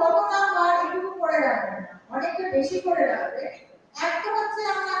শুধুমাত্র কত নাম্বার এটুকু করে রাখবেন না, অনেকটা বেশি করে রাখবে। একটা হচ্ছে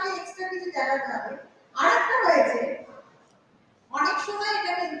আপনাকে এক্সট্রা কিছু দেখাতে হবে, আরেকটা হয়েছে অনেক সময়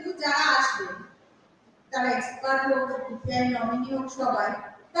এটা কিন্তু যারা আসবে তারা এক্সপার্ট হোক, ইপিআই নমিনি হোক, সবাই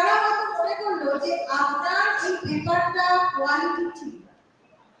তারা হয়তো মনে করলো যে আপনার এই পেপারটা কোয়ালিটি ঠিক,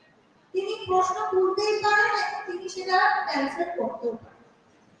 তিনি প্রশ্ন তুলতেই পারেন এবং তিনি সেটা অ্যানসার করতেও পারেন।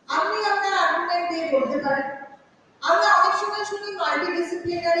 আপনি আপনার আর্গুমেন্ট দিয়ে বলতে পারেন। আমরা অনেক সময় শুনি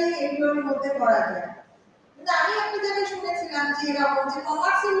মাল্টিডিসিপ্লিনারি এগুলোর মধ্যে করা যায়, কিন্তু আমি একটা জায়গায় শুনেছিলাম যে এরকম যে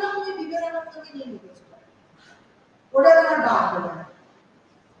কমার্সের লোক তুমি বিবেকানন্দকে নিয়ে লিখেছো, ওটা তোমার বাদ হবে না।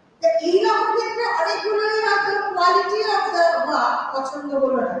 তো এইরকম ক্ষেত্রে অনেকগুলোই হয়তো কোয়ালিটি অফ দ্য ওয়ার্ক পছন্দ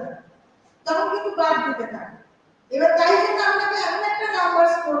হলো না, তখন কিন্তু বাদ দিতে থাকে। এবার তাই জন্য আপনাকে এমন একটা নাম্বার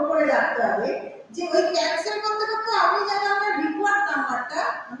স্কোর করে রাখতে হবে যে ওই ক্যান্সেল করতে করতে আপনি যেন আপনার রিকোয়ার্ড নাম্বারটা,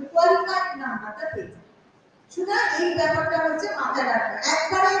 আমি কোয়ালিফাইড নাম্বারটা পেয়ে যাই। সুতরাং এই ব্যাপারটা হচ্ছে মাথায় রাখবেন,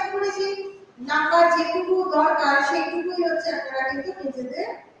 একবারে করে যে নাম্বার যেটুকু দরকার সেইটুকুই হচ্ছে আপনারা কিন্তু নিজেদের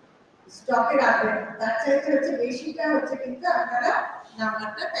স্টকে রাখবেন, তার চাইতে হচ্ছে বেশিটা হচ্ছে কিন্তু আপনারা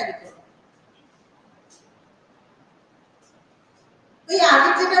নাম্বারটা ক্যারি করবেন। ওই আগে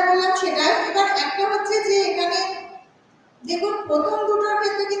যেটা বললাম সেটাই। এবার একটা হচ্ছে যে এখানে দেখুন প্রথম দুটোর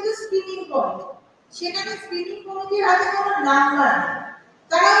ক্ষেত্রে কিন্তু স্ক্রিনিং কমিটি, সেখানে স্ক্রিনিং কমিটির হাতে কোনো নাম্বার নেই,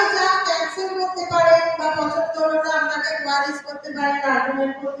 তারাই যা ক্যান্সেল করতে পারেন বা পছন্দ হলো না আপনাকে কোয়ারিজ করতে পারেন,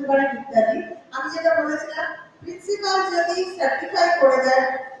 আর্গুমেন্ট করতে পারেন ইত্যাদি। আমি যেটা বলেছিলাম প্রিন্সিপাল যদি সার্টিফাই করে দেন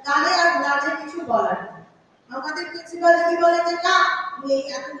তাহলে আর গ্রাজে কিছু বলার নেই। আমাদের প্রিন্সিপাল যদি বলে যে না উনি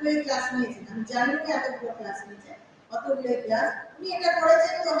এতগুলো ক্লাস নিয়েছেন, আমি জানি উনি এতগুলো ক্লাস নিয়েছেন, কতগুলো ক্লাস উনি এটা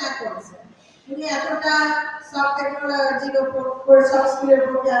করেছেন, তো হ্যাঁ করেছেন, উনি এতটা সফট টেকনোলজির উপর সফট স্কিলের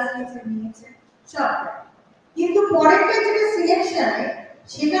উপর ক্লাস নিয়েছেন সবটা। কিন্তু পরেরটা যেটা সিলেকশনে,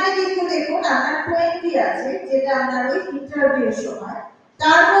 সেখানে কিন্তু দেখুন আপনার 20 আছে, যেটা আপনার ওই ইন্টারভিউর সময়,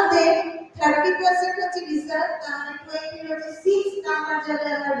 তার মধ্যে 30% হচ্ছে রিসার্চ, তার মানে 20 হচ্ছে 6 নাম্বার যাবে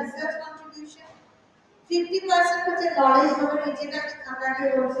আপনার রিসার্চ কন্ট্রিবিউশন, 50% হচ্ছে নলেজ হবে, যেটা আপনাকে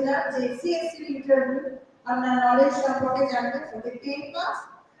বলছিলাম যে সিএসসি ইন্টারভিউ আপনার নলেজ সম্পর্কে জানবেন, ওটা 10 মার্কস,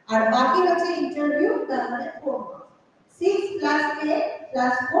 আর বাকি হচ্ছে ইন্টারভিউ, তার মানে 4 মার্কস, 6 প্লাস 10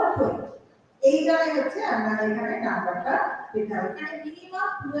 প্লাস 4 20। এই জায়গায় হচ্ছে আপনাদের এখানে নাম্বারটা পেতে হবে, এখানে মিনিমাম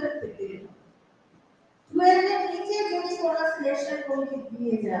 12 পেতে হবে। 12 এর নিচে যদি কোনো সিলেকশন কমিটি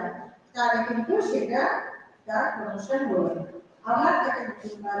দিয়ে যান তাহলে কিন্তু সেটা তার প্রমোশন হবে না, আবার তাকে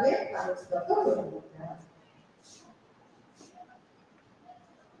নতুনভাবে কাগজপত্র তৈরি করতে হবে।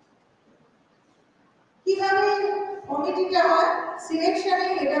 কিভাবে কমিটিটা হয়, সিলেকশনে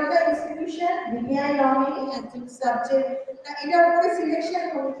head of the institution, BPI nominee, একজন সাবজেক্ট, এটা উপরে সিলেকশন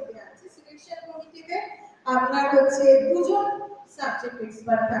কমিটি দেওয়া আছে। সিলেকশন কমিটিতে আপনার হচ্ছে দুজন সাবজেক্ট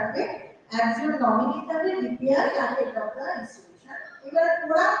এক্সপার্ট থাকবে, একজন নমিনি থাকবে BPI R head of the institution, এবার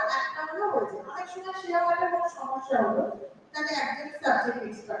ওরা একটা হলো হয়েছে, অনেক সময় সেরকম একটা কোনো সমস্যা হলো তাহলে একজন সাবজেক্ট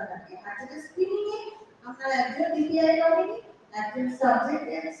এক্সপার্ট থাকে, আর যেটা স্ক্রিনিং এ আমরা একজন ডিপিআই নমিনি, একজন subject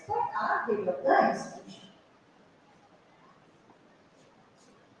expert R head of the institution.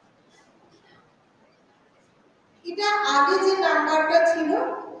 এটা আগে যে নাম্বারটা ছিল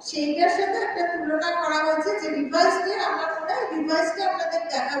সেইটার সাথে একটা তুলনা করা হয়েছে, যে রিভাইসটা আমরা মনে হয় রিভাইসটা আপনাদের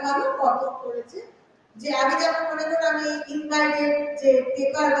দেখা ভালো কত করেছে। যে আগে যেমন মনে করুন আমি ইনভাইটেড যে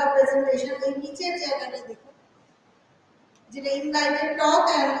পেপার বা প্রেজেন্টেশন এই নিচের জায়গাটা দেখুন, যেটা invited talk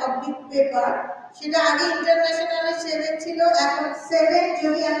and public paper, সেটা আগে ইন্টারন্যাশনালে 7 ছিল, এখন 7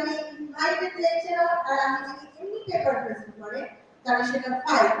 যদি আমি ইনভাইটেড লেকচারার আর আমি যদি এমনি পেপার প্রেজেন্ট করে তাহলে সেটা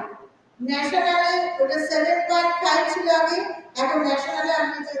 5। ন্যাশনালে ওটা 7.5 ছিল আগে, এখন ন্যাশনালে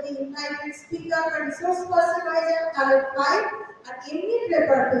আপনি যদি ইনভাইটেড স্পিকার বা রিসোর্স পারসন হয়ে যান তাহলে 5, আর এমনি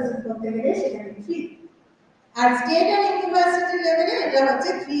পেপার প্রেজেন্ট করতে গেলে সেখানে 3। আর স্টেট আর ইউনিভার্সিটি লেভেলে এটা হচ্ছে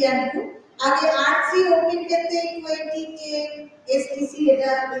 3 and 2। আগে আরসি ওপির ক্ষেত্রে 20 কে এসটিসি এটা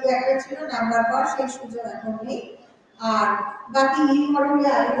একটা ছিল নাম্বার পাওয়ার, সেই সুযোগ এখন নেই। আর বাকি ই মডেলে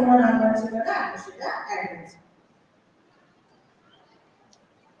আগে কোনো নাম্বার ছিল না, এখন সেটা অ্যাড হয়েছে।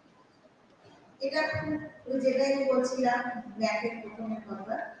 এটা যেটা আমি বলছিলাম ব্যাংকের প্রথমের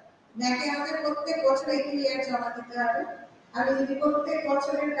কথা, ব্যাংকে আমাদের প্রত্যেক বছর EQAC জমা দিতে হবে। আমি যদি প্রত্যেক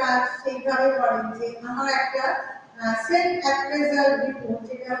বছরের কাজ সেইভাবে করেন যে আমার একটা সেলফ অ্যাপ্রেজাল রিপোর্ট,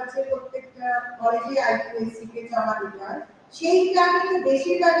 যেটা হচ্ছে প্রত্যেকটা কলেজে IQAC কে জমা দিতে হয়, সেইটা কিন্তু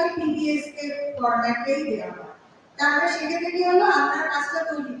বেশিরভাগই পিডিএফ এর ফরম্যাটেই দেওয়া হয়। তারপরে সেক্ষেত্রে কি হলো, আপনার কাজটা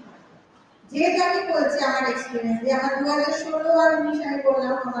তৈরি হয়। যেহেতু আমি বলছি আমার এক্সপিরিয়েন্স দিয়ে, আমার 2016 আর 19 আমি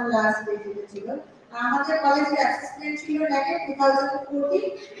বললাম আমার লাস্ট ডেটে ছিল, আমাদের কলেজের অ্যাসিস্ট্যান্ট ছিল নাকি 2014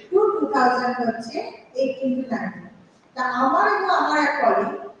 টু 2000 হচ্ছে 18 to 19। তা আমার এবং আমার এক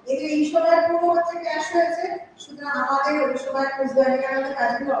কলিগ এদের এই সময় পুরো হচ্ছে ক্যাশ হয়েছে, সুতরাং আমাদের ওই সময় কুচবিহারে আমাদের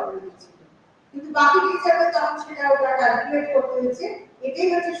কাজগুলো অলরেডি ছিল, কিন্তু বাকি টিচারদের তখন সেটা ওরা ক্যালকুলেট করতে হয়েছে। এটাই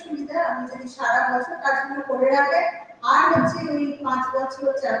হচ্ছে সুবিধা, আপনি যদি সারা বছর কাজগুলো করে রাখেন আর হচ্ছে ওই 5 বছর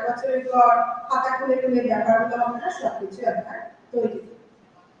 4 বছরের পর খাতা খুলে খুলে ব্যাপারগুলো আমরা সবকিছু আপনার তৈরি।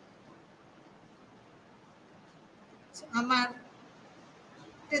 আমার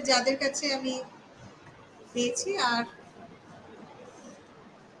যাদের কাছে আমি পেয়েছি আর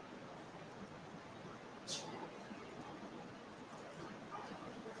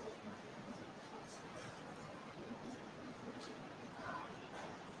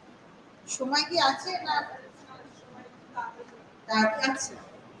সময় কি আছে না? আচ্ছা,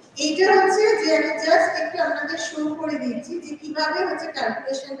 এইটা হচ্ছে যে আমি জাস্ট একটু আপনাদের শো করে দিচ্ছি যে কিভাবে হচ্ছে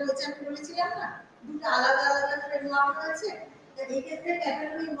ক্যালকুলেশনটা হচ্ছে। আমি বলেছিলাম না দুটো আলাদা আলাদা ফ্রেমওয়ার্ক রয়েছে, এই ক্ষেত্রে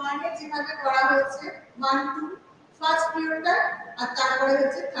ক্যাটাগরি 1 এর যেভাবে করা হয়েছে 1 2 ফার্স্ট পিরিয়ডটা, আর তারপরে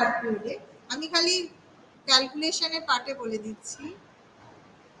হচ্ছে থার্ড পিরিয়ডে। আমি খালি ক্যালকুলেশনের পার্টে বলে দিচ্ছি।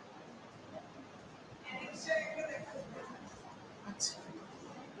 আচ্ছা,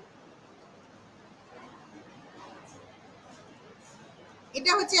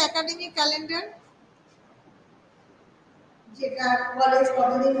 এটা হচ্ছে একাডেমিক ক্যালেন্ডার, যেটা কলেজ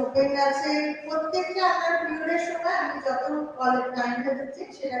কতদিন ওপেন আছে প্রত্যেকটা আপনার পিরিয়ডের সময় আমি যত কলেজ টাইমটা দিচ্ছি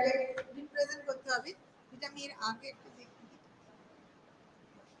সেটাকে রিপ্রেজেন্ট করতে হবে। এটা আমি এর আগে একটু দেখি,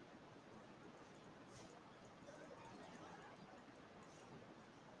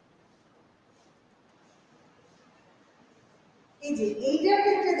 এই যে এইটার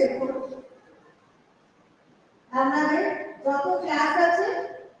ক্ষেত্রে দেখুন আমাদের যত ক্লাস আছে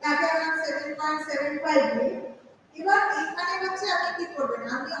তাকে আমরা 7.75 দিই। এবার এখানে হচ্ছে আপনি কি করবেন,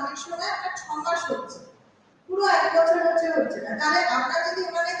 আমি অনেক সময় আপনার 6 মাস হচ্ছে পুরো 1 বছর হচ্ছে না, তাহলে আমরা যদি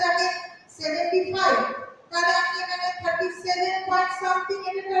ওখানে থাকে 75, তাহলে আপনি এখানে 37 পয়েন্ট সামথিং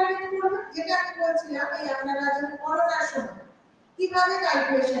এটা টার্গেট করবেন। যেটা আমি বলছিলাম এই আপনারা যখন করোনার সময় কিভাবে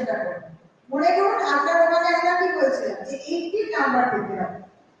ক্যালকুলেশনটা করবেন, মনে করুন আপনার ওখানে আমরা কি বলছিলাম যে 80 নাম্বার পেতে হবে।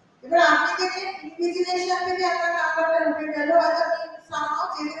 এবার আপনি দেখেন ইনভিজিলেশন থেকে আপনার নাম্বারটা উঠে গেল, হয়তো আপনি সামহাও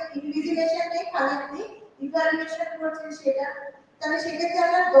যেহেতু ইনভিজিলেশন নেই খালি আপনি ইভালুয়েশন করছেন সেটা, তাহলে সেক্ষেত্রে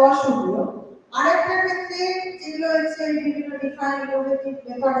আপনার 10 উঠলো। আরেকটা ক্ষেত্রে যেগুলো হচ্ছে বিভিন্ন ডিফাইন ইনোভেটিভ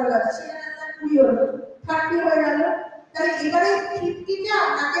মেথডোলজি সেখানে আপনার 20 হলো, 30 হয়ে গেল। তাহলে এবারে 50টা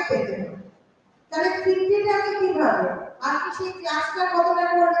আপনাকে পেতে হবে। তাহলে 50টা আপনি কিভাবে, আপনি সেই ক্লাসটা কতটা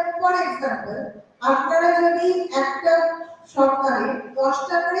করবেন। ফর এক্সাম্পল আপনারা যদি একটা সপ্তাহে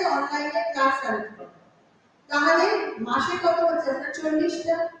 10টা করে অনলাইনে ক্লাস কালেক্ট করেন তাহলে মাসে কত হচ্ছে আপনার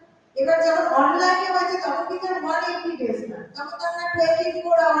 40টা। এবার যখন অনলাইনে হয়েছে তখন কিন্তু 180 ডেজ না, তখন তো আমরা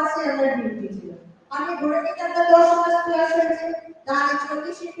 24 আওয়ার্স এর আমরা ডিউটি ছিল। আমি ধরে নিই আমরা 10 মাস ক্লাস হয়েছে, তাহলে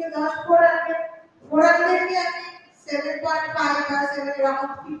 40 × 10 400 কে আপনি 7.5 বা 7 এরকম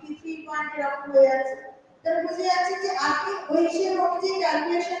 53 পয়েন্ট এরকম হয়ে যাচ্ছে। তাহলে বুঝে যাচ্ছে যে আপনি ওই হিসেব অনুযায়ী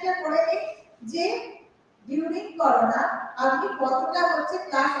ক্যালকুলেশনটা করে নিন যে ডিউরিং করোনা আপনি কতটা হচ্ছে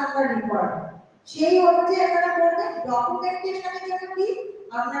ক্লাস নাম্বার রিকোয়ারমেন্ট, সেই অনুযায়ী আপনারা করবেন। ডকুমেন্টেশনের জন্য কি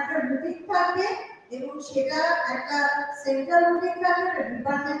আপনার একটা রুটিন থাকবে এবং সেটা একটা সেন্ট্রাল রুটিন থাকবে,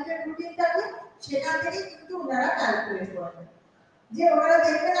 ডিপার্টমেন্টের রুটিন থাকবে, সেখান থেকে কিন্তু ওনারা ক্যালকুলেট করবেন। যে ওনারা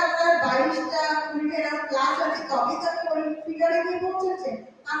দেখবেন আপনার 22টা 20টা এরকম ক্লাস আছে তবে তো আপনি ওই ফিগারে গিয়ে পৌঁছেছেন।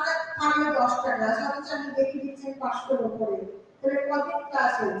 আমরা থাকলে 10টা ক্লাস অথচ আমি দেখে দিচ্ছেন 500-র উপরে, তাহলে কতদিন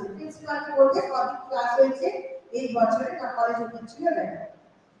ক্লাস হয়েছে? প্রিন্সিপালকে বলতে কতদিন ক্লাস হয়েছে এই বছরে বা কলেজ ওপেন ছিল দেখা।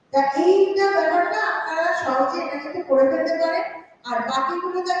 তা এইটা ব্যাপারটা আপনারা সহজে এটা কিন্তু করে ফেলতে পারেন। আর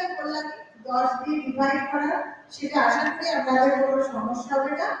বাকিগুলো তো আমি বললাম 10 দিয়ে ডিভাইড করা, সেটা আশা করি আপনাদের কোনো সমস্যা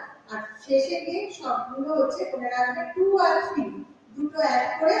হবে না। আর শেষে গিয়ে সবগুলো হচ্ছে মনে রাখবেন 2 আর 3 দুটো অ্যাড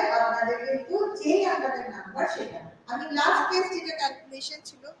করে আপনাদের কিন্তু যেই আপনাদের নাম্বার সেটা। আমি লাস্ট পেজ যেটা ক্যালকুলেশন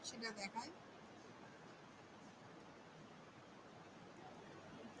ছিল সেটা দেখাই।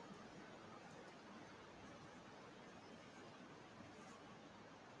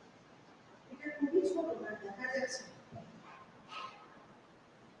 এটা খুবই ছোট না, দেখা যাচ্ছে।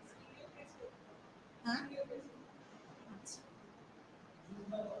 হ্যাঁ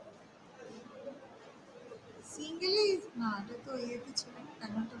সিঙ্গেলি না, এটা তো ইয়েতে ছিল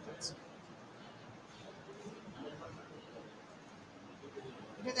কেনটা হচ্ছে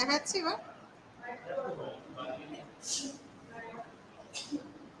এটা দেখাচ্ছে এবার।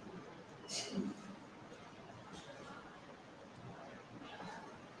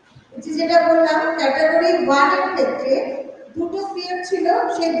 যেটা বললাম ক্যাটাগরি 1 এর ক্ষেত্রে দুটো পিরিয়ড ছিল,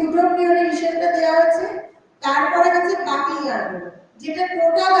 সেই দুটো পিরিয়ডের হিসাবটা দেওয়া আছে। তারপরে হচ্ছে বাকি ইয়ারগুলো যেটা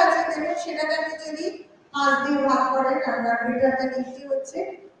টোটাল আছে দেখুন, সেটাকে আপনি যদি 5 দিয়ে ভাগ করেন আমরা গ্রেটারটা নিচে হচ্ছে।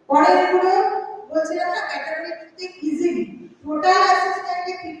 পরেরগুলো বলছিলাম না ক্যাটাগরি টুতে ইজিলি টোটাল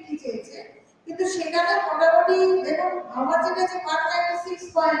অ্যাসেসমেন্টে 50 চেয়েছে, কিন্তু সেখানে মোটামুটি দেখুন আমার যেটা আছে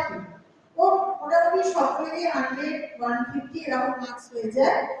 196.3, ও মোটামুটি সকলেরই 100 150 এরকম মার্কস হয়ে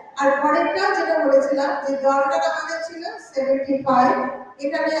যায়। আর পরেরটা যেটা বলেছিলাম যে দরকার আমাদের ছিল 75,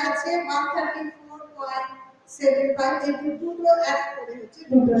 এখানে আছে 134.75, যে দুটো অ্যাড করে হচ্ছে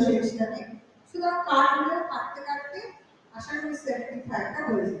দুটো সেকশনে। সুতরাং কাটগুলো কাটতে কাটতে আশা করি 75টা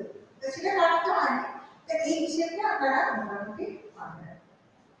হয়ে যাবে। তো সেটা কাটতে হয়নি, তো এই হিসেবটা আপনারা মোটামুটি পাবেন।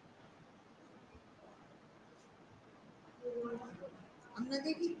 আমরা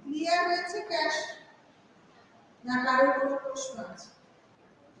দেখি ক্লিয়ার হয়েছে ক্যাশ না কারোর কোনো প্রশ্ন আছে?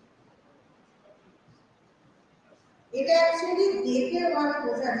 এটা অ্যাকচুয়ালি দেখে ভাবে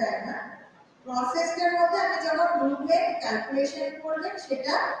বোঝা যায় না, প্রসেসটার মধ্যে আমি যখন মুভমেন্ট ক্যালকুলেশন করবেন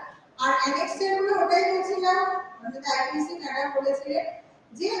সেটা। আর অ্যানেক্সের গুলো ওটাই বলছিলাম, আমাদের আইপিসি ম্যাডাম বলেছিলেন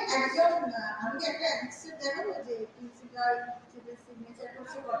যে একজন আমি একটা অ্যানেক্সের দেখাবো যে প্রিন্সিপাল যে সিগনেচার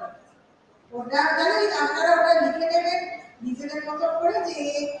করছে করা, ওটা জানেন আপনারা ওটা লিখে নেবেন নিজেদের মতো করে যে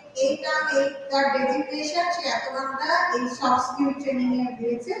এই নাম এই তার ডেজিগনেশন, সে এত ঘন্টা এই সফট স্কিল ট্রেনিং এ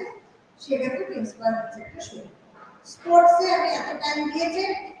দিয়েছে, সেক্ষেত্রে প্রিন্সিপাল হচ্ছে একটা শুরু। স্পোর্টসে আমি এত টাইম দিয়েছি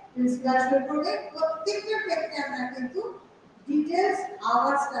প্রিন্সিপাল শুরু করবে। প্রত্যেকটা ক্ষেত্রে আমরা কিন্তু ডিটেইলস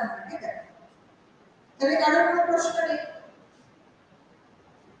আওয়ার্সটা আপনাকে দেখাবো। তাহলে কারোর কোনো প্রশ্ন নেই?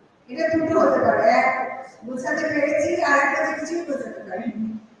 এটা দুটো হতে পারে, এক বোঝাতে পেরেছি আর একটা যে কিছুই বোঝাতে পারিনি।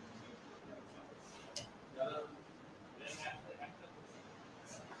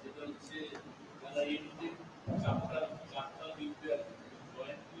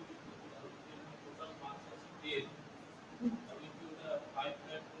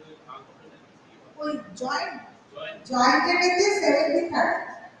 ওই জয়েন্টের ক্ষেত্রে 70 থাকে,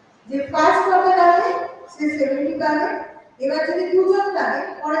 যে ফার্স্ট হবে তাহলে সে 70 পাবে। এবার যদি দুজন লাগে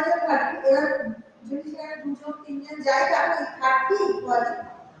পরের জন 30, এবার যদি সেখানে দুজন তিনজন যায় তাহলে 30 ইকুয়াল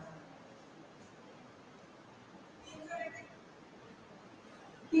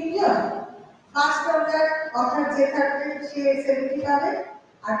তিনজন ফার্স্ট অর্ডার অর্থাৎ যে থাকবে সে 70 পাবে,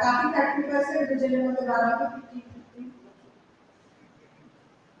 আর বাকি 30% দুজনের মধ্যে বাকি 50-50।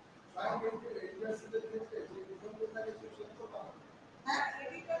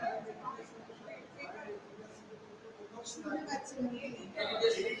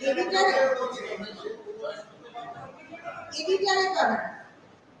 এডিটারে পাবেন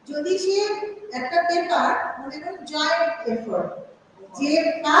যদি সে একটা পেপার মনে করুন জয়েন্ট এফোর্ট, যে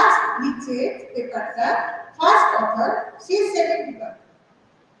ফার্স্ট লিখছে পেপারটা ফার্স্ট অথর সে 70 পাবে,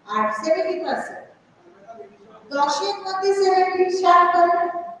 আর 70% 10 এর মধ্যে 70 60 পাবে,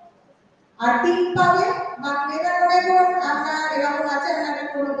 আর 3 পাবে। বাকি এটা মনে করুন আমরা এরকম আছে আপনাদের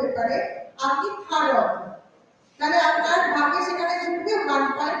কোনো পেপারে আপনি থার্ড অথর, তাহলে আপনার ভাগে সেখানে জুড়বে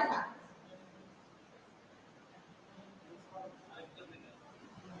 1.5।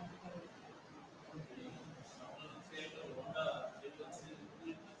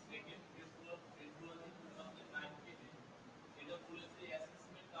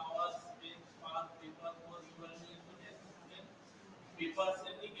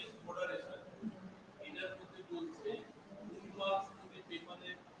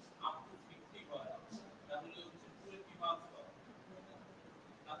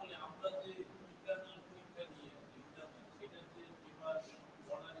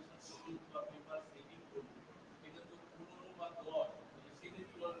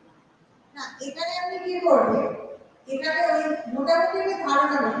 না এখানে আপনি কি করবেন, এখানে ওই মোটামুটি একটা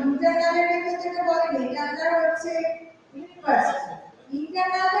ধারণা নেই ইন্টারনালের যেটা বলেন এটা আপনার হচ্ছে ইউনিভার্সিটি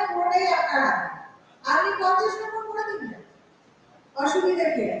ইন্টারনালটা পুরোটাই আপনার আপনি 50 নম্বর করে দিন না, অসুবিধা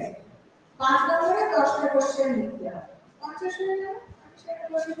কি আছে? 5 নম্বরে 10টা কোশ্চেন লিখতে হবে 50 হয়ে গেল, সেটা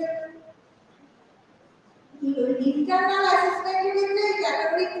বলে দেবেন। ইন্টারনাল অ্যাসেসমেন্টের ক্ষেত্রে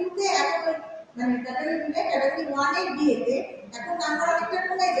ক্যাটাগরি 2 তে এখন মানে ক্যাটাগরি 2 তে ক্যাটাগরি 1 এর বিএতে এখন নাম্বার অনেকটা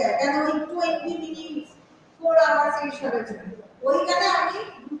কমে যায় কারণ ওই 20 মিনিট 4 আওয়ার্স এই সবের জন্য ওইখানে আপনি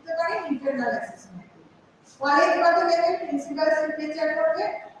ঢুকতে পারেন ইন্টারনাল অ্যাসেসমেন্ট। কলেজ কত লেভেল প্রিন্সিপাল সিগনেচার করবে,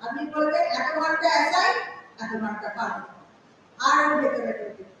 আপনি বলবেন এত ঘন্টা অ্যাসাইন এত ঘন্টা পান আর ওর ভেতরে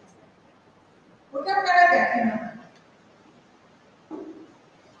করতে ওটা আপনারা দেখেন না।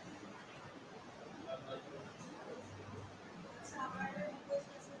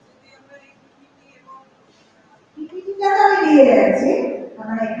 পিপিটিটা তো আমি দিয়ে যাচ্ছি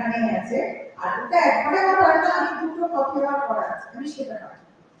আমার এখানেই আছে আর ওটা একবারে আমার না আমি দুটো কপি করা আছে আমি সেটা পাচ্ছি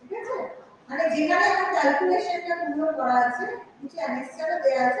ঠিক আছে মানে যেখানে আমার ক্যালকুলেশনটা পুরো করা আছে কিছু অ্যানেক্সারও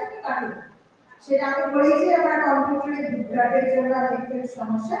দেয়া আছে আমি কাটুন সেটা আমি বলেছি আমার কম্পিউটারে বিভ্রাটের জন্য একটু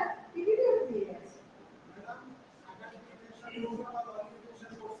সমস্যা পিপিটিও দিয়ে যাচ্ছি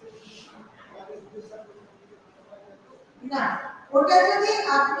না ওটা যদি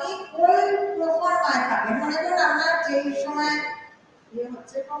আপনি কোন প্রফরমায় থাকেন মনে করুন আপনার যে সময়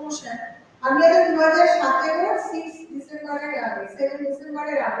হচ্ছে প্রমোশন আমি এটা 2017 6 ডিসেম্বরের আগে 7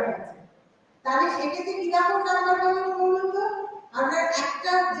 ডিসেম্বরের আগে আছে তাহলে সেক্ষেত্রে কিরকম নাম্বার পাবেন বলুন তো আপনার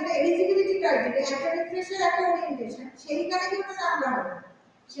একটা যেটা এলিজিবিলিটি ক্রাইটেরিয়া একটা রিফ্রেশের একটা ওরিয়েন্টেশন সেইখানে কি কোনো নাম্বার হবে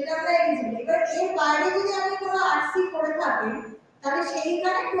সেটা আমরা এলিজিবল এবার এর বাইরে যদি আপনি কোনো আরসি করে থাকেন তাহলে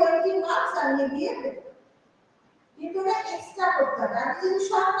সেইখানে 20 মার্কস আপনি দিয়ে দেবেন কিন্তু এটা এক্সট্রা করতে হবে আপনি যদি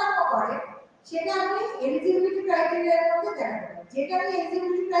শর্টকাট করেন সেটা আপনি এলিজিবিলিটি ক্রাইটেরিয়ার মধ্যে দেখাবেন যেটা আপনি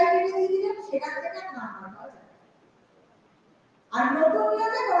এলিজিবিলিটি ক্রাইটেরিয়া দিয়ে দিলেন সেখান থেকে নাম্বার পাওয়া যাবে আর নতুন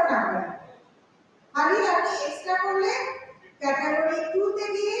নিয়মে কোনো নাম্বার খালি আপনি এক্সট্রা করলে ক্যাটাগরি 2 তে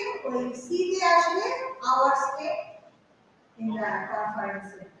গিয়ে ওই সি তে আসলে আওয়ার্স তে in the conference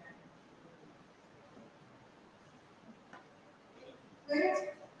centre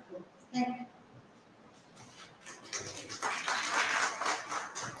thank you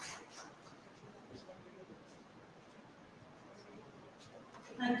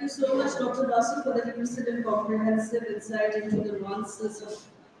Thank you so much, Dr. Basu, for the lucid and comprehensive insight into the nuances of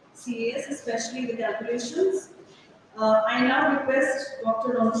CAS, especially the calculations. I now request Dr.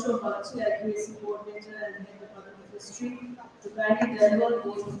 Domkal, IQAC Coordinator and Head Department of History, to kindly deliver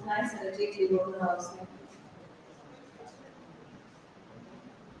both of thanks and a take leave of the House.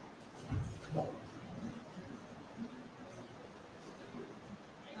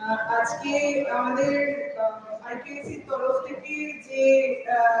 আজকে আমাদের IQAC তরফ থেকে যে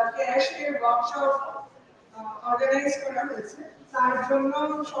cash এর workshop organise করা হয়েছে তার জন্য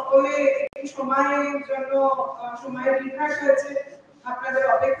সকলে একটু সময়ের জন্য সময়ের বিভাগ হয়েছে আপনাদের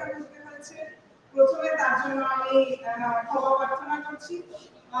অপেক্ষা করতে হয়েছে প্রথমে তার জন্য আমি ক্ষমা প্রার্থনা করছি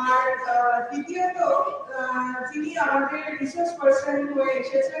আর দ্বিতীয়ত যিনি আমাদের রিসোর্স পারসন হয়ে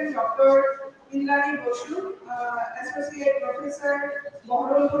এসেছেন doctor Indrani Basu associate professor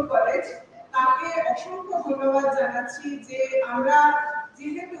Baharampur college তাকে অসংখ্য ধন্যবাদ জানাচ্ছি যে আমরা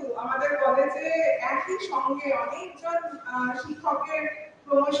যেহেতু আমাদের কলেজে একই সঙ্গে অনেকজন শিক্ষকের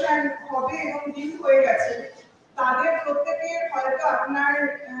প্রমোশন হবে এবং ডিল হয়ে গেছে তাদের প্রত্যেকের হয়তো আপনার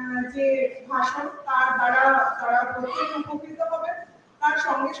যে ভাষণ তার দ্বারা তারা প্রত্যেকে উপকৃত হবে তার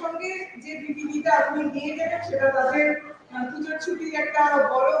সঙ্গে সঙ্গে যে পিপিটিটা আপনি দিয়ে দেবেন সেটা তাদের পুজোর ছুটির একটা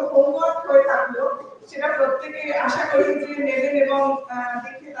বড় হোমওয়ার্ক হয়ে থাকলো সেটা প্রত্যেকে আশা করি যে নেবেন এবং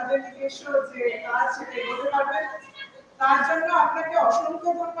দেখে তাদের নিজস্ব যে কাজ সেটা এগোতে পারবেন তার জন্য আপনাকে অসংখ্য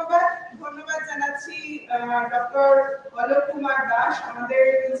ধন্যবাদ জানাচ্ছি ডক্টর অলোক কুমার দাস আমাদের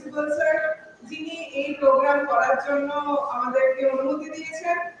প্রিন্সিপাল স্যার যিনি এই প্রোগ্রাম করার জন্য আমাদেরকে অনুমতি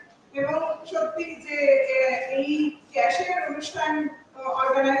দিয়েছেন এবং সত্যি যে এই ক্যাশের অনুষ্ঠান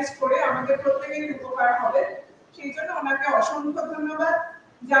অর্গানাইজ করে আমাদের প্রত্যেকের উপকার হবে সেই জন্য ওনাকে অসংখ্য ধন্যবাদ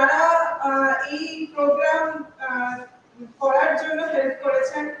যারা এই প্রোগ্রাম করার জন্য হেল্প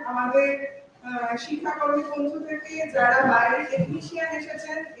করেছেন আমাদের শিক্ষাকর্মী বন্ধু থেকে যারা বাইরের টেকনিশিয়ান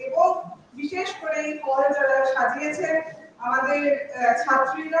এসেছেন এবং বিশেষ করে এই হল যারা সাজিয়েছেন আমাদের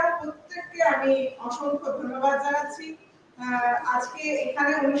ছাত্রীরা প্রত্যেককে আমি অসংখ্য ধন্যবাদ জানাচ্ছি আজকে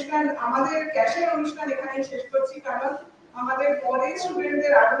এখানে অনুষ্ঠান আমাদের ক্যাশের অনুষ্ঠান এখানেই শেষ করছি, কারণ আমাদের পরে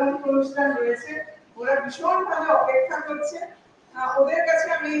স্টুডেন্টদের আগমন অনুষ্ঠান রয়েছে, ওরা ভীষণভাবে অপেক্ষা করছে। ওদের কাছে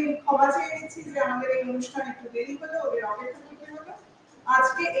আমি ক্ষমা চেয়ে নিচ্ছি যে আমাদের এই অনুষ্ঠান একটু দেরি হলো, ওদের অপেক্ষা করতে হলো।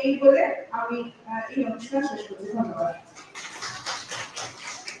 আজকে এই বলে আমি এই অনুষ্ঠান শেষ করছি। ধন্যবাদ।